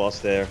huge loss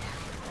there.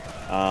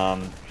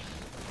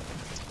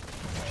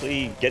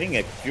 Actually, getting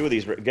a few of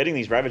these,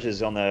 these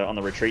Ravagers on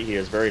the retreat here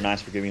is very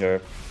nice for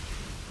GuMiho.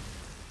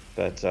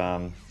 But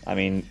I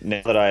mean,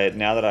 now that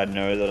I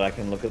know that I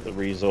can look at the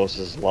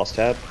resources loss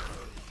tab,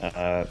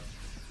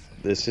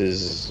 this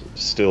is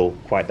still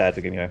quite bad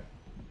for GuMiho.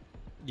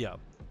 Yeah.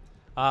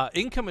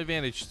 Income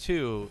advantage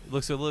too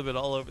looks a little bit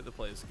all over the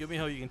place.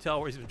 GuMiho, you can tell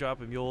where he's been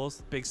dropping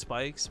mules, big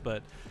spikes,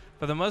 but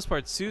for the most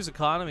part, soO's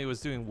economy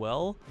was doing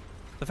well.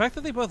 The fact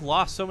that they both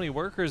lost so many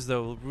workers,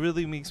 though,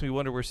 really makes me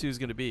wonder where soO's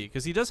going to be,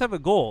 because he does have a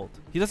gold.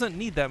 He doesn't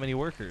need that many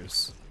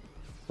workers.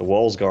 The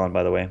wall's gone,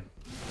 by the way.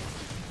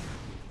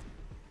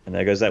 And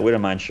there goes that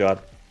Widowmine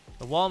shot.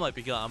 The wall might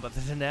be gone, but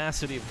the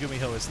tenacity of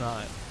GuMiho is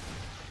not.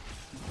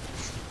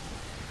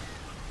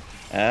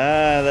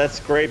 That's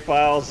great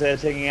piles there,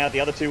 taking out the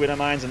other 2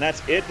 Widowmines, and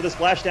that's it for the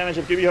splash damage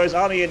of GuMiho's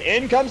army, and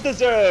in comes the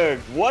Zerg!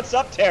 What's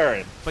up,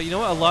 Terran? But you know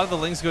what? A lot of the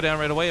Lings go down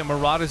right away, and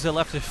Marauders are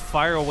left to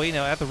fire away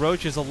now at the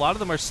Roaches. A lot of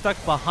them are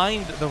stuck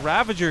behind the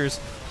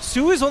Ravagers.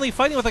 soO is only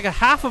fighting with like a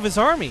half of his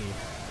army.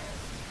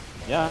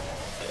 Yeah,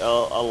 a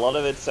lot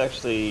of it's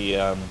actually,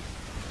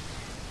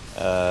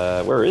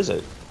 where is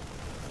it?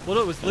 Well,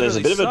 it was literally There's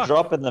a bit stuck. of a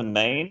drop in the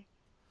main.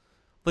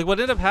 Like,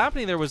 what ended up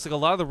happening there was like a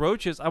lot of the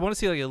Roaches, I want to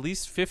say like at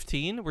least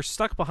 15, were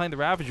stuck behind the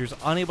Ravagers,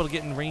 unable to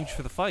get in range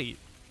for the fight.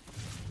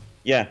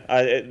 Yeah,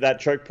 that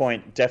choke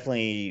point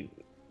definitely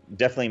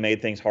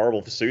made things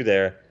horrible for soO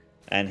there,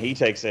 and he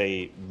takes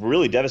a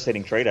really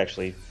devastating trade,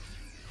 actually.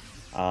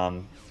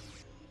 Oh,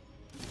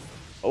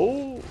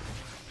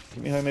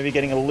 GuMiho maybe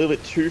getting a little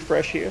bit too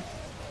fresh here.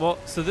 Well,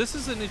 so this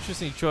is an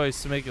interesting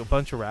choice to make a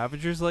bunch of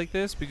Ravagers like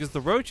this, because the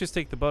Roaches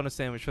take the bonus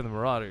damage from the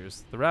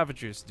Marauders. The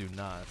Ravagers do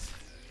not.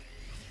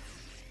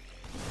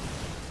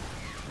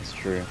 That's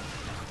true.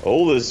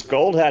 Oh, there's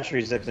gold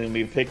hatcheries that can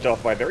be picked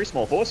off by a very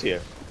small force here.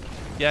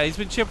 Yeah, he's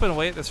been chipping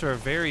away at this for a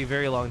very,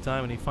 very long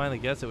time, and he finally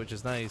gets it, which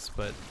is nice.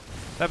 But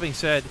that being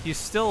said, he's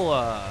still,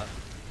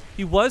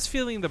 he was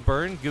feeling the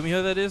burn,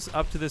 GuMiho that is,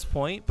 up to this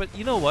point. But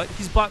you know what?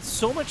 He's bought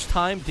so much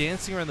time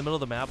dancing around the middle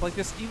of the map like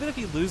this. Even if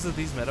he loses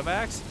these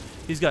Medivacs,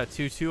 he's got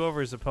 2-2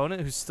 over his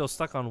opponent, who's still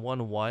stuck on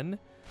 1-1.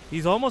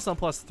 He's almost on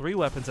 +3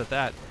 weapons at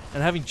that.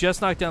 And having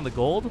just knocked down the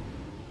gold,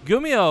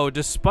 GuMiho,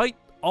 despite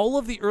all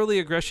of the early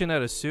aggression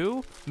out of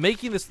soO,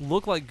 making this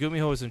look like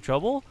GuMiho is in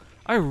trouble,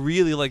 I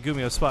really like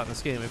GuMiho's spot in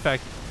this game. In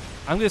fact,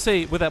 I'm going to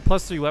say with that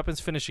 +3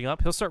 weapons finishing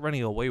up, he'll start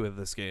running away with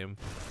this game.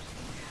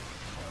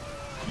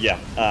 Yeah,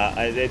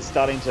 it's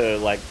starting to,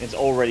 like, it's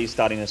already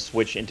starting to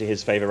switch into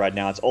his favor right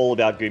now. It's all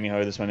about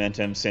GuMiho, this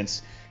momentum,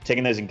 since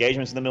taking those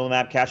engagements in the middle of the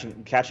map,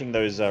 catching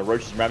those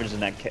Roaches and Ravagers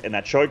in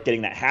that choke,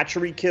 getting that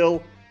hatchery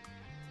kill.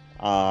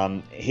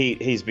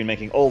 He's been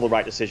making all the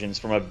right decisions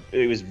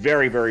it was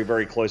very, very,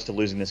 very close to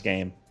losing this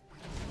game.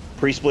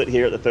 Pre-split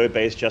here at the third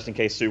base, just in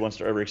case soO wants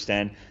to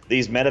overextend.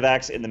 These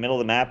Medivacs in the middle of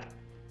the map,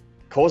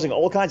 causing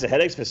all kinds of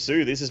headaches for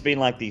soO. This has been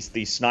like the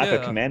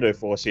sniper commando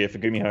force here for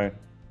GuMiho.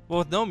 Well,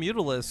 with no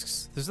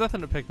Mutalisks, there's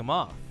nothing to pick them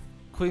off.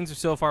 Queens are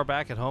so far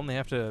back at home, they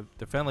have to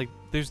defend. Like,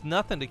 there's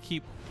nothing to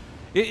keep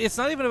It's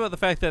not even about the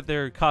fact that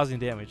they're causing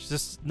damage.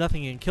 Just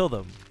nothing can kill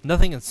them.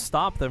 Nothing can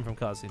stop them from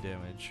causing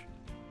damage.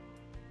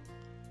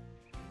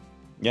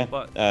 Yeah,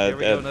 But here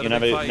we go, you're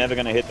never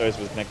going to hit those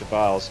with Nectar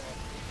Files.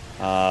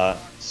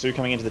 soO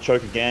coming into the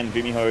choke again.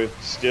 GuMiho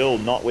still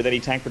not with any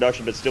tank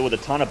production, but still with a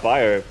ton of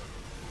bio.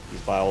 These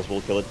Files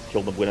will kill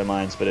the Widow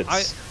Mines, but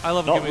it's I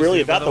love not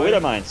really about the Widow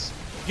Mines.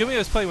 GuMiho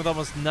is playing with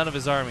almost none of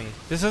his army.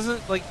 This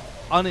isn't like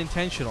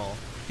unintentional.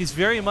 He's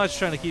very much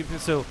trying to keep it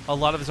so a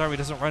lot of his army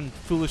doesn't run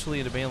foolishly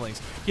into Banelings.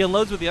 He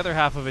unloads with the other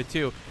half of it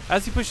too.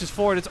 As he pushes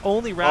forward, it's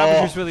only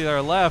Ravagers really that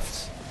are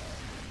left.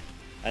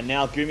 And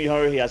now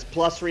GuMiho, he has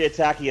 +3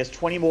 attack, he has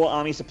 20 more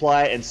army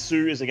supply, and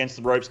soO is against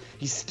the ropes.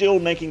 He's still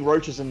making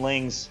Roaches and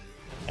Lings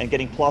and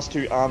getting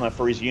 +2 armor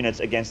for his units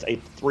against a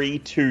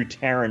 3-2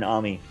 Terran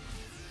army.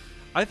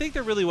 I think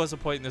there really was a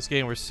point in this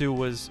game where soO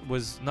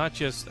was not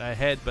just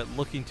ahead, but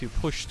looking to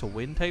push to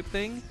win type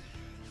thing.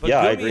 But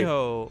yeah,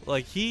 GuMiho,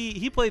 like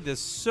he played this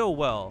so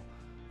well.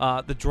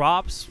 The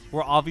drops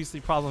were obviously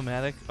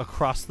problematic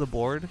across the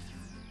board.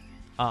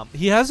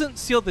 He hasn't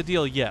sealed the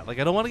deal yet. Like,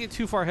 I don't want to get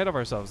too far ahead of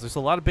ourselves. There's a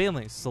lot of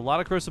Banelings. There's a lot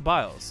of Corrosive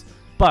Biles.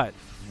 But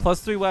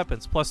 +3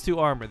 weapons, +2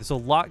 armor. There's a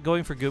lot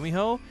going for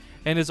GuMiho.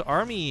 And his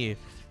army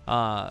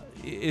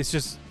is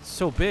just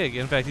so big.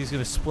 In fact, he's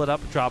going to split up,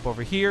 drop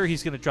over here.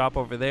 He's going to drop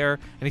over there.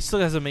 And he still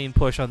has a main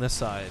push on this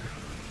side.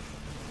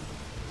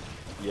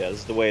 Yeah, this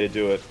is the way to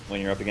do it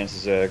when you're up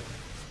against a Zerg.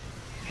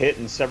 Hit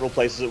in several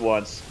places at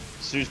once.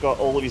 soO's got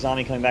all of his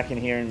army coming back in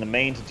here in the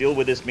main to deal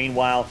with this.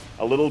 Meanwhile,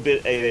 a little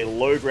bit a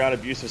low ground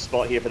abusive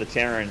spot here for the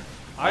Terran.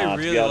 I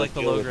really like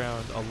the low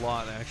ground a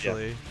lot,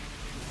 actually. Yeah.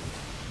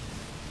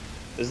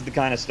 This is the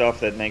kind of stuff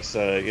that makes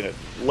you know,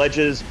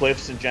 ledges,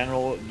 cliffs in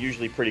general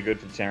usually pretty good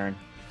for the Terran.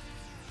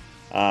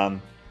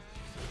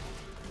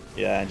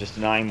 Yeah, and just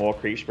denying more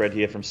creep spread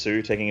here from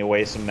soO, taking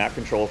away some map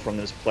control from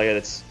this player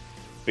that's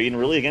been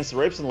really against the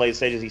ropes in the late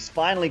stages. He's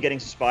finally getting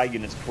some spy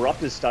units.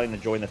 Corrupt is starting to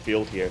join the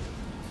field here.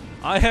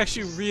 I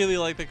actually really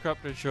like the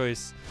Corruptor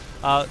choice.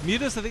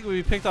 Mutas, I think, would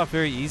be picked off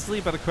very easily,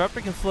 but a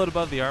Corruptor can float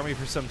above the army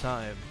for some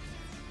time.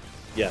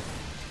 Yeah.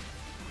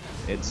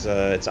 It's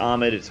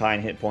armored, it's high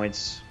in hit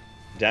points.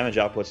 Damage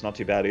output's not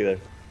too bad either.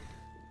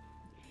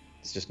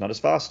 It's just not as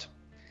fast.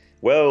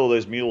 Well,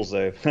 those mules,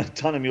 though. A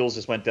ton of mules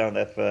just went down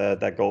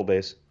that gold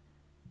base.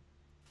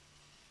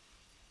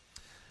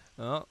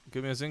 Well,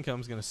 GuMiho's income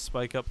is going to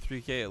spike up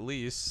 3K at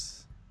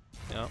least.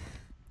 Yep,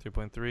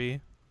 3.3.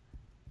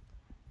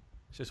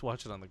 Just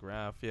watch it on the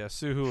graph. Yeah,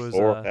 soO was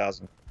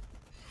 4,000.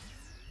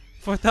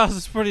 4,000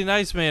 is pretty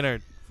nice,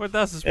 Maynard.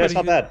 4,000 is pretty. Yeah, it's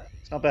not bad.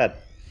 It's not bad.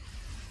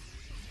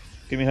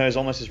 GuMiho is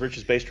almost as rich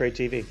as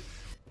BaseTradeTV.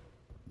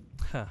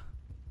 Huh.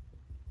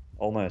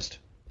 Almost.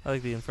 I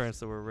like the inference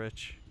that we're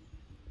rich.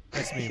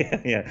 Nice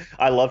meme. Yeah,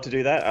 I love to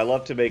do that. I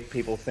love to make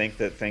people think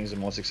that things are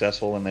more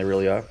successful than they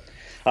really are.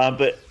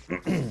 But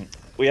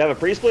we have a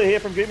pre-split here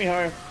from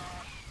GuMiho.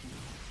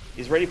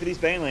 He's ready for these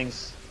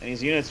Banelings. And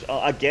his units,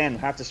 again,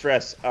 have to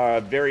stress,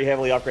 are very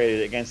heavily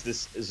upgraded against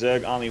this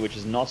Zerg army, which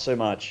is not so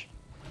much.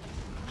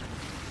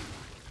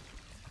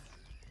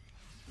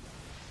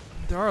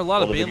 There are a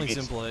lot of Banelings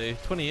in play.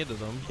 28 of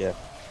them. Yeah,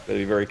 gotta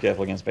be very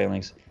careful against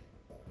Banelings.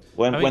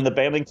 When the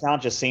Baneling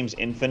count just seems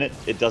infinite,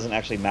 it doesn't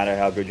actually matter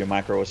how good your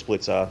micro or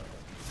splits are.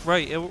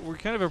 Right, we're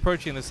kind of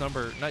approaching this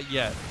number, not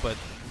yet, but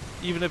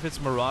even if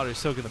it's Marauders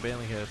soaking the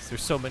Baneling hits,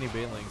 there's so many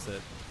Banelings that,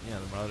 yeah,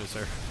 the Marauders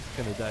are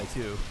gonna die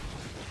too.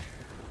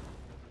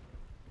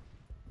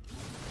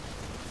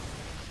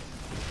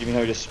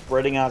 GuMiho just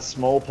spreading out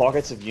small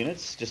pockets of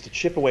units just to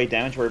chip away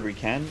damage wherever he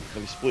can.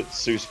 We split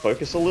soO's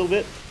focus a little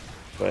bit,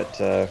 but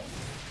yeah,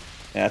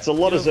 it's a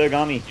lot of Zerg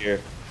army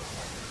here.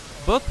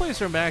 Both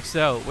players are maxed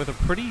out with a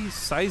pretty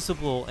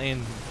sizable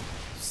and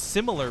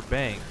similar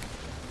bank.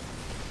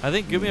 I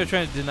think GuMiho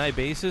trying to deny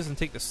bases and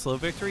take the slow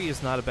victory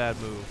is not a bad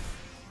move.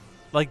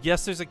 Like,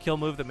 yes, there's a kill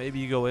move that maybe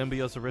you go in, but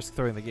you also risk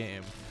throwing the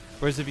game.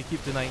 Whereas if you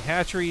keep denying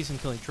hatcheries and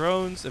killing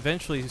drones,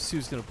 eventually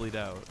soO's going to bleed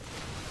out.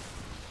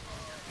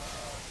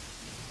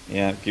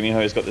 Yeah,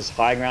 GuMiho's got this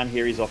high ground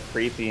here. He's off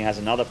creep. He has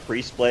another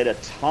pre-split, a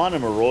ton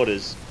of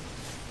Marauders.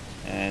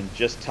 And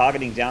just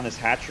targeting down this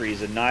hatchery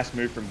is a nice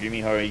move from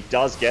GuMiho. He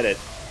does get it,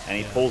 and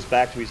he pulls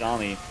back to his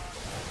army.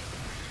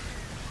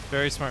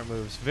 Very smart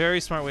moves. Very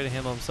smart way to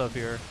handle himself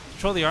here.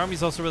 Control the army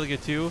is also really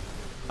good too.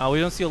 We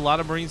don't see a lot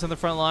of Marines on the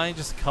front line,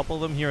 just a couple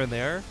of them here and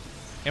there.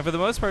 And for the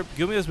most part,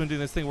 GuMiho's been doing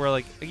this thing where,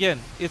 like, again,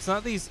 it's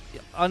not these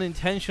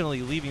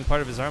unintentionally leaving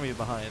part of his army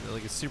behind,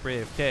 like a super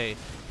AFK.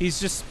 He's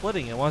just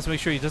splitting and wants to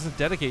make sure he doesn't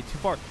dedicate too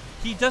far.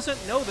 He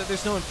doesn't know that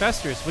there's no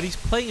infestors, but he's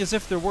playing as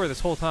if there were this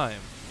whole time.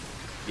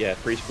 Yeah,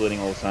 pre-splitting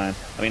all the time.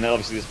 I mean,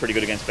 obviously this is pretty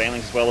good against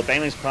Banelings as well. The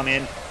Banelings come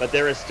in, but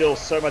there is still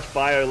so much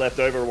bio left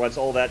over once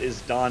all that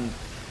is done.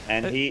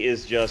 And he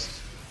is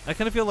just I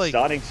kind of feel like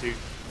starting to...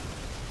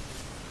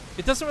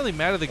 It doesn't really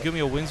matter that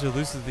GuMiho wins or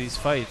loses these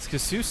fights,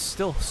 because soO's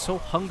still so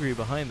hungry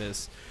behind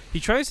this.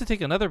 He tries to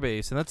take another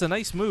base, and that's a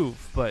nice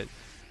move, but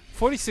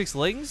 46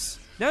 Lings?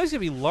 Now he's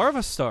going to be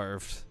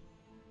larva-starved.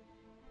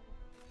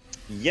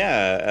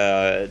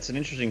 Yeah, it's an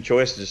interesting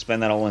choice to just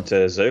spend that all into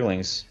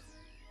Zerglings.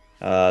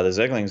 The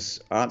Zerglings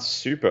aren't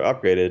super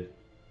upgraded.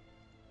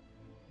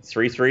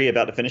 3-3,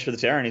 about to finish for the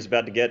Terran. He's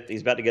about to get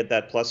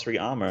that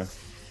 +3 armor.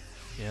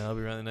 Yeah, that'll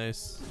be really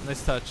nice.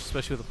 Nice touch,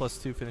 especially with the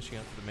 +2 finishing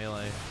up for the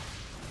melee.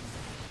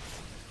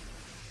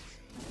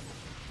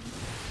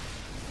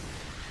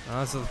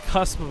 This is the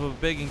cusp of a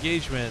big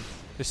engagement.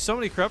 There's so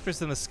many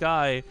corruptors in the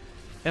sky,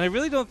 and I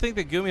really don't think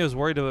that GuMiho is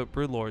worried about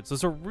Broodlords.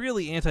 Those are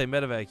really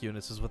anti-medevac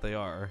units is what they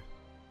are.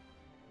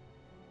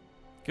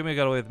 GuMiho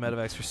got away with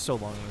medevacs for so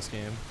long in this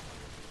game.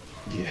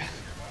 Yeah.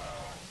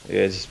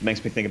 Yeah, it just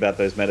makes me think about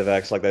those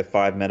medevacs, like that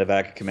 5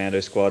 medevac commando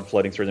squad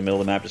floating through the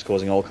middle of the map, just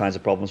causing all kinds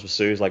of problems for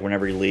soO. Like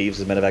whenever he leaves,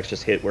 the medevacs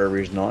just hit wherever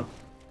he's not.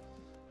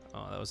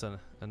 Oh, that was an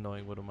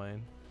annoying one of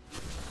mine.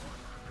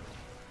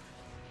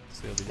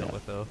 So he'll be dealt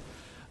with though.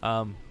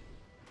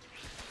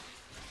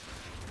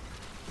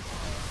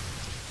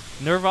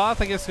 Nervoth,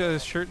 I guess, got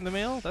his shirt in the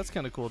mail. That's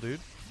kind of cool, dude.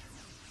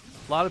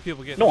 A lot of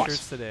people getting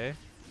shirts today,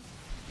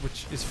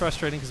 which is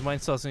frustrating because mine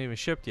still hasn't even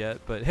shipped yet.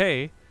 But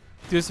hey,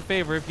 do us a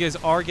favor. If you guys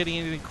are getting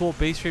anything cool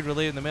base trade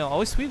related in the mail,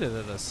 always tweet it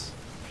at us.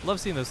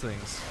 Love seeing those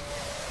things.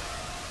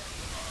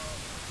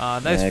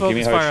 Nice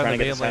focus fire on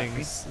the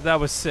banelings. That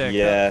was sick.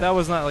 Yeah. That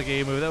was not like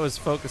a move. That was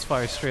focus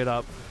fire straight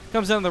up.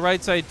 Comes down the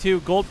right side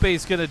too. Gold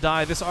base gonna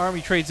die. This army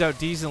trades out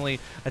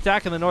decently.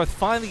 Attack in the north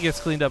finally gets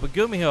cleaned up. But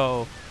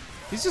GuMiho,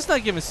 he's just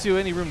not giving soO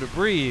any room to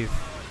breathe.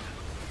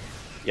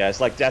 Yeah, it's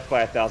like death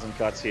by 1,000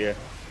 cuts here.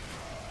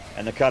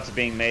 And the cuts are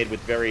being made with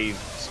very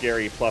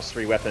scary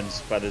 +3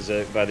 weapons by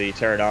the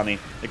Terran army.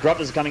 The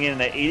Corruptors are coming in and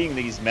they're eating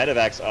these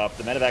medevacs up.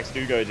 The medevacs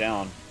do go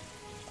down.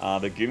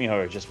 But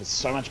GuMiho, just with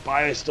so much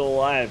bio still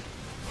alive.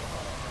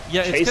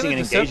 Yeah, chasing it's kind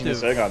and of engaging the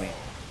Zerg army.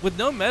 With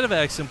no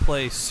medevacs in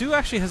play, soO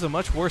actually has a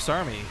much worse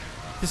army.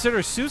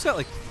 Consider soO's got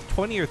like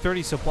 20 or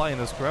 30 supply in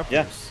those Corruptors.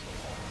 Yeah.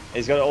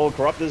 He's got all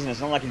Corruptors, and it's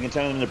not like he can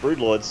turn them into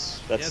Broodlords.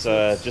 That's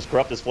just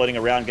Corruptors floating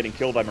around getting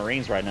killed by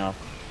Marines right now.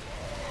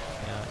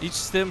 Yeah, each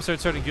stim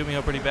starts hurting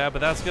GuMiho pretty bad, but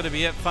that's going to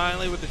be it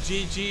finally with the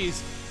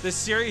GGs. This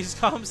series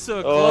comes to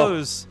a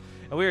close,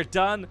 and we are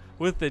done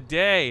with the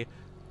day.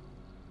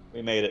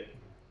 We made it.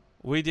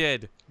 We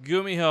did.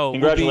 GuMiho.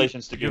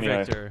 Congratulations to your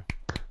GuMiho. victor.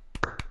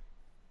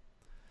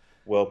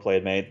 Well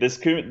played, mate. This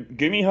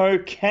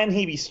GuMiho, can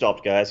he be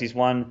stopped, guys? He's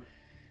won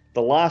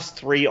the last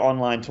 3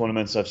 online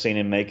tournaments I've seen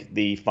him make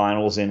the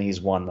finals in.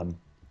 He's won them.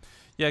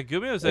 Yeah,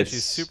 GuMiho is actually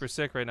super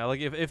sick right now.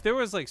 Like, if there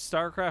was, like,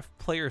 StarCraft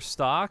player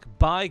stock,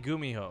 buy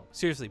GuMiho.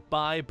 Seriously,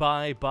 buy.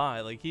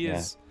 Like, he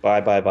is...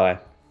 Bye.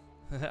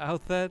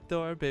 Out that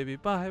door, baby.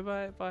 Bye.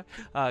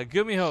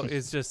 GuMiho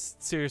is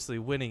just seriously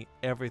winning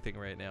everything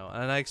right now.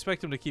 And I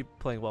expect him to keep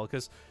playing well,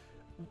 because...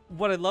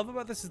 what I love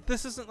about this is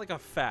this isn't like a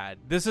fad.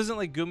 This isn't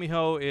like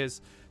GuMiho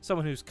is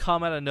someone who's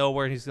come out of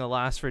nowhere and he's going to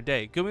last for a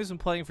day. GuMiho's been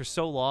playing for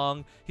so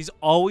long. He's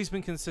always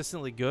been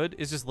consistently good.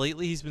 It's just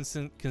lately he's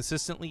been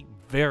consistently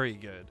very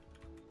good.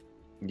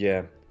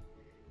 Yeah.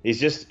 He's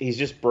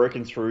just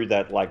broken through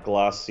that like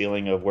glass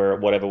ceiling of where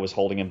whatever was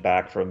holding him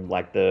back from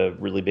like the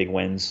really big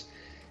wins.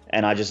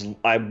 And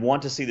I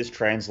want to see this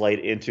translate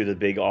into the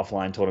big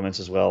offline tournaments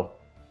as well.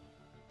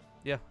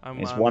 Yeah,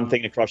 it's one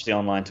thing to crush the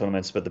online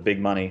tournaments, but the big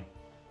money,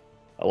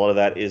 a lot of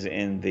that is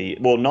in the,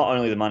 well, not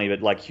only the money,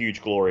 but like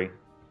huge glory,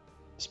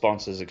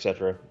 sponsors,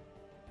 etc.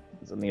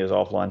 in those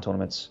offline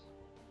tournaments.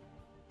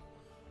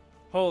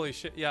 Holy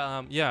shit!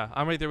 Yeah, yeah,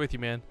 I'm right there with you,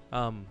 man.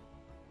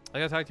 I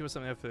gotta talk to you about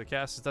something after the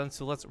cast is done,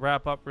 so let's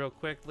wrap up real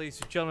quick,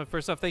 ladies and gentlemen.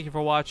 First off, thank you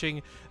for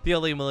watching the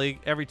Olimoleague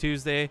every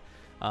Tuesday.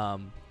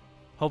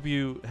 Hope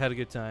you had a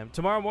good time.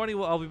 Tomorrow morning,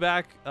 I'll be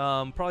back,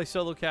 probably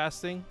solo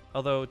casting.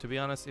 Although, to be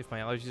honest, if my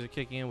allergies are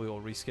kicking in, we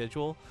will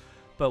reschedule.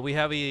 But we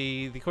have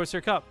the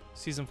Corsair Cup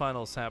season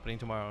finals happening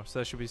tomorrow, so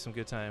that should be some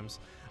good times.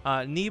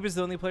 Neeb is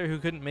the only player who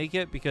couldn't make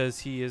it because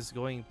he is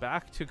going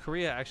back to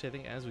Korea, actually, I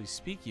think as we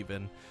speak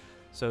even.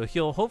 So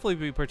he'll hopefully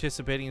be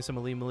participating in some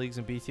Olimoleagues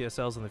and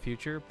BTSLs in the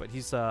future, but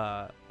he's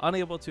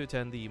unable to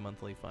attend the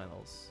monthly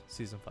finals,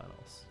 season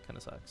finals. Kind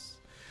of sucks.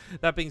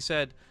 That being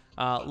said,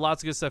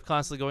 lots of good stuff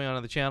constantly going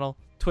on the channel.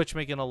 Twitch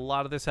making a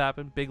lot of this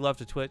happen. Big love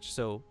to Twitch,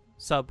 so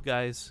sub,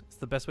 guys. It's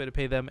the best way to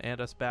pay them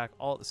and us back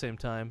all at the same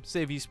time.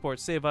 Save esports,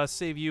 save us,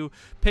 save you,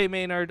 pay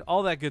Maynard,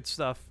 all that good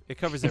stuff. It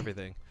covers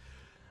everything.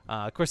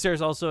 Corsair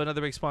is also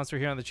another big sponsor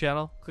here on the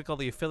channel. Click all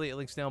the affiliate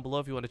links down below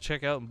if you want to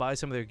check out and buy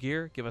some of their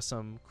gear. Give us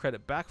some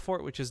credit back for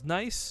it, which is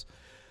nice.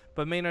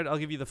 But Maynard, I'll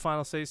give you the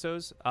final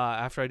say-sos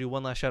after I do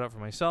one last shout-out for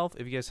myself.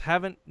 If you guys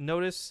haven't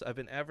noticed, I've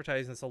been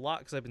advertising this a lot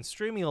because I've been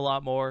streaming a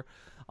lot more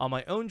on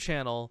my own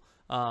channel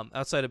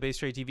outside of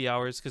BaseTradeTV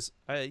hours, because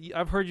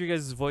I've heard your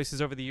guys' voices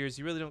over the years.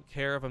 You really don't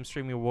care if I'm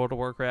streaming World of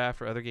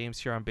Warcraft or other games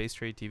here on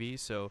BaseTradeTV,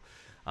 so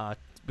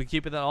been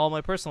keeping that all on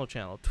my personal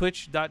channel,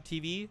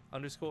 twitch.tv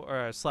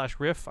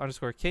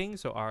 /riff_king,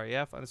 so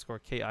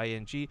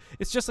RAF_KING.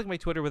 It's just like my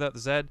Twitter without the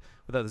Z,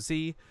 without the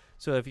Z.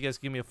 So if you guys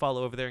give me a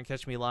follow over there and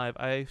catch me live,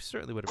 I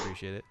certainly would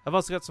appreciate it. I've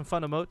also got some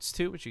fun emotes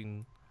too, which you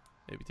can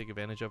maybe take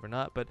advantage of or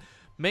not. But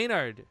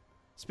Maynard,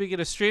 speaking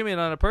of streaming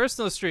on a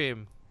personal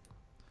stream,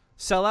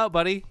 sell out,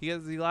 buddy. You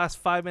got the last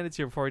 5 minutes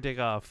here before we take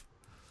off.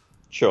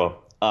 Sure.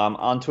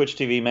 On Twitch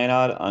TV,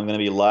 Maynard, I'm going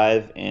to be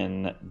live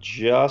in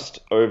just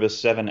over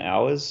 7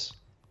 hours.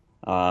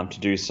 to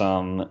do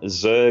some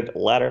Zerg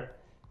ladder.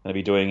 I'm going to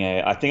be doing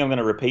I think I'm going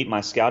to repeat my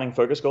scouting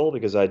focus goal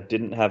because I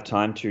didn't have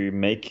time to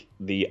make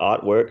the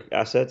artwork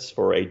assets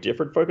for a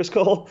different focus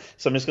goal.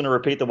 So I'm just going to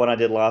repeat the one I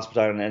did last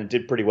time, and it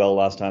did pretty well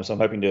last time. So I'm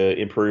hoping to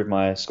improve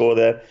my score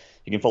there.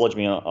 You can follow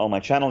me on my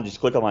channel. Just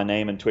click on my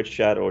name in Twitch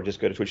chat, or just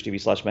go to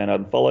twitch.tv/manhard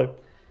and follow.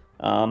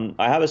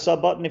 I have a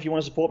sub button. If you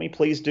want to support me,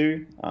 please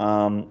do.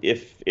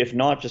 If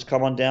not, just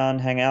come on down,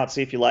 hang out,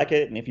 see if you like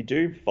it, and if you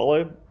do,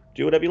 follow,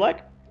 do whatever you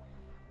like.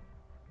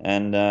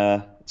 And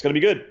it's going to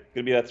be good. It's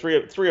going to be about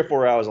 3 or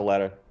 4 hours of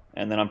ladder,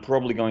 and then I'm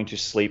probably going to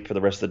sleep for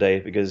the rest of the day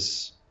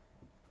because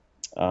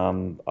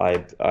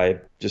I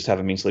just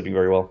haven't been sleeping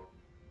very well.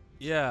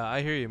 Yeah,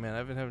 I hear you, man.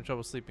 I've been having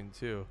trouble sleeping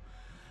too.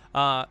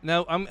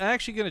 Now I'm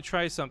actually going to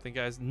try something,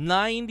 guys.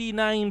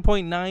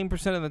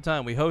 99.9% of the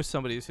time, we host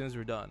somebody as soon as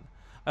we're done.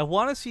 I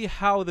want to see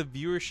how the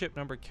viewership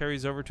number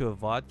carries over to a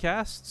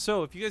vodcast.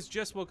 So if you guys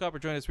just woke up or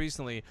joined us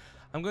recently,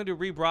 I'm going to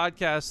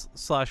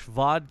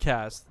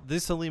rebroadcast/vodcast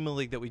this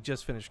Olimoleague that we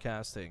just finished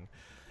casting.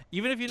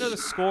 Even if you know the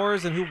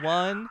scores and who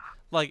won,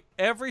 like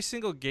every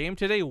single game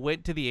today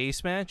went to the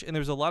ace match, and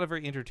there was a lot of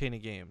very entertaining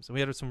games. And we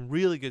had some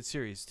really good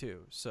series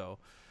too. So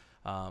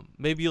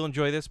maybe you'll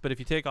enjoy this, but if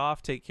you take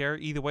off, take care.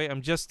 Either way,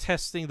 I'm just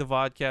testing the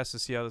vodcast to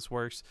see how this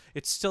works.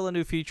 It's still a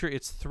new feature.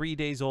 It's 3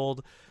 days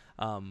old.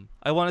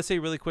 I want to say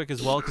really quick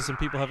as well, because some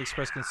people have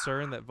expressed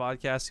concern that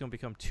vodcasting will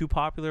become too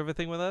popular of a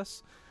thing with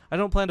us. I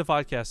don't plan to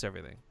vodcast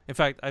everything. In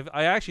fact,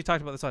 I actually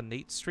talked about this on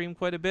Nate's stream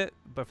quite a bit,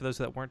 but for those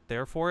that weren't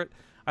there for it,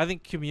 I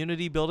think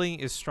community building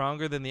is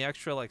stronger than the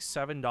extra like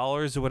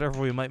 $7 or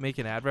whatever we might make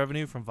in ad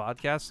revenue from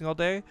vodcasting all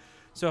day.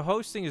 So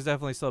hosting is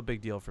definitely still a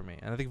big deal for me.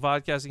 And I think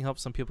vodcasting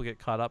helps some people get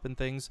caught up in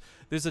things.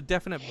 There's a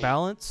definite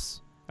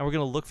balance, and we're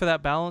going to look for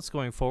that balance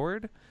going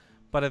forward.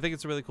 But I think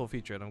it's a really cool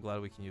feature, and I'm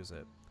glad we can use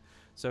it.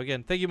 So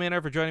again, thank you,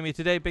 Maynard, for joining me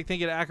today. Big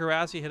thank you to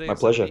Akarasi hitting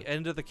us at the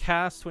end of the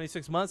cast.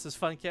 26 months, this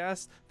fun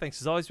cast.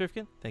 Thanks as always,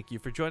 Rifkin. Thank you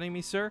for joining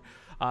me, sir.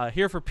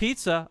 Here for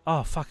pizza.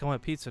 Oh, fuck, I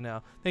want pizza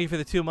now. Thank you for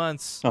the 2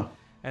 months. Oh.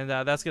 And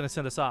that's going to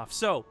send us off.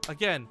 So,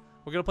 again,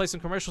 we're going to play some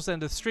commercials at the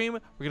end of the stream.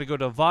 We're going to go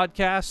to a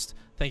vodcast.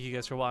 Thank you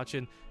guys for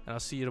watching, and I'll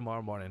see you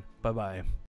tomorrow morning. Bye-bye.